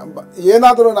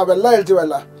ಏನಾದರೂ ನಾವೆಲ್ಲ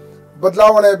ಹೇಳ್ತೀವಲ್ಲ,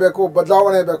 ಬದಲಾವಣೆ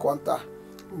ಬೇಕು ಅಂತ.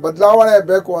 ಬದಲಾವಣೆ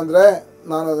ಬೇಕು ಅಂದರೆ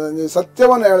ನಾನು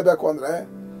ಸತ್ಯವನ್ನು ಹೇಳಬೇಕು ಅಂದರೆ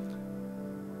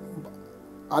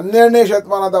 12ನೇ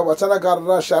ಶತಮಾನದ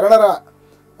ವಚನಕಾರರ ಶರಣರ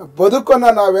ಬದುಕನ್ನು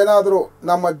ನಾವೇನಾದರೂ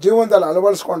ನಮ್ಮ ಜೀವನದಲ್ಲಿ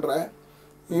ಅಳವಡಿಸ್ಕೊಂಡ್ರೆ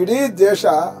ಇಡೀ ದೇಶ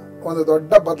ಒಂದು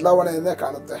ದೊಡ್ಡ ಬದಲಾವಣೆಯನ್ನೇ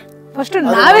ಕಾಣುತ್ತೆ.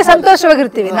 ನಾವೇ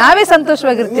ಸಂತೋಷವಾಗಿರ್ತೀವಿ.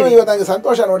 ಇವತ್ತು ನನಗೆ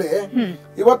ಸಂತೋಷ ನೋಡಿ,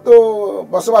 ಇವತ್ತು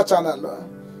ಬಸವ ಚಾನಲ್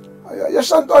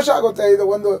ಎಷ್ಟು ಸಂತೋಷ ಆಗುತ್ತೆ. ಇದು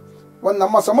ಒಂದು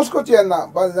ನಮ್ಮ ಸಂಸ್ಕೃತಿಯನ್ನ,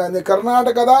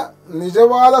 ಕರ್ನಾಟಕದ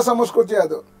ನಿಜವಾದ ಸಂಸ್ಕೃತಿ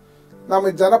ಅದು. ನಮ್ಮ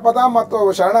ಜನಪದ ಮತ್ತು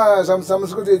ಶರಣ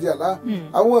ಸಂಸ್ಕೃತಿ ಇದೆಯಲ್ಲ,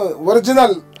 ಅವು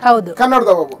ಒರಿಜಿನಲ್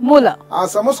ಕನ್ನಡದವು ಮೂಲ. ಆ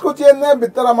ಸಂಸ್ಕೃತಿಯನ್ನೇ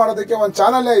ಬಿತ್ತರ ಮಾಡೋದಕ್ಕೆ ಒಂದು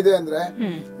ಚಾನಲ್ ಇದೆ ಅಂದ್ರೆ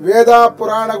ವೇದ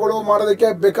ಪುರಾಣಗಳು ಮಾಡೋದಕ್ಕೆ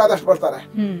ಬೇಕಾದಷ್ಟು ಬರ್ತಾರೆ,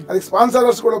 ಅದಕ್ಕೆ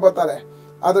ಸ್ಪಾನ್ಸರ್ಸ್ಗಳು ಬರ್ತಾರೆ.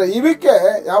 ಆದ್ರೆ ಇವಕ್ಕೆ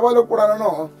ಯಾವಾಗಲೂ ಕೂಡ ನಾನು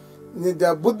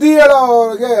ಬುದ್ಧಿ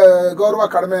ಹೇಳೋರಿಗೆ ಗೌರವ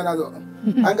ಕಡಿಮೆ ಅನ್ನೋದು.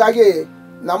 ಹಂಗಾಗಿ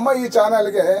ನಮ್ಮ ಈ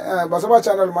ಚಾನಲ್ಗೆ ಬಸವ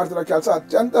ಚಾನಲ್ ಮಾಡ್ತಿರೋ ಕೆಲಸ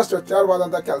ಅತ್ಯಂತ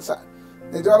ಸ್ವಚ್ಛವಾದಂತ ಕೆಲಸ.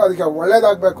 ನಿಜವಾಗ್ಲೂ ಅದಕ್ಕೆ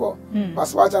ಒಳ್ಳೇದಾಗಬೇಕು,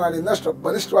 ಬಸವ ಚಾನಲ್ ಇನ್ನಷ್ಟು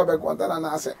ಬಲಿಷ್ಠವಾಗಬೇಕು ಅಂತ ನನ್ನ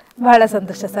ಆಸೆ. ಬಹಳ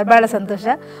ಸಂತೋಷ ಸರ್, ಬಹಳ ಸಂತೋಷ.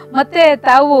 ಮತ್ತೆ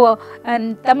ತಾವು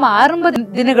ತಮ್ಮ ಆರಂಭದ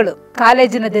ದಿನಗಳು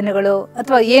ಕಾಲೇಜಿನ ದಿನಗಳು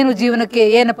ಅಥವಾ ಏನು ಜೀವನಕ್ಕೆ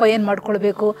ಏನಪ್ಪ ಏನು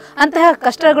ಮಾಡ್ಕೊಳ್ಬೇಕು ಅಂತಹ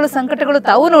ಕಷ್ಟಗಳು ಸಂಕಟಗಳು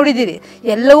ತಾವು ನೋಡಿದ್ದೀರಿ.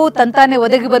 ಎಲ್ಲವೂ ತಂತಾನೆ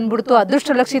ಒದಗಿ ಬಂದ್ಬಿಡ್ತು, ಅದೃಷ್ಟ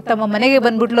ಲಕ್ಷಿ ತಮ್ಮ ಮನೆಗೆ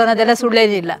ಬಂದ್ಬಿಟ್ಲು ಅನ್ನೋದೆಲ್ಲ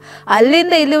ಸುಳ್ಳೇನಿಲ್ಲ.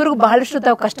 ಅಲ್ಲಿಂದ ಇಲ್ಲಿವರೆಗೂ ಬಹಳಷ್ಟು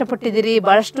ತಾವು ಕಷ್ಟಪಟ್ಟಿದ್ದೀರಿ,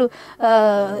 ಬಹಳಷ್ಟು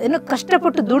ಏನು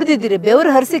ಕಷ್ಟಪಟ್ಟು ದುಡಿದಿದ್ದೀರಿ,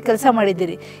 ಬೆವರು ಹರಿಸಿ ಕೆಲಸ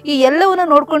ಮಾಡಿದ್ದೀರಿ. ಈ ಎಲ್ಲವನ್ನ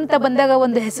ನೋಡ್ಕೊಳ್ತಾ ಬಂದಾಗ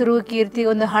ಒಂದು ಹೆಸರು, ಕೀರ್ತಿ,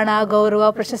 ಒಂದು ಹಣ, ಗೌರವ,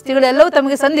 ಪ್ರಶಸ್ತಿಗಳು ಎಲ್ಲವೂ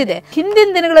ತಮಗೆ ಸಂದಿದೆ. ಹಿಂದಿನ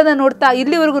ದಿನಗಳನ್ನ ನೋಡ್ತಾ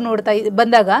ಇಲ್ಲಿವರೆಗೂ ನೋಡ್ತಾ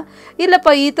ಬಂದಾಗ ಇಲ್ಲಪ್ಪ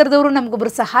ಈ ಥರದವರು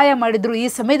ನಮ್ಗೊಬ್ರು ಸಹಾಯ ಮಾಡಿದ್ರು, ಈ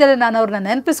ಸಮಯದಲ್ಲಿ ನಾನು ಅವ್ರನ್ನ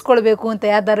ನೆನಪಿಸ್ಕೊಳ್ಬೇಕು ಅಂತ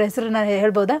ಯಾವ್ದಾರ ಹೆಸರನ್ನ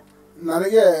ಹೇಳ್ಬೋದಾ?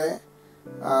 ನನಗೆ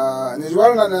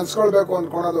ನಿಜವಾಗ್ಲೂ ನಾನು ನೆನೆಸ್ಕೊಳ್ಬೇಕು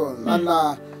ಅಂದ್ಕೊಳೋದು ನನ್ನ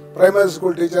ಪ್ರೈಮರಿ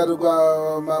ಸ್ಕೂಲ್ ಟೀಚರ್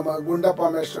ಗುಂಡಪ್ಪ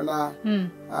ಮೇಷ್ಟ್ರನ್ನ,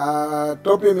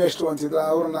 ಟೋಪಿ ಮೇಷ್ಟ್ರು ಅಂತಿದ್ರು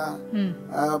ಅವ್ರನ್ನ,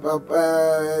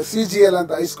 CGL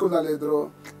ಅಂತ ಹೈಸ್ಕೂಲ್ ನಲ್ಲಿ ಇದ್ರು,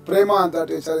 ಪ್ರೇಮ ಅಂತ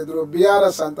ಟೀಚರ್ ಇದ್ರು,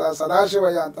 BRS ಅಂತ,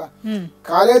 ಸದಾಶಿವಯ್ಯ ಅಂತ.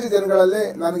 ಕಾಲೇಜು ದಿನಗಳಲ್ಲಿ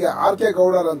ನನಗೆ RK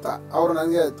ಗೌಡರ್ ಅಂತ ಅವರು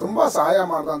ನನಗೆ ತುಂಬಾ ಸಹಾಯ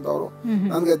ಮಾಡಿದಂತವ್ರು,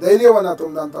 ನನಗೆ ಧೈರ್ಯವನ್ನ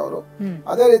ತುಂಬಿದಂತವ್ರು.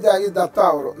 ಅದೇ ರೀತಿಯಾಗಿ ದತ್ತ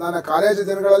ಅವರು ನನ್ನ ಕಾಲೇಜು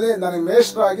ದಿನಗಳಲ್ಲಿ ನನಗೆ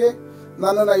ಮೇಷ್ಟ್ರಾಗಿ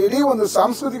ನನ್ನನ್ನ ಇಡೀ ಒಂದು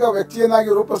ಸಾಂಸ್ಕೃತಿಕ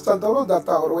ವ್ಯಕ್ತಿಯನ್ನಾಗಿ ರೂಪಿಸಿದಂತವ್ರು ದತ್ತ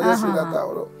ಅವರು, YSV ದತ್ತ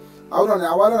ಅವರು. ಅವ್ರನ್ನ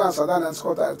ಯಾವಾಗಲೂ ನಾನು ಸದಾ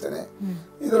ನೆನೆಸ್ಕೋತಾ ಇರ್ತೇನೆ.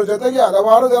 ಇದ್ರ ಜೊತೆಗೆ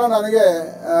ಹಲವಾರು ಜನ ನನಗೆ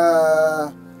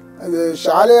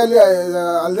ಶಾಲೆಯಲ್ಲಿ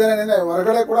ಅಲ್ಲದೇನೆ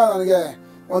ಹೊರಗಡೆ ಕೂಡ ನನಗೆ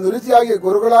ಒಂದು ರೀತಿಯಾಗಿ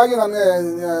ಗುರುಗಳಾಗಿ ನನಗೆ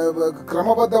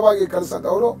ಕ್ರಮಬದ್ಧವಾಗಿ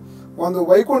ಕಲಿಸಂತವ್ರು ಒಂದು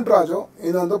ವೈಕುಂಠರಾಜು,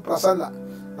 ಇನ್ನೊಂದು ಪ್ರಸನ್ನ.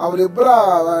 ಅವರಿಬ್ಬರ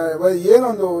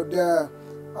ಏನೊಂದು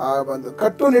ಒಂದು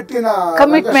ಕಟ್ಟುನಿಟ್ಟಿನ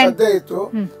ಶ್ರದ್ಧೆ ಇತ್ತು,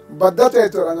 ಬದ್ಧತೆ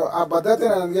ಇತ್ತು. ಆ ಬದ್ಧತೆ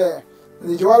ನನಗೆ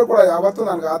ನಿಜವಾಗ್ಲೂ ಕೂಡ ಯಾವತ್ತೂ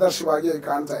ನನಗೆ ಆದರ್ಶವಾಗಿ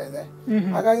ಕಾಣ್ತಾ ಇದೆ.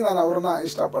 ಹಾಗಾಗಿ ನಾನು ಅವ್ರನ್ನ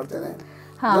ಇಷ್ಟಪಡ್ತೇನೆ.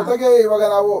 ಜೊತೆಗೆ ಇವಾಗ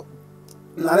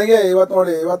ನನಗೆ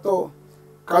ಇವತ್ತು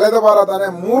ಕಳೆದ ವಾರ ತಾನೇ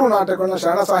 3 ನಾಟಕಗಳನ್ನ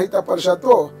ಶರಣ ಸಾಹಿತ್ಯ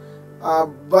ಪರಿಷತ್ತು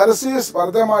ಬರೆಸಿ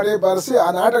ಸ್ಪರ್ಧೆ ಮಾಡಿ ಬರೆಸಿ ಆ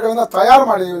ನಾಟಕಗಳನ್ನ ತಯಾರು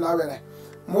ಮಾಡಿದ್ವಿ ನಾವೇನೆ.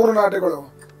 3 ನಾಟಕಗಳು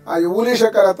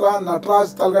ಹುಲಿಶೇಖರ್ ಹತ್ರ,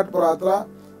 ನಟರಾಜ್ ತಲ್ಗಟ್ಪುರ ಹತ್ರ,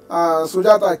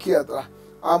 ಸುಜಾತ ಅಕ್ಕಿ ಹತ್ರ.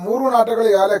 ಆ 3 ನಾಟಕಗಳು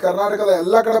ಈಗಾಗಲೇ ಕರ್ನಾಟಕದ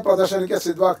ಎಲ್ಲ ಕಡೆ ಪ್ರದರ್ಶನಕ್ಕೆ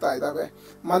ಸಿದ್ಧವಾಗ್ತಾ ಇದ್ದಾವೆ.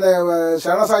 ಮೊನ್ನೆ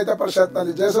ಶರಣ ಸಾಹಿತ್ಯ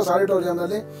ಪರಿಷತ್ನಲ್ಲಿ JSS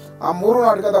ಆಡಿಟೋರಿಯಂನಲ್ಲಿ ಆ 3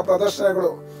 ನಾಟಕದ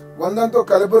ಪ್ರದರ್ಶನಗಳು, ಒಂದಂತೂ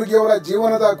ಕಲಬುರಗಿಯವರ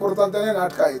ಜೀವನದ ಕುರಿತಂತೆಯೇ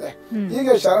ನಾಟಕ ಇದೆ.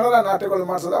 ಹೀಗೆ ಶರಣರ ನಾಟಕಗಳು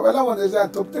ಮಾಡಿಸೋದು ಅವೆಲ್ಲ ಒಂದು ರೀತಿಯ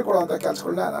ತೃಪ್ತಿ ಕೊಡುವಂತ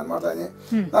ಕೆಲಸಗಳನ್ನ ನಾನು ಮಾಡ್ತಾ ಇದ್ದೀನಿ.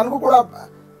 ನನಗೂ ಕೂಡ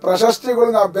ಪ್ರಶಸ್ತಿಗಳು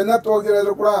ನಾವು ಬೆನ್ನತ್ತು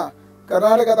ಹೋಗಿರೋದ್ರು ಕೂಡ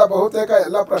ಕರ್ನಾಟಕದ ಬಹುತೇಕ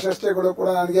ಎಲ್ಲ ಪ್ರಶಸ್ತಿಗಳು ಕೂಡ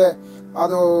ನನಗೆ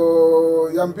ಅದು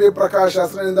MP ಪ್ರಕಾಶ್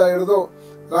ಹೆಸರಿನಿಂದ ಹಿಡಿದು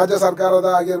ರಾಜ್ಯ ಸರ್ಕಾರದ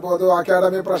ಆಗಿರ್ಬೋದು,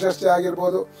 ಅಕಾಡೆಮಿ ಪ್ರಶಸ್ತಿ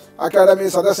ಆಗಿರ್ಬೋದು, ಅಕಾಡೆಮಿ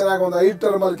ಸದಸ್ಯನಾಗಿ ಒಂದು 5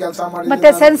 ಟರ್ಮ್ ಅಲ್ಲಿ ಕೆಲಸ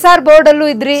ಮಾಡಿದ್ವಿ. ಸೆನ್ಸಾರ್ ಬೋರ್ಡ್ ಅಲ್ಲೂ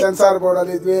ಇದ್ರಿ. ಸೆನ್ಸಾರ್ ಬೋರ್ಡ್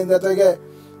ಅಲ್ಲಿ ಇದ್ವಿ. ಜೊತೆಗೆ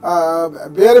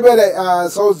ಬೇರೆ ಬೇರೆ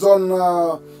south zone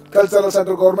cultural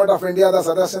centre government of ಇಂಡಿಯಾದ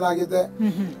ಸದಸ್ಯನಾಗಿದ್ದೆ.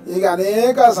 ಈಗ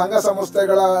ಅನೇಕ ಸಂಘ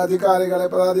ಸಂಸ್ಥೆಗಳ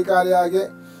ಪದಾಧಿಕಾರಿಯಾಗಿ,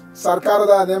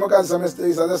 ಸರ್ಕಾರದ ನೇಮಕಾತಿ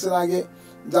ಸಮಿತಿ ಸದಸ್ಯನಾಗಿ,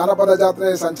 ಜಾನಪದ ಜಾತ್ರೆ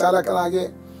ಸಂಚಾಲಕನಾಗಿ,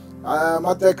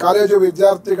 ಮತ್ತೆ ಕಾಲೇಜು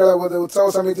ವಿದ್ಯಾರ್ಥಿಗಳ ಉತ್ಸವ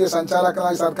ಸಮಿತಿ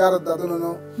ಸಂಚಾಲಕನಾಗಿ ಸರ್ಕಾರದ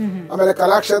ಅದನ್ನು, ಆಮೇಲೆ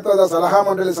ಕಲಾಕ್ಷೇತ್ರದ ಸಲಹಾ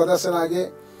ಮಂಡಳಿ ಸದಸ್ಯನಾಗಿ,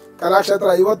 ಕಲಾಕ್ಷೇತ್ರ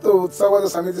 50 ಉತ್ಸವದ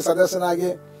ಸಮಿತಿ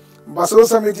ಸದಸ್ಯನಾಗಿ, ಬಸವ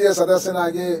ಸಮಿತಿಯ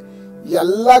ಸದಸ್ಯನಾಗಿ,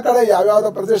 ಎಲ್ಲ ಕಡೆ ಯಾವ್ಯಾವ್ದು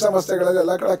ಪ್ರತಿಷ್ಠಿತ ಸಂಸ್ಥೆಗಳಲ್ಲಿ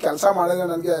ಎಲ್ಲ ಕಡೆ ಕೆಲಸ ಮಾಡಿದ್ರೆ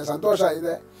ನನಗೆ ಸಂತೋಷ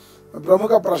ಇದೆ.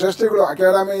 ಪ್ರಮುಖ ಪ್ರಶಸ್ತಿಗಳು,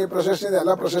 ಅಕಾಡೆಮಿ ಪ್ರಶಸ್ತಿಯಿಂದ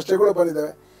ಎಲ್ಲ ಪ್ರಶಸ್ತಿಗಳು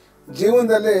ಬಂದಿದ್ದಾವೆ.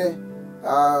 ಜೀವನದಲ್ಲಿ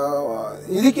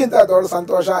ಇದಕ್ಕಿಂತ ದೊಡ್ಡ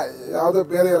ಸಂತೋಷ ಯಾವುದು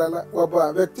ಬೇರೆ ಇರಲ್ಲ. ಒಬ್ಬ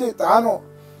ವ್ಯಕ್ತಿ ತಾನು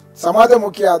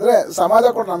ಸಮಾಜಮುಖಿ ಆದರೆ ಸಮಾಜ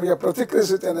ಕೂಡ ನಮಗೆ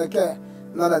ಪ್ರತಿಕ್ರಿಯಿಸುತ್ತೆ ಅನ್ನೋಕ್ಕೆ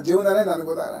ನನ್ನ ಜೀವನನೇ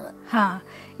ನನಗೆ ಉದಾಹರಣೆ.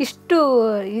 ಇಷ್ಟು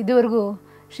ಇದುವರೆಗೂ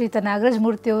ಶ್ರೀಯುತ ನಾಗರಾಜ್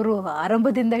ಮೂರ್ತಿಯವರು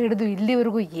ಆರಂಭದಿಂದ ಹಿಡಿದು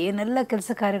ಇಲ್ಲಿವರೆಗೂ ಏನೆಲ್ಲ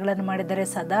ಕೆಲಸ ಕಾರ್ಯಗಳನ್ನು ಮಾಡಿದ್ದಾರೆ.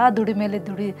 ಸದಾ ದುಡಿಮೇಲೆ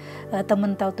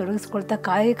ತಮ್ಮನ್ನು ತಾವು ತೊಡಗಿಸ್ಕೊಳ್ತಾ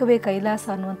ಕಾಯಕವೇ ಕೈಲಾಸ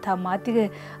ಅನ್ನುವಂಥ ಮಾತಿಗೆ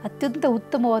ಅತ್ಯಂತ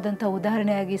ಉತ್ತಮವಾದಂಥ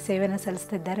ಉದಾಹರಣೆಯಾಗಿ ಸೇವೆಯನ್ನು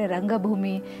ಸಲ್ಲಿಸ್ತಿದ್ದಾರೆ.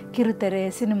 ರಂಗಭೂಮಿ, ಕಿರುತೆರೆ,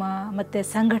 ಸಿನಿಮಾ ಮತ್ತು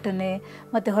ಸಂಘಟನೆ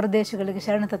ಮತ್ತು ಹೊರದೇಶಗಳಿಗೆ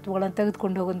ಶರಣ ತತ್ವಗಳನ್ನು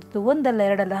ತೆಗೆದುಕೊಂಡು ಹೋಗುವಂಥದ್ದು ಒಂದಲ್ಲ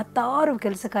ಎರಡಲ್ಲ 10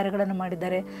 ಕೆಲಸ ಕಾರ್ಯಗಳನ್ನು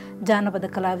ಮಾಡಿದ್ದಾರೆ. ಜಾನಪದ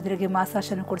ಕಲಾವಿದರಿಗೆ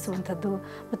ಮಾಸಾಶನ ಕೊಡಿಸುವಂಥದ್ದು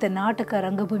ಮತ್ತು ನಾಟಕ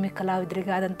ರಂಗಭೂಮಿ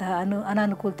ಕಲಾವಿದರಿಗೆ ಆದಂತಹ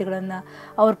ಅನಾನುಕೂಲತೆಗಳನ್ನು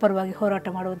ಅವ್ರ ಪರವಾಗಿ ಹೋರಾಟ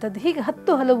ಮಾಡುವಂಥದ್ದು, ಹೀಗೆ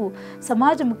 10 ಹಲವು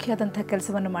ಸಮಾಜಮುಖಿಯಾದಂಥ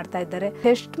ಕೆಲಸವನ್ನು ಮಾಡ್ತಾ ಇದ್ದಾರೆ.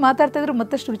 ಎಷ್ಟು ಮಾತಾಡ್ತಾ ಇದ್ರು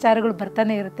ಮತ್ತಷ್ಟು ವಿಚಾರಗಳು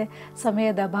ಬರ್ತಾನೆ ಇರುತ್ತೆ.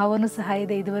 ಸಮಯದ ಅಭಾವನೂ ಸಹ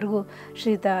ಇದೆ. ಇದುವರೆಗೂ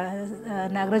ಶ್ರೀಯುತ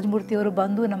ನಾಗರಾಜ್ ಮೂರ್ತಿಯವರು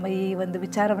ಬಂದು ನಮ್ಮ ಈ ಒಂದು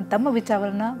ವಿಚಾರವನ್ನು, ತಮ್ಮ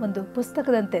ವಿಚಾರವನ್ನು ಒಂದು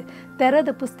ಪುಸ್ತಕದಂತೆ, ತೆರೆದ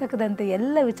ಪುಸ್ತಕದಂತೆ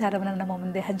ಎಲ್ಲ ವಿಚಾರವನ್ನು ನಮ್ಮ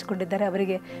ಮುಂದೆ ಹಂಚಿಕೊಂಡಿದ್ದಾರೆ.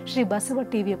 ಅವರಿಗೆ ಶ್ರೀ ಬಸವ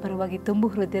ಟಿವಿಯ ಪರವಾಗಿ ತುಂಬು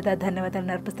ಹೃದಯದ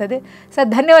ಧನ್ಯವಾದಗಳನ್ನು ಅರ್ಪಿಸ್ತದೆ. ಸರ್,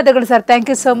 ಧನ್ಯವಾದಗಳು sir.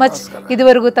 Thank you so much.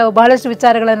 ಇದುವರೆಗೂ ತಾವು ಬಹಳಷ್ಟು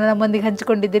ವಿಚಾರಗಳನ್ನು ನಮ್ಮೊಂದಿಗೆ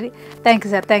ಹಂಚಿಕೊಂಡಿದ್ದೀರಿ. Thank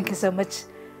you sir. Thank you so much.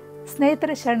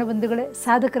 ಸ್ನೇಹಿತರೆ, ಶರಣ ಬಂಧುಗಳೇ,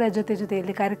 ಸಾಧಕರ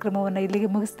ಜೊತೆಯಲ್ಲಿ ಕಾರ್ಯಕ್ರಮವನ್ನು ಇಲ್ಲಿಗೆ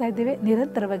ಮುಗಿಸ್ತಾ ಇದ್ದೇವೆ.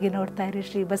 ನಿರಂತರವಾಗಿ ನೋಡ್ತಾ ಇರಿ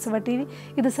ಶ್ರೀ ಬಸವ ಟಿವಿ.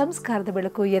 ಇದು ಸಂಸ್ಕಾರದ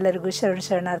ಬೆಳಕು. ಎಲ್ಲರಿಗೂ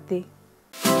ಶರಣಾರ್ಥಿ.